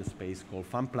publishing space called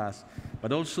FunPlus,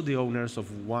 but also the owners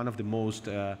of one of the most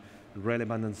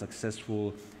relevant and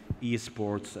successful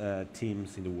esports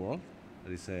teams in the world.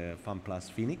 That is FunPlus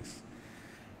Phoenix.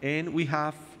 And we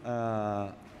have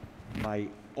my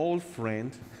old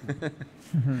friend,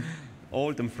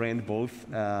 old and friend both,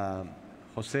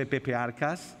 Jose Pepe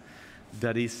Arcas,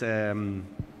 that is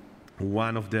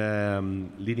one of the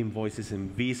leading voices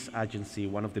in this agency,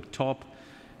 one of the top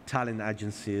talent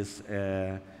agencies,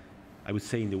 I would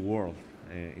say, in the world,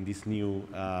 in this new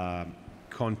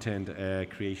content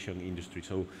creation industry.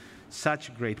 So such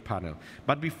a great panel.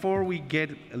 But before we get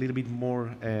a little bit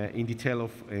more in detail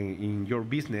of in your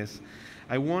business,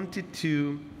 I wanted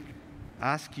to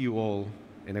ask you all,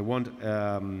 and I want,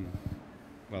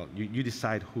 well, you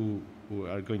decide who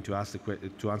are going to ask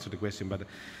to answer the question, but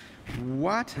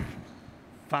what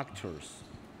factors,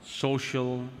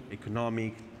 social,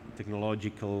 economic,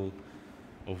 technological,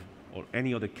 or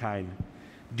any other kind,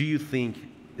 do you think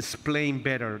explain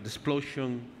better the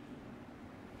explosion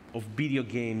of video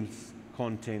games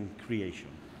content creation,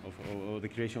 or the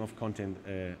creation of content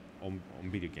on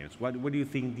video games? What do you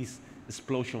think this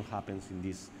explosion happens in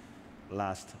these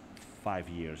last 5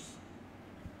 years?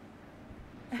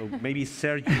 So maybe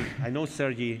Sergi, I know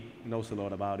Sergi knows a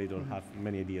lot about it or have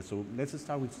many ideas, so let's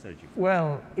start with Sergi.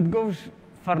 Well, it goes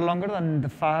far longer than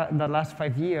the last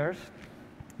 5 years.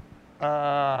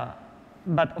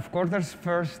 But of course, there's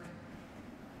first.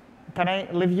 Can I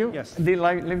leave you? Yes.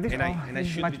 Leave this? And I This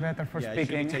is should much be, better for yeah,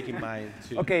 speaking. I should be taking mine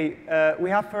too. Okay, we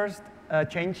have first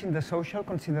change in the social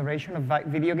consideration of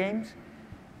video games.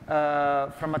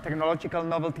 From a technological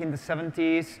novelty in the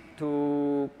 70s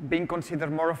to being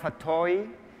considered more of a toy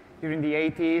during the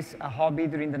 80s, a hobby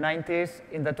during the 90s.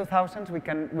 In the 2000s,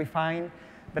 we find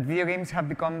that video games have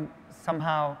become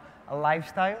somehow a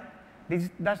lifestyle. This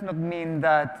does not mean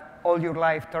that all your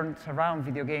life turns around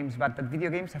video games, but that video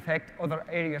games affect other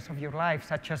areas of your life,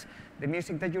 such as the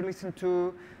music that you listen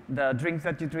to, the drinks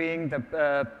that you drink,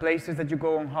 the places that you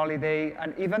go on holiday,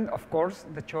 and even, of course,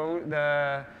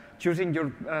 choosing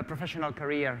your professional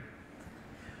career.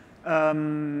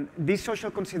 This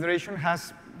social consideration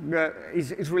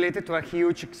is related to a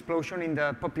huge explosion in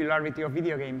the popularity of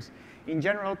video games. In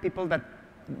general, people that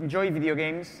enjoy video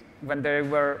games when they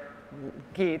were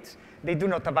kids, they do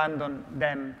not abandon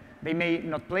them. They may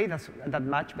not play that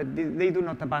much, but they do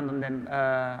not abandon them.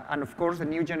 And of course, the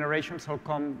new generations will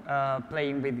come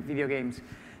playing with video games.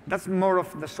 That's more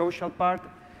of the social part.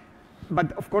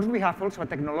 But of course, we have also a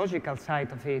technological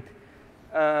side of it.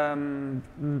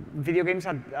 Video games,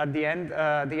 at the end,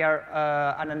 they are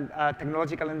a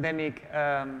technological endemic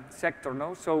sector,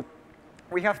 no? So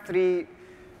we have 3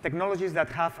 technologies that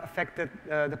have affected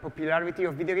the popularity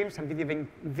of video games and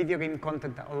video game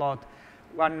content a lot.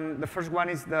 The first one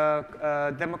is the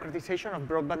democratization of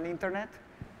broadband internet,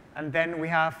 and then we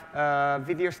have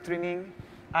video streaming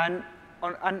and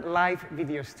live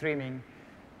video streaming.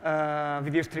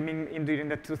 Video streaming during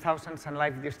the 2000s and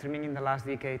live video streaming in the last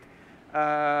decade.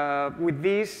 With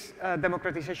this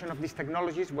democratization of these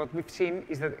technologies, what we've seen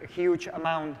is a huge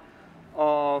amount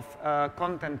of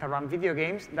content around video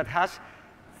games that has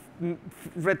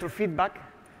retrofeedback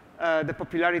the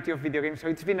popularity of video games. So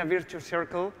it's been a virtuous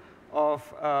circle of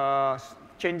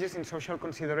changes in social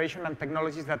consideration and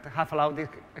technologies that have allowed this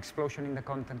explosion in the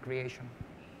content creation.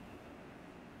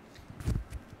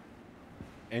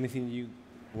 Anything you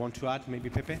want to add, maybe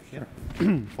Pepe? Yeah.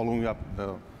 Following up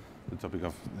the topic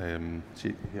of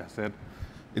she said,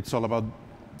 it's all about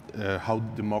how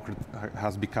democratic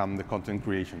has become the content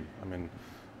creation. I mean,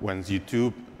 when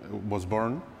YouTube was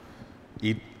born,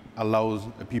 it allows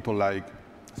people like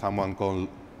someone called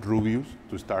Rubius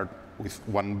to start with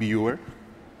 1 viewer,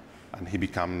 and he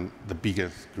became the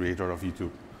biggest creator of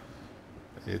YouTube.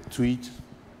 Twitch,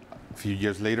 a few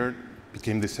years later,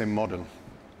 became the same model.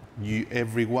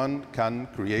 Everyone can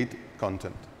create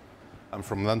content. And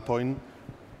from that point,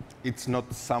 it's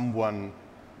not someone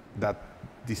that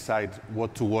decides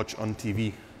what to watch on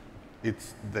TV.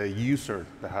 It's the user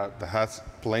that has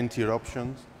plenty of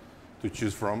options to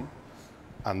choose from.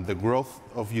 And the growth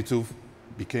of YouTube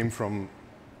became from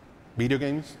video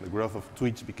games. The growth of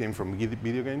Twitch became from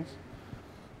video games.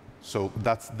 So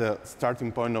that's the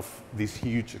starting point of this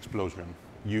huge explosion.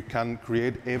 You can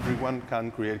create, everyone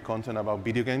can create content about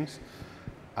video games,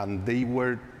 and they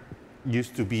were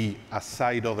used to be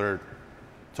aside other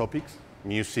topics,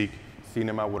 music,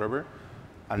 cinema, whatever,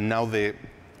 and now the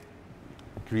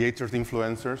creators,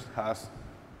 influencers has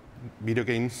video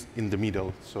games in the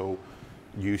middle. So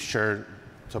you share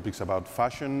topics about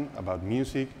fashion, about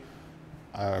music,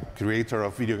 a creator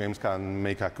of video games can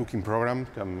make a cooking program,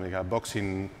 can make a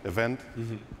boxing event,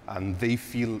 and they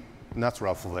feel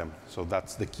natural for them. So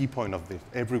that's the key point of this.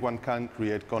 Everyone can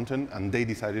create content, and they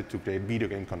decided to create video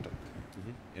game content.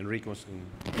 Enrique wants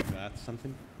to add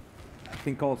something? I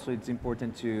think also it's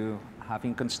important to have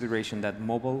in consideration that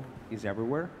mobile is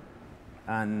everywhere.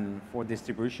 And for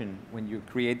distribution, when you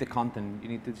create the content, you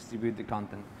need to distribute the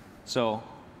content. So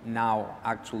now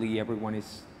actually everyone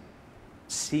is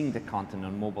seeing the content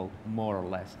on mobile, more or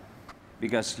less.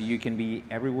 Because you can be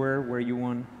everywhere where you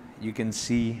want. You can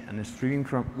see and streaming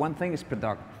from, one thing is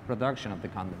production of the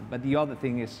content, but the other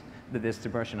thing is the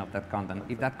distribution of that content.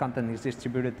 If that content is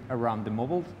distributed around the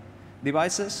mobile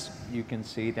devices, you can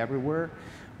see it everywhere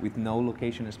with no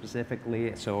location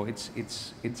specifically. So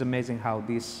it's amazing how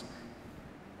this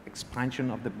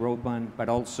expansion of the broadband, but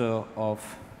also of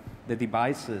the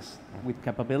devices with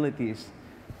capabilities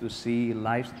to see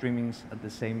live streamings at the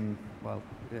same, well,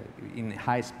 in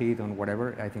high speed or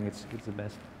whatever, I think it's the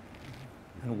best.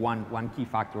 And one key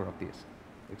factor of this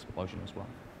explosion as well.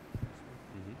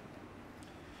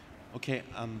 Okay,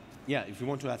 yeah, if you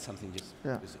want to add something, just.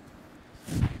 Yeah.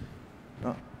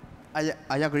 No,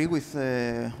 I agree with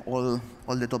all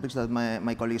the topics that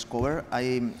my colleagues cover.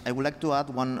 I would like to add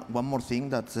one more thing,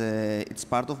 that it's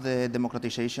part of the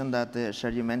democratization that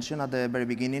Sergi mentioned at the very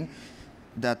beginning.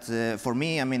 That for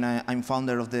me, I mean, I'm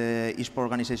founder of the eSport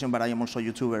organization, but I am also a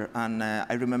YouTuber. And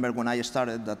I remember when I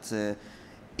started that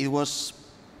it was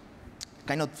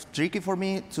kind of tricky for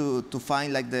me to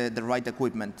find like the right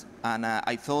equipment. And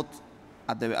I thought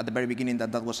at the very beginning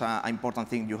that was an important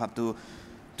thing. You have to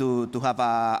have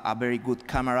a very good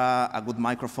camera, a good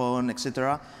microphone,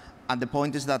 etc. And the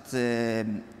point is that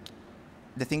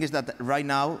the thing is that right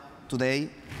now, today,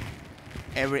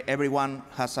 everyone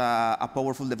has a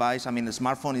powerful device. I mean, the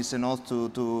smartphone is enough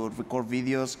to record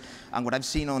videos. And what I've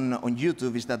seen on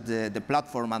YouTube is that the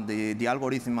platform and the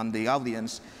algorithm and the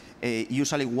audience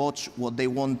usually watch what they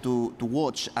want to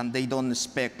watch, and they don't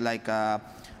expect like a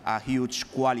huge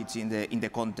quality in the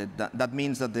content. That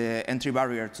means that the entry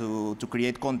barrier to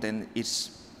create content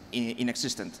is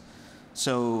inexistent.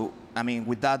 So, I mean,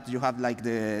 with that, you have like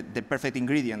the perfect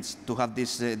ingredients to have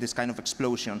this kind of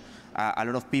explosion. A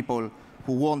lot of people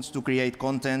who wants to create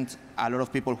content, a lot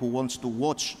of people who wants to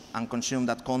watch and consume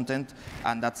that content,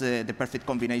 and that's the perfect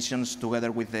combinations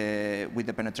together with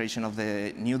the penetration of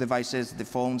the new devices, the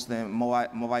phones, the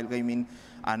mobile gaming,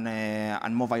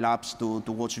 and mobile apps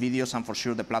to watch videos, and for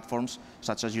sure the platforms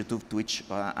such as YouTube, Twitch,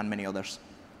 and many others.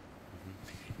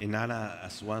 And Anna,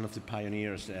 as one of the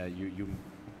pioneers,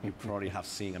 you probably have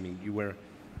seen, I mean, you were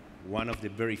one of the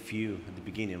very few at the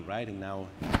beginning, right? And now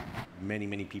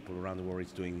many people around the world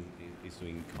is doing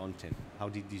content. How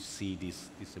did you see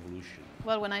this evolution?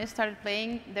 Well, when I started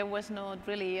playing, there was not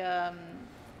really a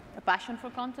passion for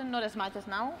content, not as much as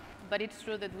now. But it's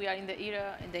true that we are in the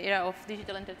era of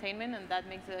digital entertainment, and that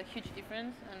makes a huge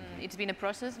difference. And it's been a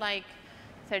process, like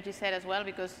Sergi said as well,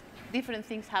 because different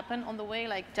things happen on the way,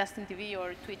 like Justin TV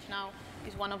or Twitch now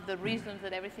is one of the reasons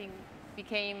that everything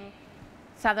became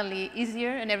suddenly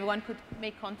easier and everyone could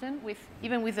make content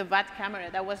even with a bad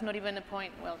camera. That was not even a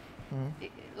point. Well,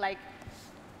 like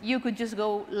you could just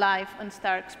go live and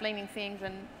start explaining things,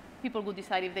 and people would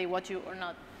decide if they watch you or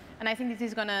not. And I think this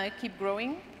is going to keep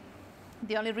growing.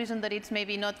 The only reason that it's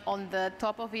maybe not on the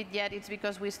top of it yet is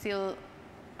because we still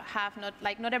have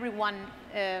not everyone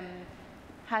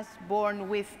has born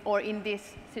with or in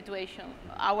this situation.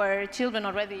 Our children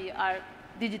already are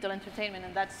digital entertainment,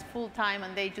 and that's full time,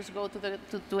 and they just go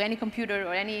to any computer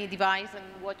or any device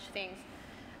and watch things.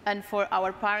 And for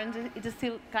our parents, it's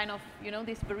still kind of, you know,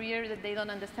 this barrier that they don't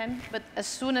understand. But as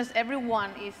soon as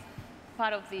everyone is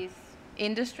part of this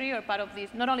industry or part of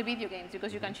this, not only video games,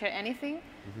 because you can share anything,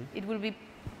 it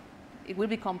will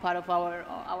become part of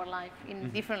our life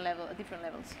in different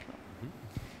levels.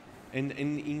 And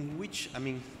in which, I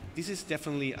mean, this is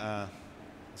definitely,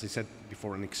 as I said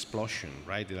before, an explosion,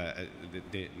 right?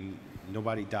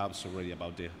 Nobody doubts already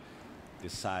about the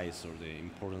size or the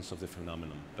importance of the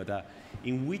phenomenon. But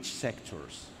in which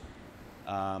sectors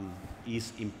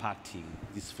is impacting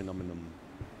this phenomenon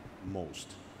most?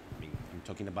 I mean, I'm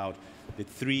talking about the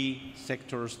three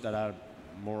sectors that are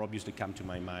more obviously come to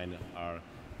my mind are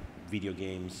video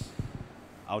games,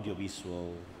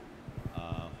 audiovisual,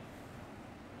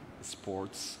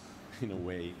 sports, in a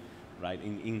way, right?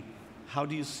 How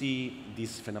do you see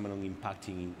this phenomenon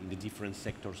impacting in the different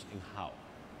sectors, and how?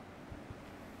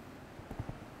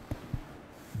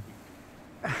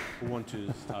 Who want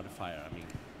to start a fire? I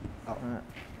mean,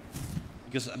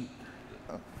 because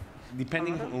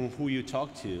depending on who you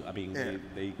talk to, I mean,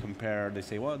 they compare. They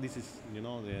say, well, this is, you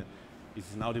know,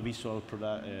 It's an audiovisual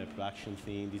production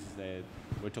thing. This is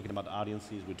we're talking about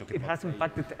audiences. We're talking. It has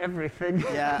impacted everything.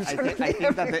 Yeah, I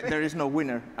think that there is no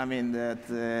winner. I mean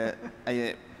that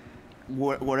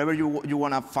whatever you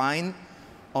want to find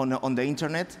on the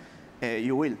internet,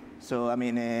 you will. So I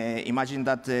mean, imagine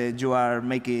that you are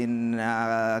making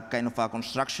kind of a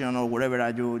construction or whatever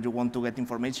you want to get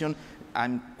information.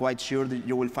 I'm quite sure that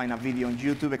you will find a video on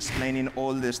YouTube explaining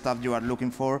all the stuff you are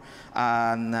looking for,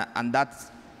 and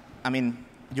that's, I mean,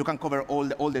 you can cover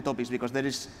all the topics because there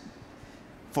is,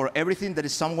 for everything, there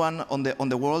is someone on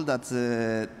the world that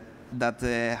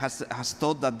has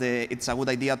thought that it's a good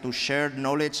idea to share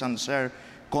knowledge and share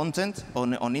content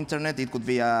on internet. It could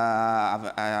be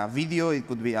a video, it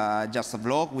could be just a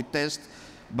vlog with text,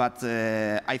 but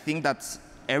I think that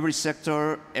every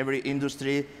sector, every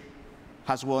industry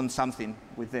has won something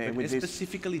with this.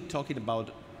 Specifically talking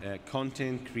about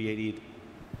content created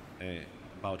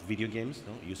about video games,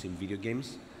 no? Using video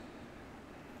games,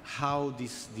 how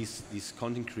this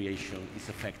content creation is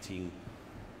affecting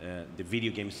the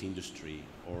video games industry,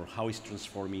 or how it's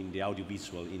transforming the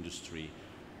audiovisual industry,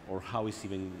 or how it's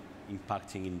even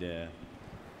impacting in the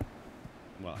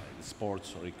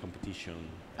sports or in competition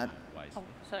wise. Oh,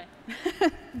 sorry.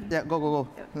 Yeah, go.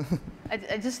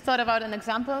 I just thought about an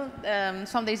example.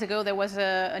 Some days ago, there was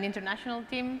an international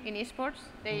team in esports.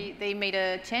 They made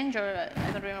a change, or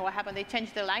I don't remember what happened. They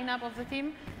changed the lineup of the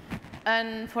team.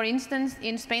 And for instance,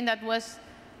 in Spain, that was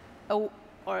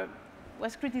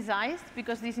criticized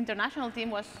because this international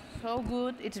team was so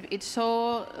good. It's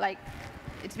so like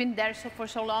it's been there for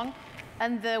so long.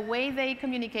 And the way they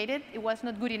communicated, it was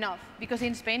not good enough. Because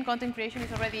in Spain, content creation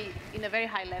is already in a very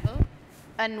high level.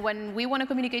 And when we want to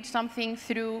communicate something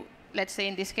through, let's say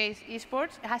in this case,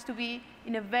 esports, it has to be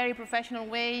in a very professional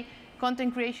way.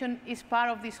 Content creation is part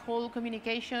of this whole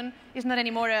communication. It's not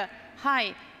anymore a,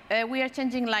 hi, we are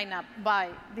changing lineup,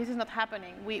 bye. This is not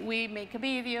happening. We make a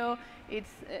video, we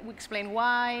explain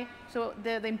why. So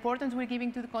the importance we're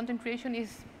giving to the content creation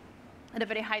is at a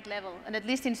very high level. And at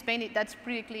least in Spain, that's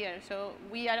pretty clear. So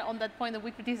we are on that point that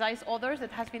we criticize others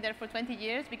that has been there for 20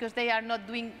 years because they are not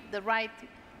doing the right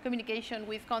communication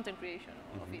with content creation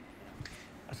of it.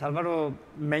 As Alvaro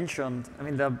mentioned, I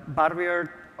mean, the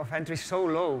barrier of entry is so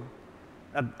low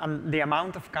that, and the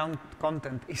amount of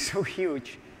content is so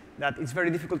huge that it's very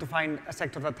difficult to find a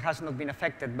sector that has not been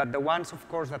affected. But the ones, of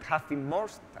course, that have been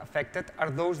most affected are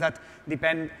those that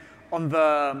depend on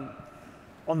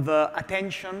the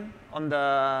attention,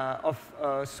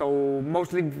 so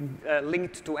mostly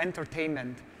linked to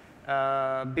entertainment,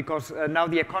 because now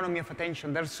the economy of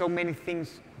attention, there's so many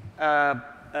things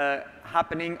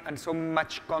happening and so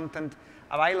much content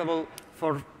available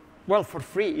for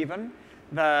free even,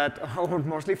 or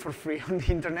mostly for free on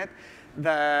the internet,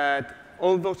 that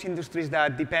all those industries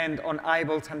that depend on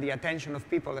eyeballs and the attention of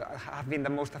people have been the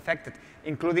most affected,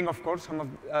 including, of course,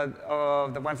 some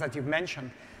of the ones that you've mentioned.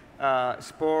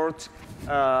 Sports,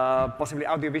 possibly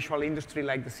audiovisual industry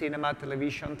like the cinema,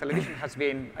 television. Television has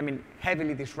been, I mean,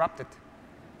 heavily disrupted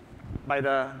by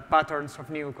the patterns of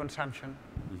new consumption.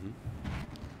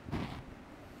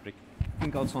 I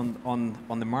think also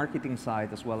on the marketing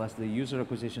side as well as the user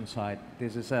acquisition side,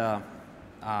 this is a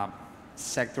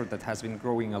sector that has been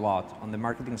growing a lot. On the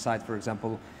marketing side, for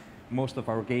example, most of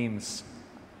our games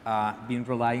been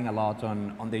relying a lot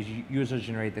on the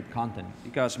user-generated content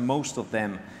because most of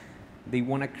them, they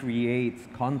want to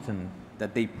create content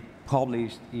that they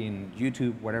publish in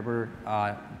YouTube, whatever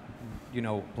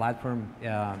platform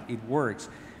it works,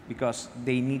 because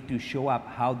they need to show up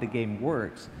how the game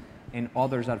works, and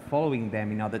others are following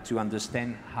them in order to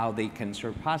understand how they can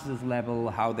surpass this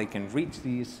level, how they can reach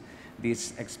this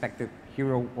expected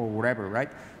hero or whatever,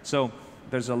 right? So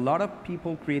there's a lot of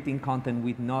people creating content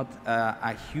with not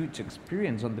a huge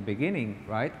experience on the beginning,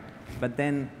 right? But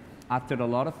then after a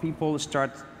lot of people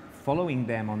start following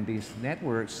them on these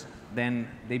networks, then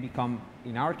they become,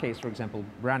 in our case, for example,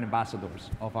 brand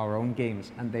ambassadors of our own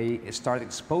games, and they start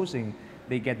exposing,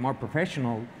 they get more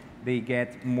professional, they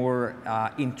get more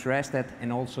interested,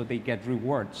 and also they get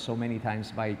rewarded so many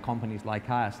times by companies like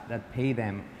us that pay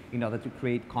them in order to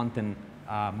create content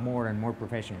more and more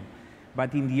professional.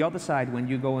 But in the other side, when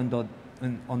you go on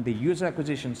the user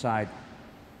acquisition side,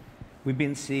 we've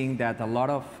been seeing that a lot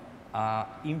of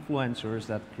influencers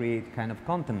that create kind of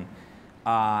content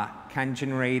can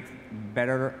generate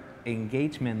better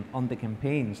engagement on the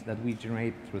campaigns that we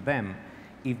generate through them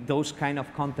if those kind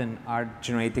of content are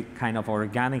generated kind of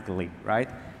organically, right?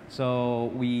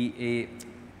 So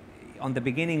on the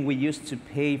beginning, we used to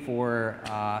pay for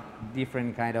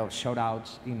different kind of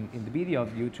shout-outs in the video of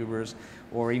YouTubers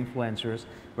or influencers.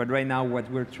 But right now, what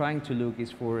we're trying to look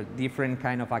is for different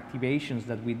kind of activations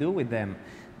that we do with them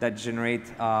that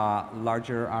generate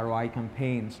larger ROI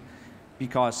campaigns,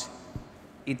 because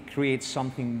it creates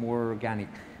something more organic.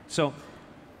 So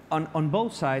on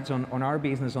both sides, on our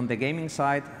business, on the gaming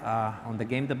side, on the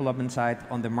game development side,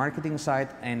 on the marketing side,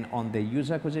 and on the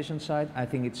user acquisition side, I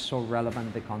think it's so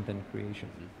relevant, the content creation.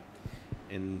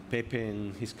 And Pepe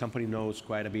and his company knows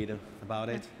quite a bit about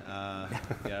it.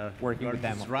 They are working with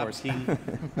them,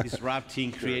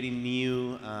 disrupting, creating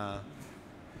new.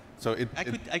 So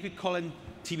I could call it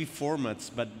TV formats,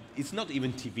 but it's not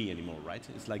even TV anymore, right?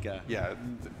 It's like a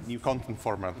new content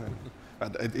format.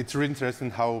 But it's really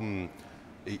interesting how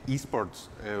esports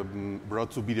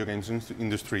brought to video games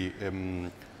industry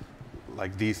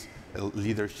like this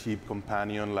leadership,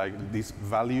 companion, like these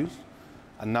values,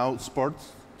 and now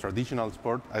sports, traditional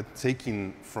sport, are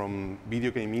taken from video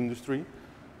game industry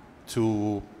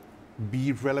to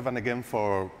be relevant again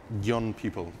for young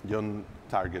people, young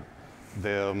target.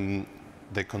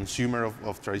 The consumer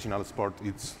of traditional sport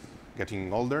is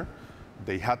getting older.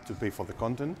 They had to pay for the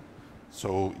content.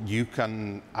 So you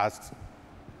can ask,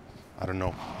 I don't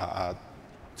know, a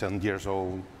 10 years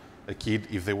old a kid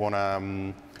if they want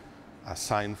a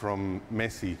sign from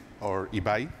Messi or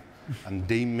Ibai, and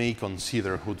they may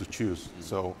consider who to choose.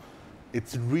 So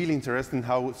it's really interesting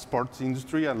how sports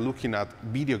industry are looking at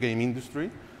video game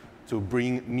industry to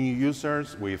bring new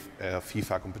users with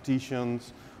FIFA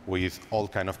competitions, with all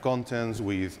kind of contents,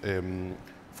 with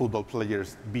football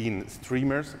players being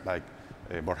streamers like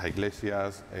Borja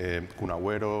Iglesias, Kun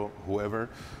Agüero, whoever,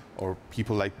 or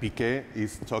people like Piqué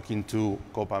is talking to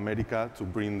Copa America to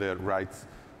bring the rights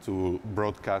to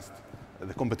broadcast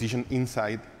the competition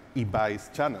inside Ibai's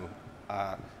channel.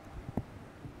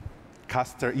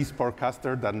 Esport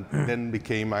caster that then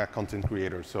became a content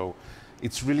creator. So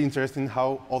it's really interesting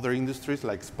how other industries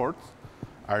like sports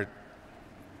are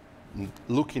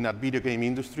looking at video game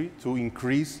industry to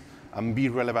increase and be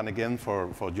relevant again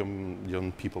for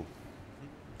young people.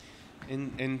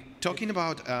 And talking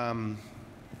about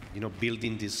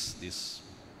building this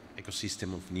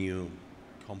ecosystem of new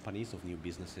companies, of new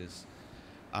businesses,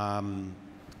 and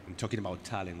talking about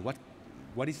talent,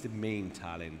 what is the main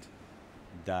talent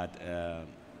that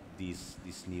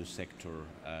this new sector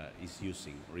is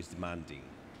using or is demanding?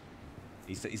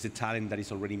 Is the talent that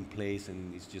is already in place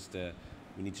and it's just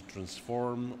we need to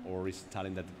transform, or is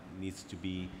talent that needs to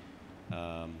be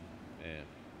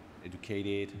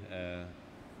educated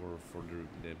for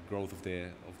the growth of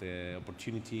the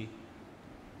opportunity?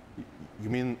 You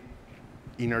mean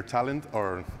inner talent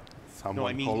or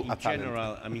someone called a talent?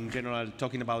 General. I mean, general.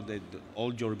 Talking about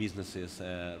all your businesses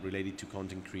related to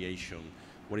content creation,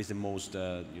 what is the most,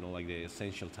 like the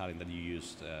essential talent that you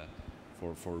used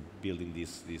for building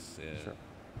this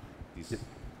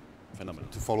phenomenon?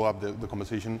 To follow up the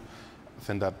conversation, I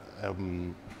think that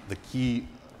the key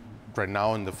right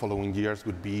now in the following years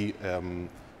would be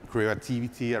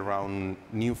creativity around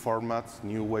new formats,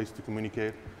 new ways to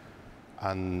communicate.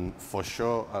 And for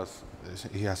sure, as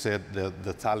he has said,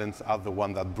 the talents are the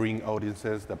one that bring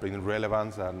audiences, that bring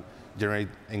relevance and generate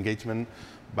engagement.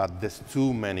 But there's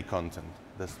too many content.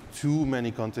 There's too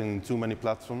many content in too many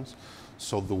platforms.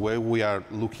 So the way we are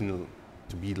looking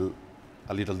to be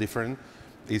a little different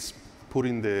is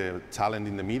putting the talent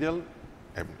in the middle,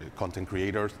 content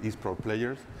creators, esports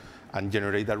players, and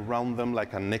generate around them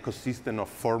like an ecosystem of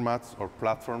formats or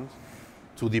platforms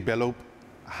to develop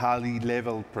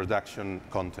high-level production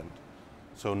content.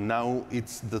 So now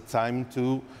it's the time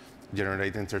to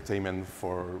generate entertainment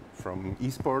from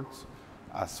esports,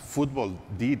 as football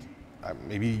did.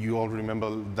 Maybe you all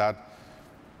remember that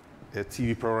a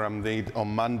TV program they did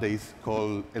on Mondays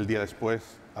called El Día Después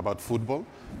about football,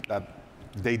 that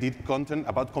they did content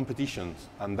about competitions,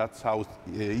 and that's how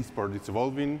esports is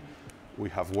evolving. We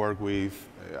have worked with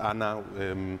Anna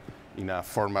in a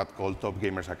format called Top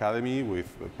Gamers Academy with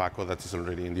Paco that is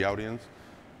already in the audience.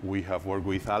 We have worked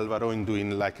with Álvaro in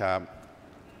doing like a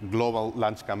global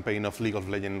launch campaign of League of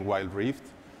Legends Wild Rift.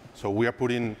 So we are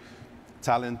putting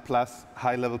talent plus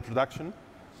high-level production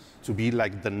to be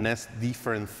like the next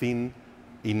different thing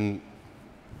in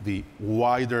the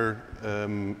wider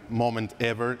moment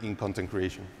ever in content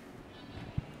creation.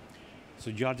 So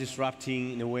you are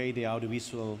disrupting, in a way, the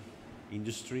audiovisual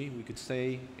industry, we could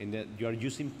say, and that you are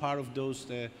using part of those,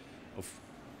 of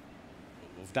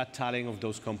that talent of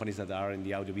those companies that are in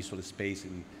the audiovisual space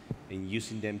and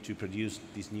using them to produce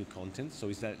this new content. So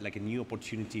is that like a new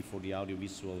opportunity for the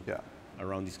audiovisual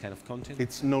around this kind of content?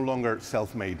 It's no longer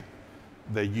self-made.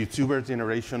 The YouTuber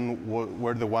generation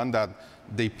were the one that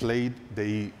they played,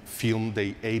 they filmed,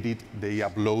 they edit, they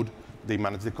upload, they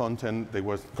manage the content, there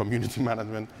was community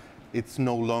management. It's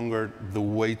no longer the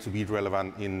way to be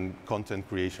relevant in content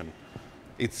creation.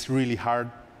 It's really hard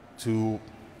to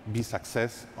be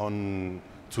success on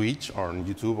Twitch or on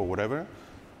YouTube or whatever.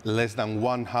 Less than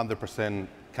 100%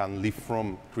 can live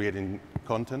from creating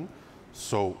content.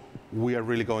 So we are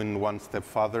really going one step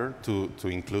further to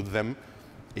include them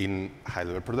in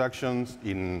high-level productions,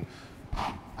 in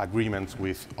agreements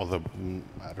with other,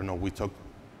 I don't know, we talk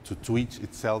to Twitch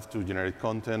itself to generate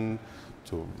content,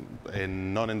 to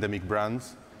non-endemic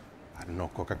brands, I don't know,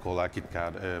 Coca-Cola,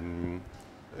 KitKat,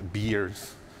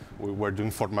 beers. We're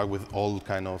doing format with all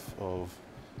kind of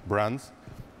brands,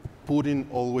 putting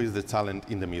always the talent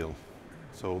in the middle.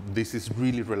 So this is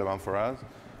really relevant for us,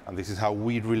 and this is how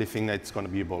we really think that it's going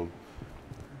to be evolved.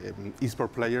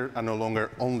 Esport players are no longer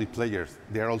only players,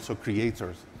 they are also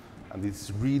creators. And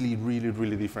it's really, really,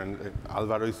 really different.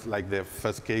 Alvaro is like the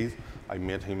first case. I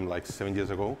met him like 7 years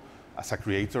ago as a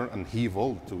creator, and he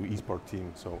evolved to esport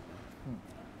team. So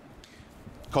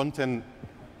content,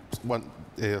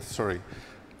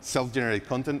 self-generated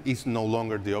content is no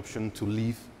longer the option to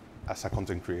live as a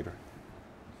content creator.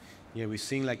 Yeah, we're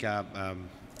seeing like a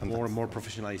more and more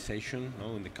professionalization,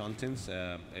 in the contents.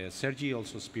 Sergi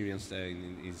also experienced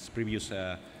in his previous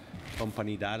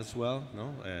company that as well,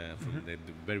 from the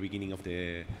very beginning of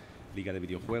the Liga de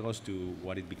Videojuegos to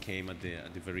what it became at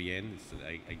the very end.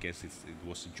 I guess it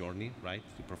was a journey, right,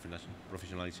 to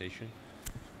professionalization.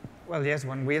 Well, yes,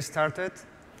 when we started,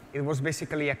 it was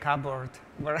basically a cupboard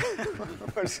where,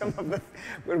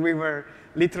 where we were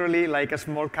literally like a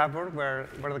small cupboard where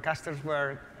the casters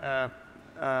were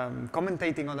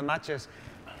commentating on the matches.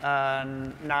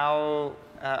 And now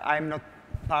I'm not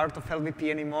part of LVP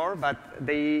anymore, but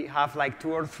they have like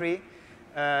 2 or 3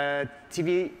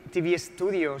 TV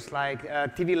studios, like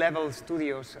TV level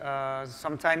studios.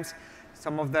 Sometimes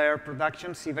some of their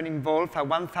productions even involve a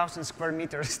 1,000 square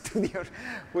meter studio,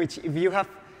 which if you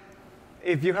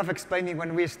have explained it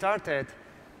when we started,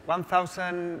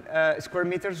 1,000 square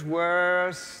meters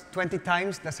was 20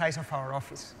 times the size of our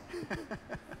office.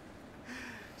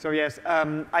 So yes,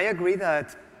 I agree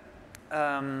that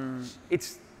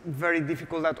it's very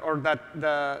difficult that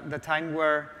the time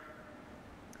where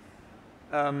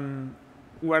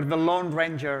the Lone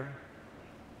Ranger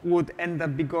would end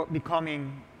up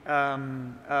becoming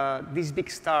this big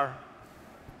star,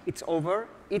 it's over.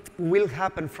 It will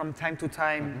happen from time to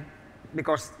time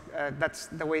because that's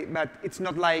the way, but it's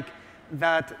not like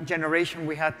that generation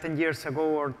we had 10 years ago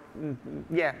or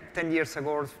 10 years ago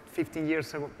or 15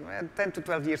 years ago, 10 to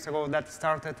 12 years ago that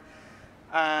started.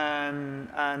 And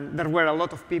there were a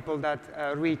lot of people that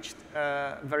reached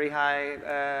very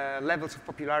high levels of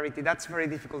popularity. That's very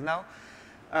difficult now.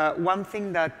 One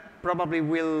thing that probably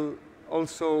will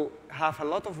also have a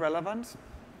lot of relevance,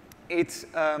 it's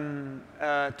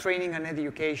training and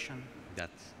education.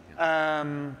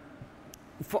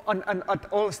 At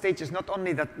all stages, not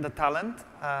only the talent.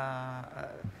 I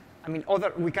mean,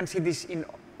 we can see this in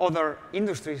other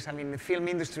industries. I mean, the film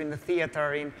industry, in the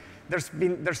theater,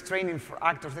 there's training for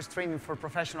actors, there's training for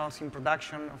professionals in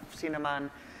production of cinema,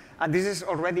 and this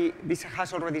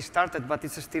has already started, but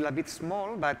it's still a bit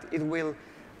small. But it will,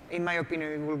 in my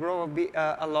opinion, it will grow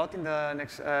a lot in the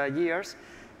next years.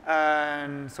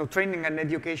 And so, training and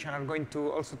education are going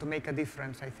to also to make a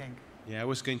difference, I think. Yeah, I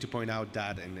was going to point out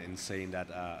that and saying that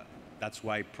that's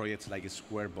why projects like a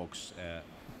Squarebox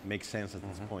make sense at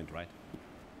this point, right?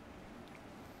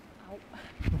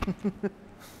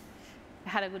 I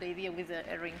had a good idea with the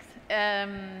rings.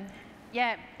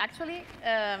 Yeah, actually,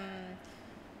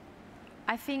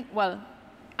 I think, well,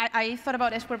 I thought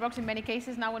about Squarebox in many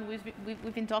cases now when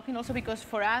we've been talking also because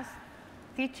for us,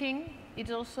 teaching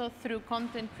is also through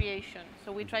content creation.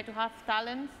 So we try to have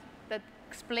talents that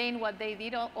explain what they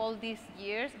did all these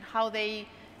years and how they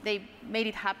made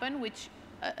it happen, which,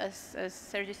 as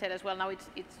Sergi said as well, now it's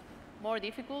more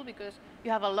difficult because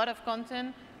you have a lot of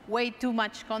content, way too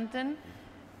much content,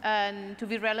 and to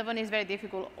be relevant is very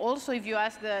difficult. Also, if you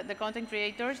ask the content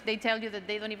creators, they tell you that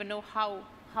they don't even know how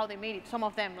they made it. Some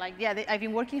of them, like, yeah, I've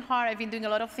been working hard, I've been doing a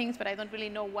lot of things, but I don't really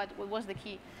know what was the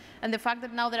key. And the fact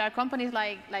that now there are companies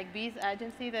like Bee's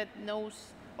agency that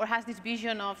knows or has this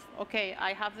vision of, okay,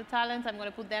 I have the talent, I'm going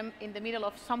to put them in the middle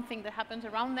of something that happens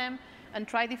around them and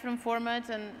try different formats,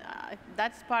 and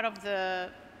that's part of the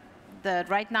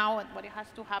right now what it has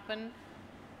to happen.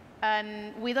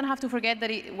 And we don't have to forget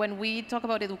that when we talk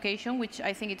about education, which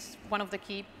I think it's one of the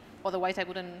key otherwise I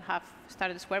wouldn't have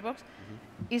started Squarebox.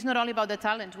 It's not only about the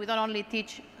talent. We don't only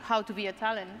teach how to be a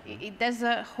talent. There's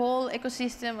a whole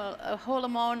ecosystem, a whole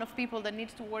amount of people that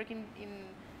needs to work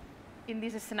in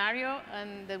this scenario,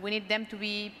 and that we need them to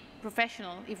be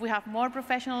professional. If we have more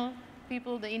professional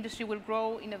people, the industry will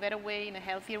grow in a better way, in a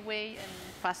healthier way, and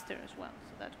faster as well.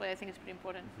 So that's why I think it's pretty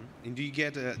important. And do you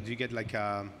get like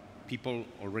people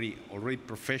already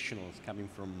professionals coming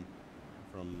from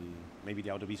maybe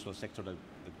the audiovisual sector that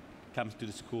comes to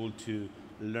the school to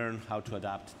learn how to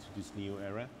adapt to this new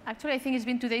era? Actually, I think it's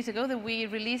been 2 days ago that we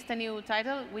released a new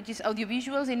title, which is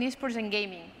Audiovisuals in Esports and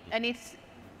Gaming. And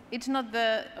it's not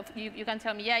the, you can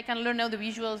tell me, yeah, I can learn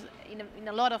audiovisuals in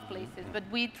a lot of places, but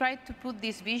we tried to put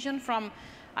this vision from,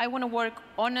 I want to work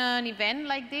on an event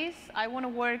like this, I want to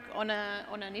work on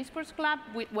an esports club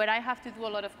where I have to do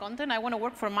a lot of content, I want to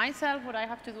work for myself where I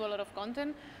have to do a lot of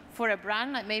content, for a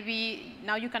brand, like maybe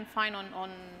now you can find on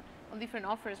different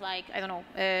offers, like, I don't know,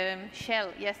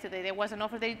 Shell yesterday, there was an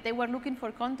offer, they were looking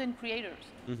for content creators.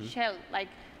 Shell, like,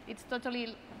 it's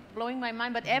totally blowing my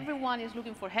mind, but everyone is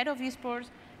looking for head of esports,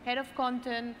 head of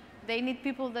content. They need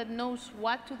people that knows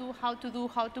what to do,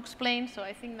 how to explain. So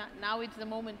I think that now it's the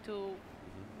moment to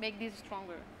make this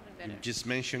stronger and better. You just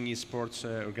mentioned esports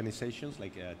organizations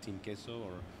like Team Queso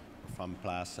or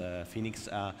FunPlus Phoenix.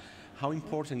 How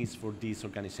important is for these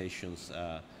organizations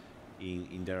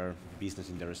in their business,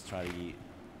 in their strategy,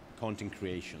 content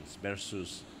creations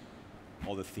versus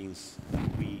other things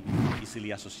that we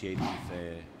easily associate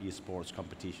with esports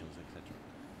competitions,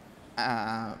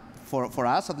 etc.? For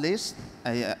us, at least,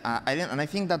 and I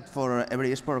think that for every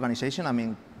esport organization, I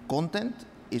mean, content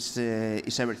is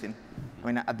everything. I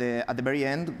mean, at the very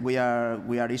end, we are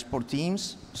esport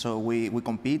teams, so we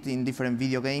compete in different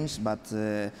video games, but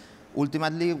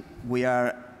ultimately we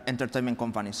are entertainment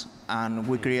companies, and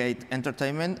we create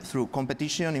entertainment through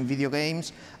competition in video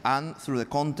games and through the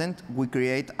content we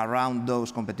create around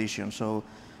those competitions. So,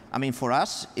 I mean, for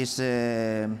us, it's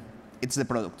the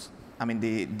product. I mean,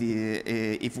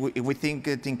 if we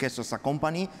think Team Queso as a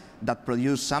company that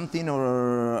produces something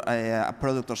or a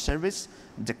product or service,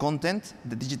 the content,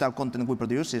 the digital content we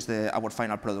produce is our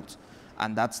final product.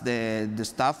 And that's the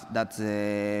stuff that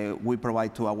we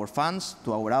provide to our fans,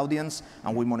 to our audience,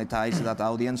 and we monetize that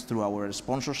audience through our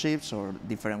sponsorships or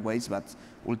different ways. But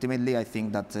ultimately, I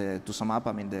think that to sum up,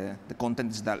 I mean, the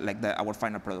content is our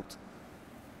final product.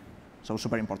 So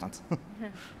super important.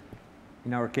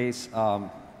 In our case,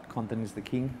 content is the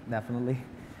king, definitely.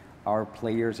 Our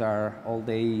players are all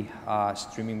day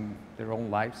streaming their own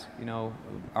lives. You know,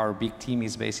 our big team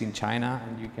is based in China,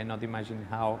 and you cannot imagine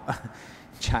how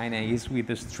China is with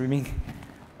the streaming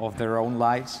of their own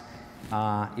lives.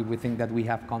 If we think that we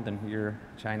have content here,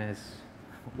 China is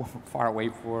far away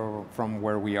from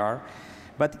where we are.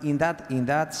 But in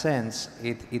that sense,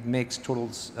 it makes total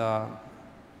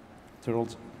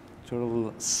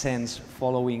sense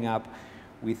following up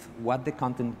with what the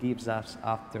content gives us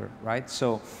after, right?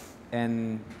 So,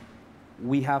 and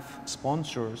we have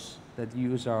sponsors that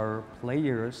use our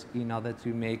players in order to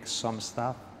make some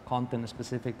stuff, content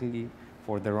specifically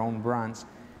for their own brands.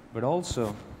 But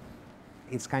also,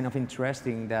 it's kind of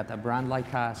interesting that a brand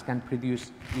like us can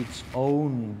produce its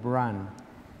own brand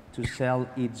to sell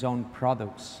its own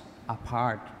products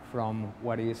apart from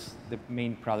what is the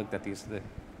main product, that is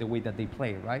the way that they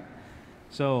play, right?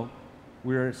 So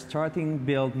we're starting to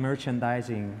build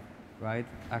merchandising, right,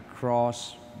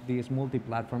 across this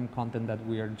multi-platform content that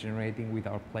we are generating with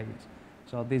our players.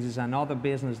 So this is another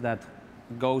business that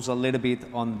goes a little bit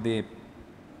on the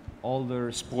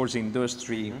older sports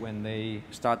industry when they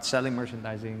start selling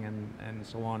merchandising and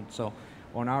so on. So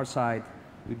on our side,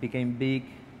 we became big,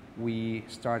 we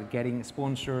start getting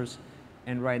sponsors,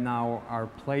 and right now our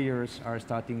players are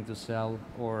starting to sell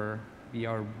or be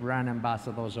our brand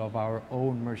ambassadors of our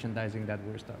own merchandising that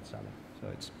we start selling. So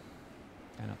it's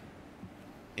kind of.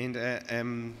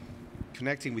 And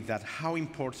connecting with that, how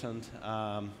important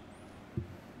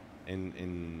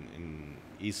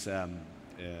is the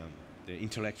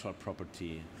intellectual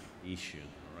property issue,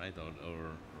 right?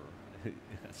 Or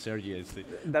Sergio is the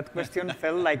that question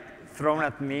felt like thrown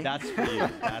at me. That's for you.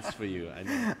 That's for you.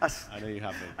 I know you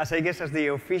have it. As I guess, as the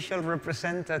official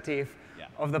representative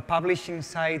of the publishing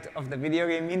side of the video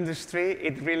game industry,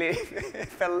 it really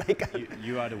felt like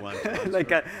you are the one.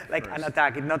 like an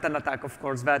attack. Not an attack, of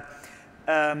course, but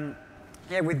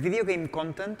yeah, with video game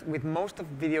content, with most of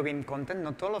video game content,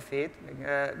 not all of it,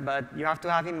 but you have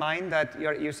to have in mind that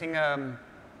you're using the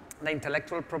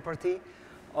intellectual property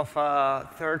of a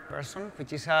third person,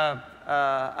 which is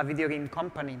a video game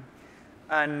company.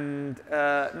 And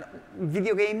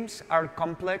video games are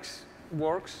complex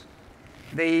works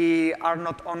They are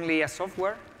not only a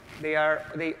software, they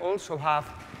also have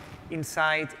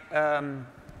inside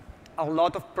a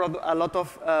lot of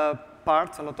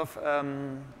parts,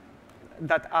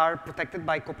 that are protected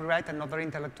by copyright and other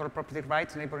intellectual property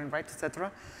rights, neighboring rights,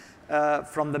 etc.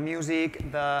 From the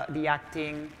music, the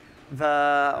acting,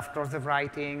 of course the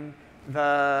writing,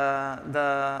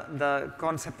 the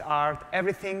concept art,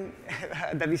 everything,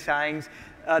 the designs,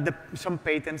 some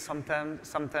patents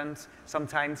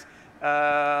sometimes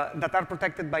that are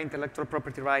protected by intellectual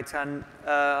property rights, and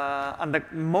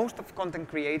most of content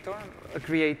creation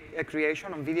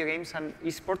on video games and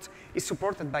esports is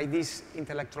supported by these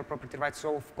intellectual property rights.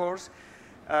 So of course,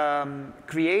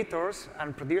 creators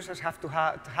and producers have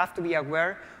to be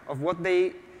aware of what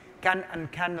they can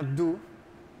and cannot do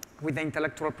with the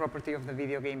intellectual property of the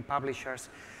video game publishers.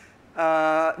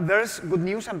 There's good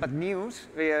news and bad news,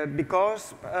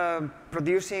 because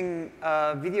producing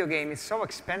a video game is so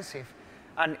expensive,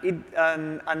 and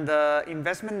the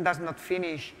investment does not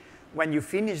finish when you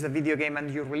finish the video game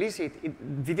and you release it.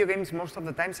 Video games most of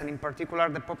the times, and in particular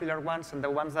the popular ones and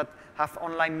the ones that have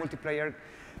online multiplayer,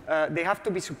 they have to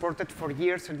be supported for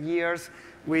years and years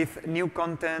with new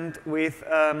content, with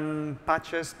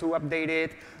patches to update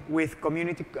it, with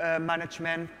community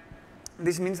management.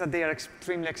 This means that they are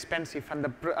extremely expensive, and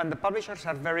the publishers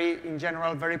are in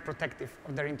general, very protective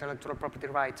of their intellectual property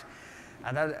rights.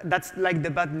 And that's like the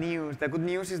bad news. The good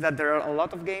news is that there are a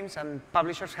lot of games, and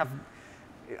publishers have,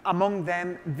 among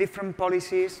them, different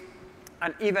policies,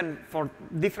 and even for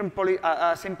different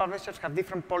same publishers have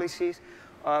different policies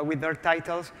with their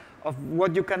titles of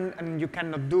what you can and you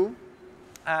cannot do.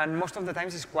 And most of the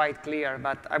times it's quite clear,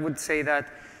 but I would say that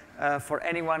for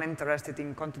anyone interested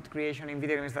in content creation in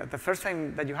video games, that the first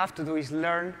thing that you have to do is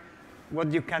learn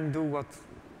what you can do with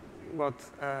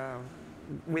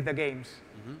the games.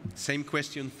 Mm-hmm. Same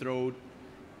question thrown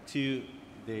to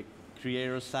the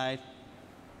creator side.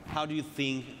 How do you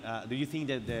think that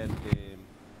the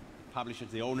publishers,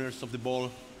 the owners of the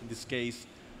ball in this case,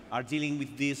 are dealing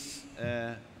with this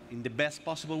in the best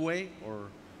possible way, or?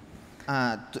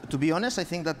 To be honest, I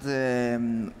think that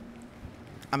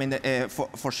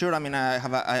for sure. I mean, I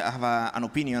have an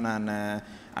opinion, and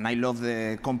I love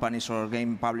the companies or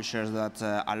game publishers that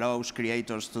allows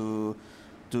creators to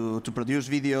produce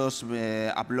videos,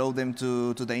 upload them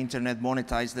to the internet,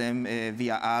 monetize them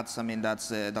via ads. I mean,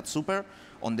 that's super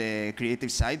on the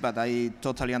creative side. But I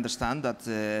totally understand that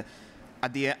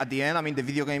at the end, I mean, the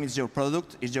video game is your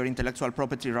product, is your intellectual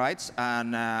property rights,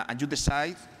 and you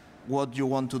decide what you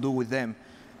want to do with them.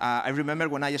 I remember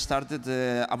when I started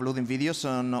uploading videos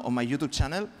on my YouTube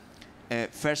channel,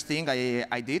 first thing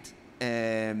I did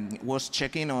was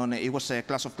checking on, it was a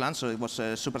Clash of Clans, so it was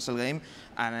a Supercell game,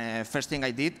 and first thing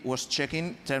I did was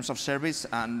checking terms of service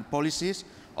and policies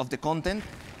of the content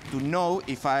to know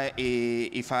if I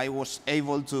was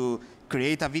able to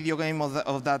create a video game of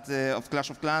Clash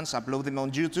of Clans, upload them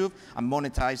on YouTube, and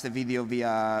monetize the video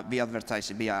via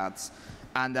advertising, via ads.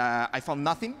 And I found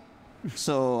nothing.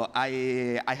 So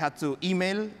I had to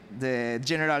email the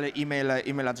general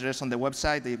email address on the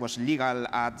website. It was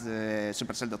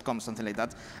legal@supercell.com, something like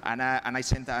that. And I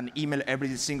sent an email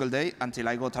every single day until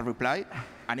I got a reply.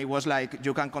 And it was like,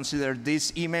 you can consider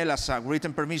this email as a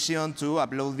written permission to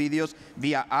upload videos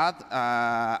via ad,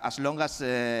 as long as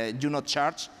you not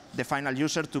charge the final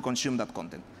user to consume that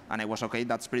content. And I was, okay,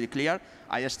 that's pretty clear.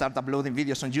 I started uploading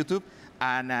videos on YouTube,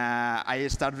 and I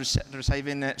started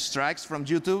receiving strikes from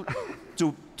YouTube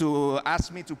to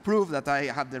ask me to prove that I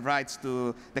had the rights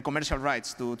the commercial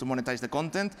rights to monetize the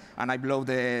content. And I blew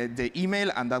the email,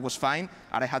 and that was fine.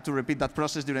 And I had to repeat that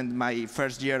process during my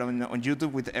first year on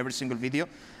YouTube with every single video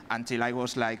until I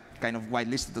was like kind of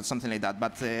whitelisted or something like that.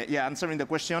 But yeah, answering the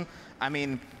question, I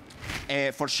mean,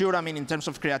 for sure, I mean, in terms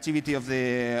of creativity of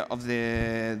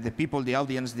the people, the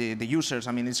audience, the users,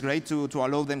 I mean, it's great to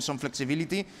allow them some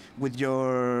flexibility with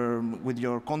your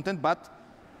content, but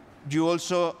you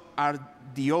also are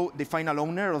the final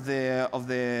owner of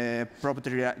the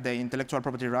property, the intellectual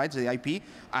property rights, the IP,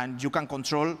 and you can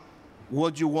control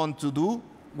what you want to do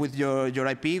with your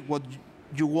IP, what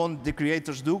you want the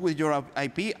creators do with your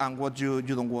IP, and what you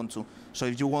don't want to. So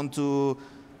if you want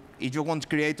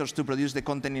creators to produce the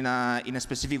content in a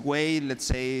specific way, let's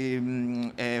say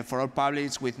for all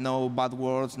publics with no bad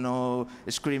words, no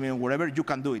screaming, whatever, you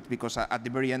can do it, because at the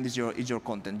very end is your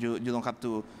content. You don't have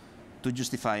to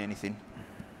justify anything.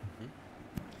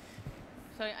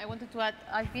 Sorry, I wanted to add,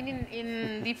 I've been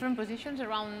in different positions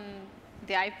around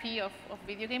the IP of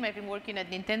video game. I've been working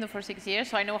at Nintendo for 6 years,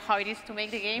 so I know how it is to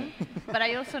make the game. But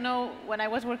I also know, when I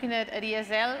was working at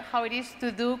ESL, how it is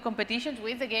to do competitions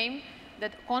with the game,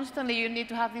 that constantly you need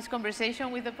to have this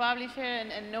conversation with the publisher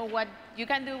and know what you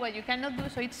can do, what you cannot do.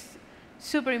 So it's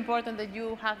super important that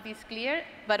you have this clear,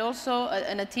 but also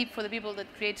a tip for the people that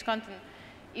creates content.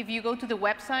 If you go to the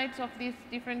websites of these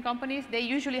different companies, they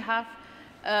usually have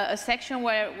a section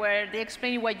where they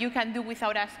explain you what you can do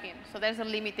without asking. So there's a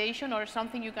limitation or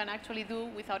something you can actually do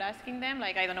without asking them,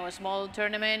 like, I don't know, a small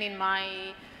tournament in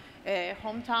my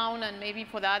hometown, and maybe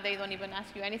for that they don't even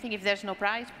ask you anything if there's no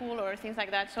prize pool or things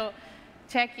like that. So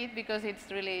check it because it's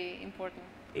really important.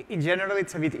 In general,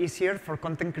 it's a bit easier for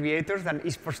content creators than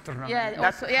esports tournament. Yeah, that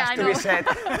also, yeah, has to be said.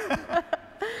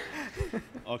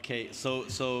 Okay,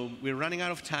 so we're running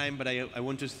out of time, but I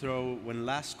want to throw one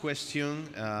last question,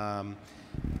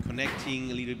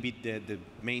 connecting a little bit the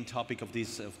main topic of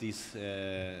this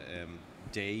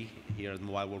day here at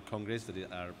Mobile World Congress, that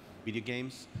are video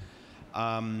games.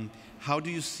 How do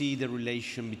you see the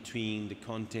relation between the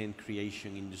content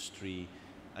creation industry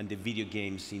and the video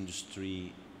games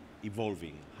industry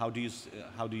evolving? How do you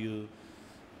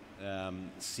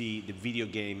see the video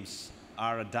games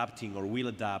are adapting or will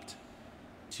adapt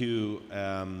to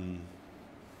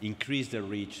increase their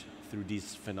reach through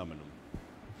this phenomenon?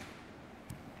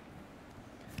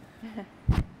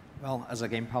 Well, as a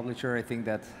game publisher, I think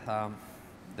that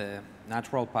the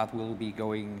natural path will be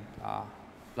going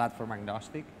platform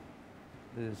agnostic.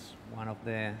 This is one of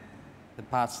the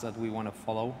paths that we want to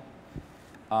follow.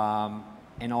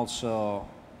 And also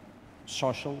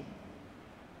social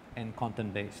and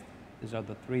content-based. These are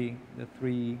the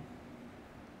three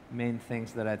main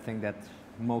things that I think that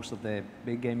most of the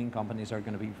big gaming companies are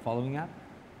going to be following up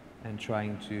and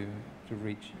trying to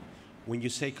reach. When you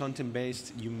say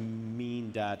content-based, you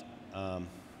mean that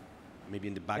maybe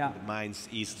in the back of the minds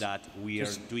is that we are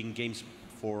doing games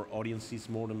for audiences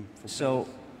more than for So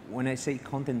players? when I say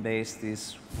content-based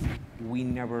is we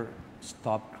never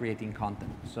stop creating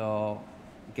content. So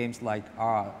games like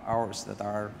ours that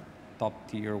are top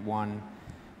tier one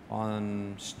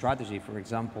on strategy, for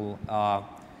example,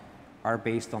 are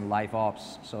based on live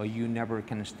ops. So you never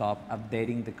can stop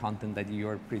updating the content that you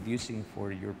are producing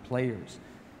for your players.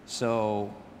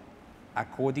 So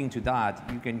according to that,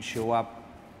 you can show up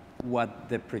what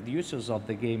the producers of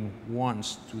the game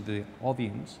wants to the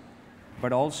audience,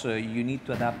 but also you need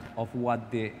to adapt of what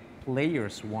the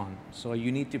players want. So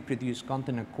you need to produce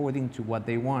content according to what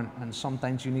they want, and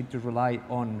sometimes you need to rely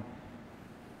on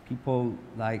people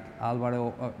like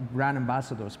Alvaro, brand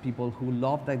ambassadors, people who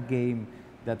love that game,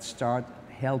 that start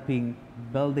helping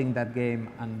building that game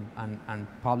and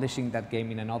publishing that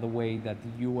game in another way that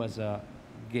you as a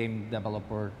game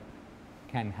developer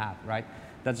can have, right?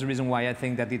 That's the reason why I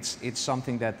think that it's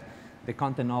something that the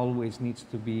content always needs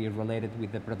to be related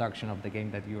with the production of the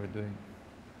game that you are doing.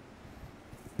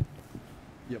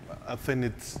 Yep, I think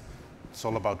it's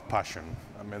all about passion.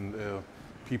 I mean,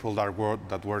 people that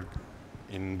work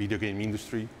in video game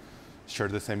industry share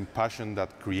the same passion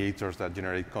that creators that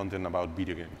generate content about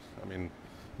video games. I mean,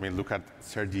 look at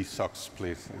Sergi Socks,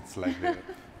 please. It's like the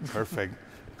perfect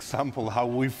example how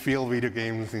we feel video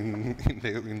games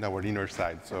in our inner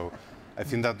side. So I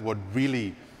think that what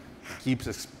really keeps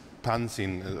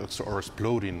expanding or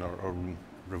exploding or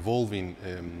revolving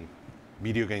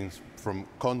video games from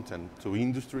content to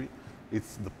industry,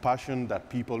 it's the passion that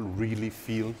people really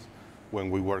feel when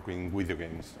we work in video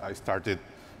games. I started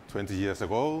 20 years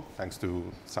ago, thanks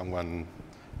to someone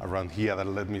around here that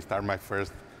let me start my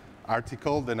first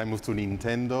article. Then I moved to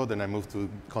Nintendo, then I moved to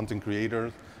content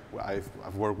creators.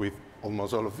 I've worked with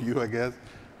almost all of you, I guess.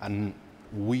 And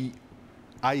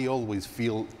I always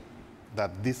feel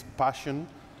that this passion,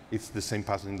 it's the same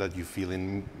passion that you feel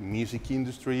in music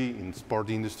industry, in sport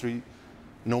industry.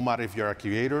 No matter if you're a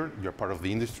creator, you're part of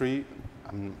the industry.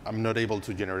 I'm not able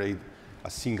to generate a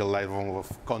single level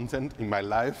of content in my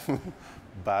life,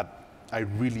 but I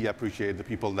really appreciate the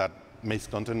people that make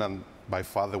content, and by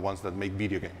far the ones that make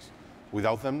video games.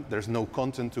 Without them, there's no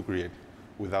content to create.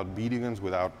 Without video games,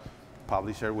 without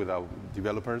publisher, without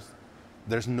developers,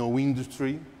 there's no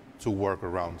industry to work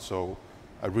around. So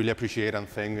I really appreciate and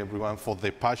thank everyone for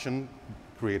their passion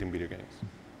creating video games.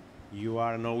 You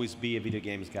are and always be a video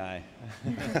games guy.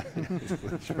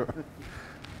 Sure.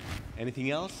 Anything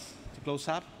else to close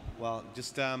up? Well,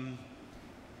 just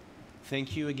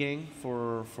thank you again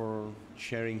for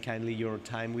sharing kindly your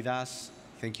time with us.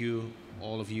 Thank you,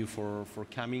 all of you, for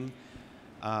coming.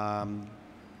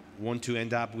 Want to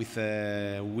end up with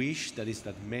a wish, that is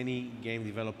that many game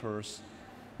developers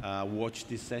watch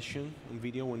this session on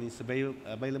video when it's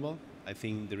available. I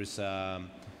think there is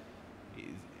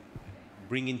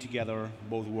bringing together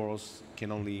both worlds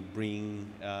can only bring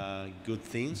good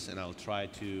things, and I'll try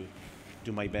to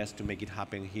do my best to make it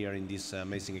happen here in this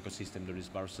amazing ecosystem that is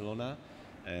Barcelona,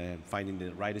 finding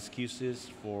the right excuses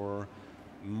for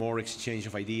more exchange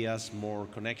of ideas, more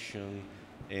connection,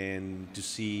 and to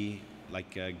see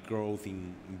like growth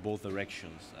in both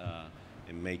directions,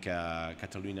 and make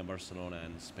Catalonia, Barcelona,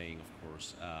 and Spain, of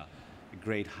course, a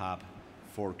great hub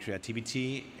for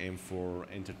creativity and for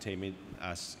entertainment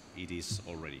as it is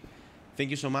already. Thank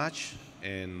you so much,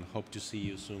 and hope to see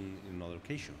you soon in another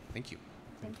occasion. Thank you.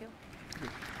 Thank you.